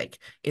look like?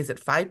 Is it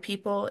 5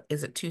 people?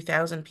 Is it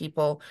 2,000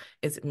 people?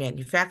 Is it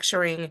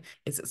manufacturing?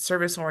 Is it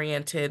service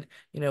oriented?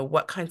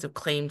 What kinds of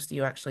claims do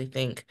you actually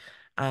think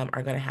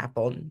are going to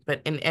happen?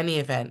 But in any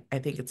event, I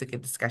think it's a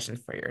good discussion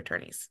for your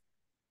attorneys.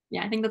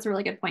 Yeah, I think that's a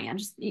really good point. And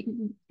just,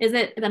 is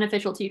it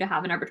beneficial to you to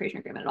have an arbitration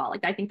agreement at all?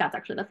 Like, I think that's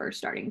actually the first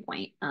starting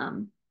point.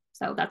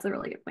 So that's a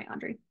really good point,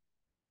 Audrey.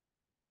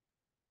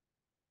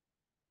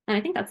 And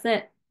I think that's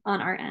it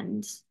on our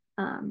end.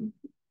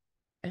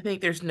 I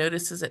think there's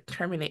notices at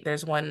terminate.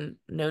 There's one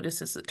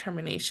notices at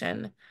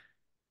termination.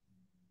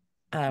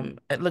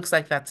 It looks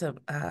like that's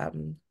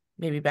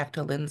maybe back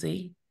to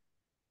Lindsay.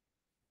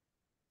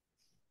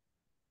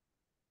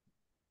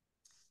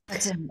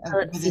 That's in,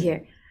 let's see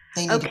here.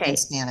 They need to be in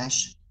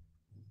Spanish.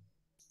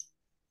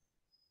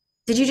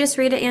 Did you just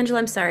read it, Angela?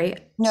 I'm sorry.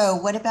 No,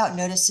 what about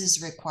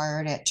notices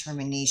required at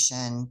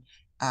termination?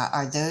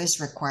 Are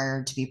those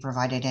required to be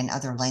provided in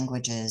other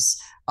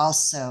languages?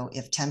 Also,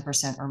 if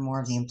 10% or more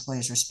of the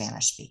employees are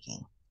Spanish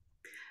speaking?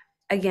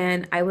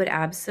 Again, I would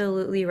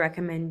absolutely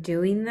recommend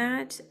doing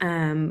that.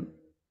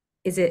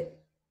 Is it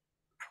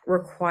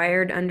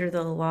required under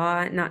the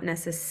law? Not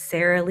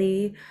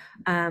necessarily,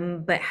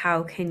 but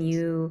how can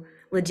you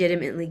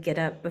legitimately get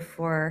up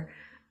before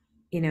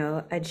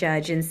a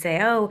judge and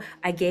say, oh,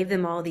 I gave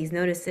them all these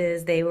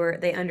notices, they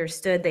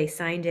understood, they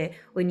signed it,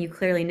 when you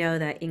clearly know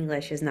that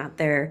English is not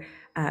their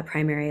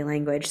primary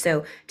language.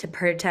 So to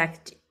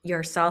protect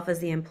yourself as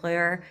the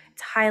employer,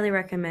 it's highly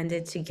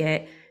recommended to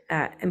get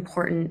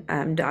important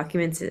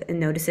documents and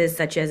notices,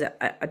 such as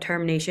a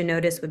termination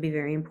notice would be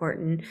very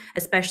important,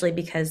 especially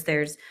because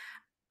there's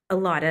a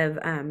lot of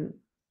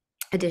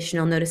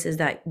additional notices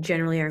that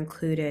generally are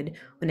included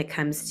when it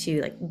comes to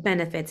like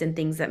benefits and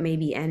things that may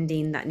be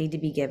ending that need to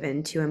be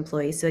given to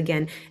employees. So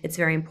again, it's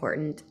very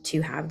important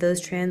to have those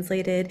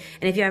translated.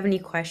 And if you have any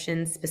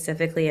questions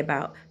specifically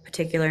about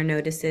particular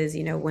notices,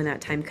 when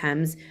that time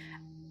comes,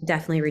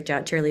 definitely reach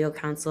out to your legal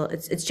counsel.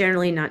 It's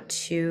generally not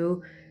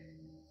too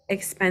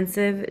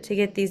expensive to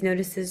get these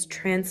notices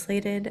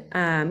translated.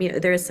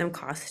 There is some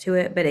cost to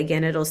it, but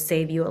again, it'll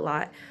save you a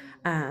lot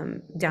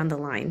down the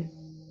line.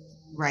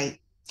 Right.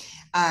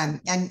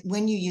 And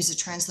when you use a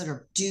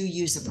translator, do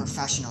use a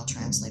professional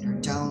translator.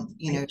 Don't,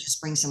 just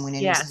bring someone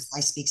in who says,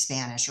 I speak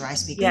Spanish or I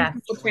speak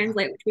English.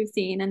 Translate, which we've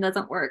seen and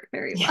doesn't work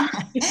very well.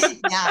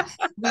 Yeah,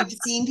 we've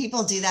seen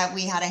people do that.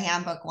 We had a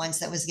handbook once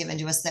that was given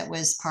to us that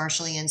was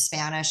partially in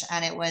Spanish.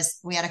 And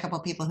we had a couple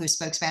of people who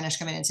spoke Spanish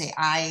come in and say,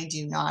 I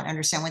do not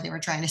understand what they were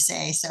trying to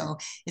say. So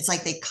it's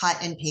like they cut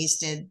and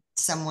pasted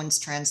someone's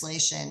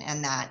translation.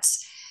 And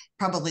that's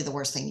probably the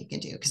worst thing you can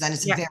do, because that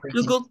is very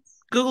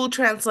Google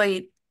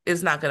Translate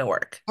is not going to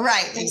work.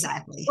 Right,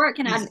 exactly. Or it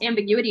can add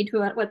ambiguity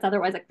to what's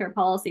otherwise a clear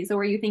policy. So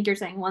where you think you're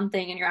saying one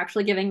thing and you're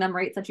actually giving them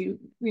rates that you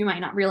might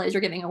not realize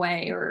you're giving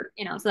away, or,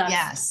 so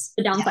that's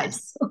the downside.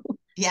 Yes.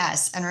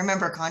 Yes. And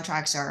remember,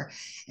 contracts are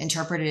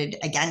interpreted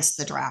against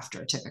the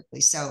drafter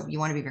typically. So you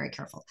want to be very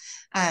careful.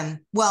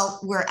 Well,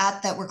 we're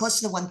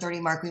close to the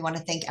 1:30 mark. We want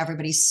to thank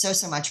everybody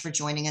so much for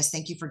joining us.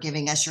 Thank you for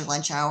giving us your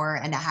lunch hour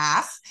and a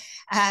half.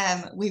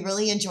 We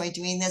really enjoy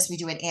doing this. We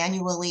do it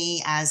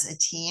annually as a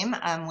team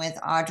with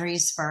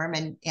Audrey's firm,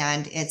 and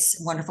it's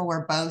wonderful.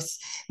 We're both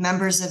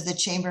members of the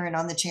chamber and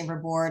on the chamber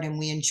board, and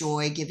we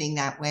enjoy giving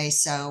that way.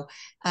 So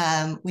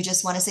we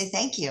just want to say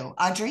thank you.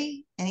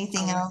 Audrey,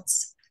 anything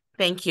else?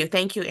 Thank you.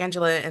 Thank you,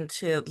 Angela, and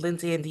to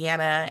Lindsay and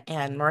Deanna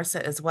and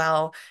Marissa as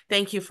well.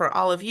 Thank you for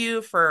all of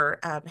you for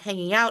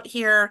hanging out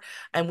here.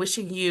 I'm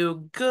wishing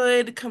you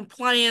good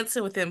compliance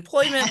with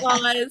employment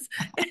laws.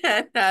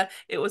 And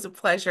it was a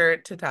pleasure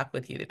to talk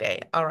with you today.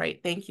 All right.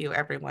 Thank you,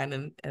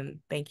 everyone. And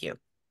thank you.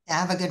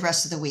 Have a good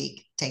rest of the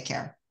week. Take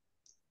care.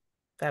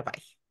 Bye-bye.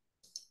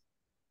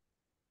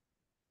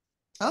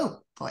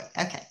 Oh, boy.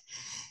 Okay.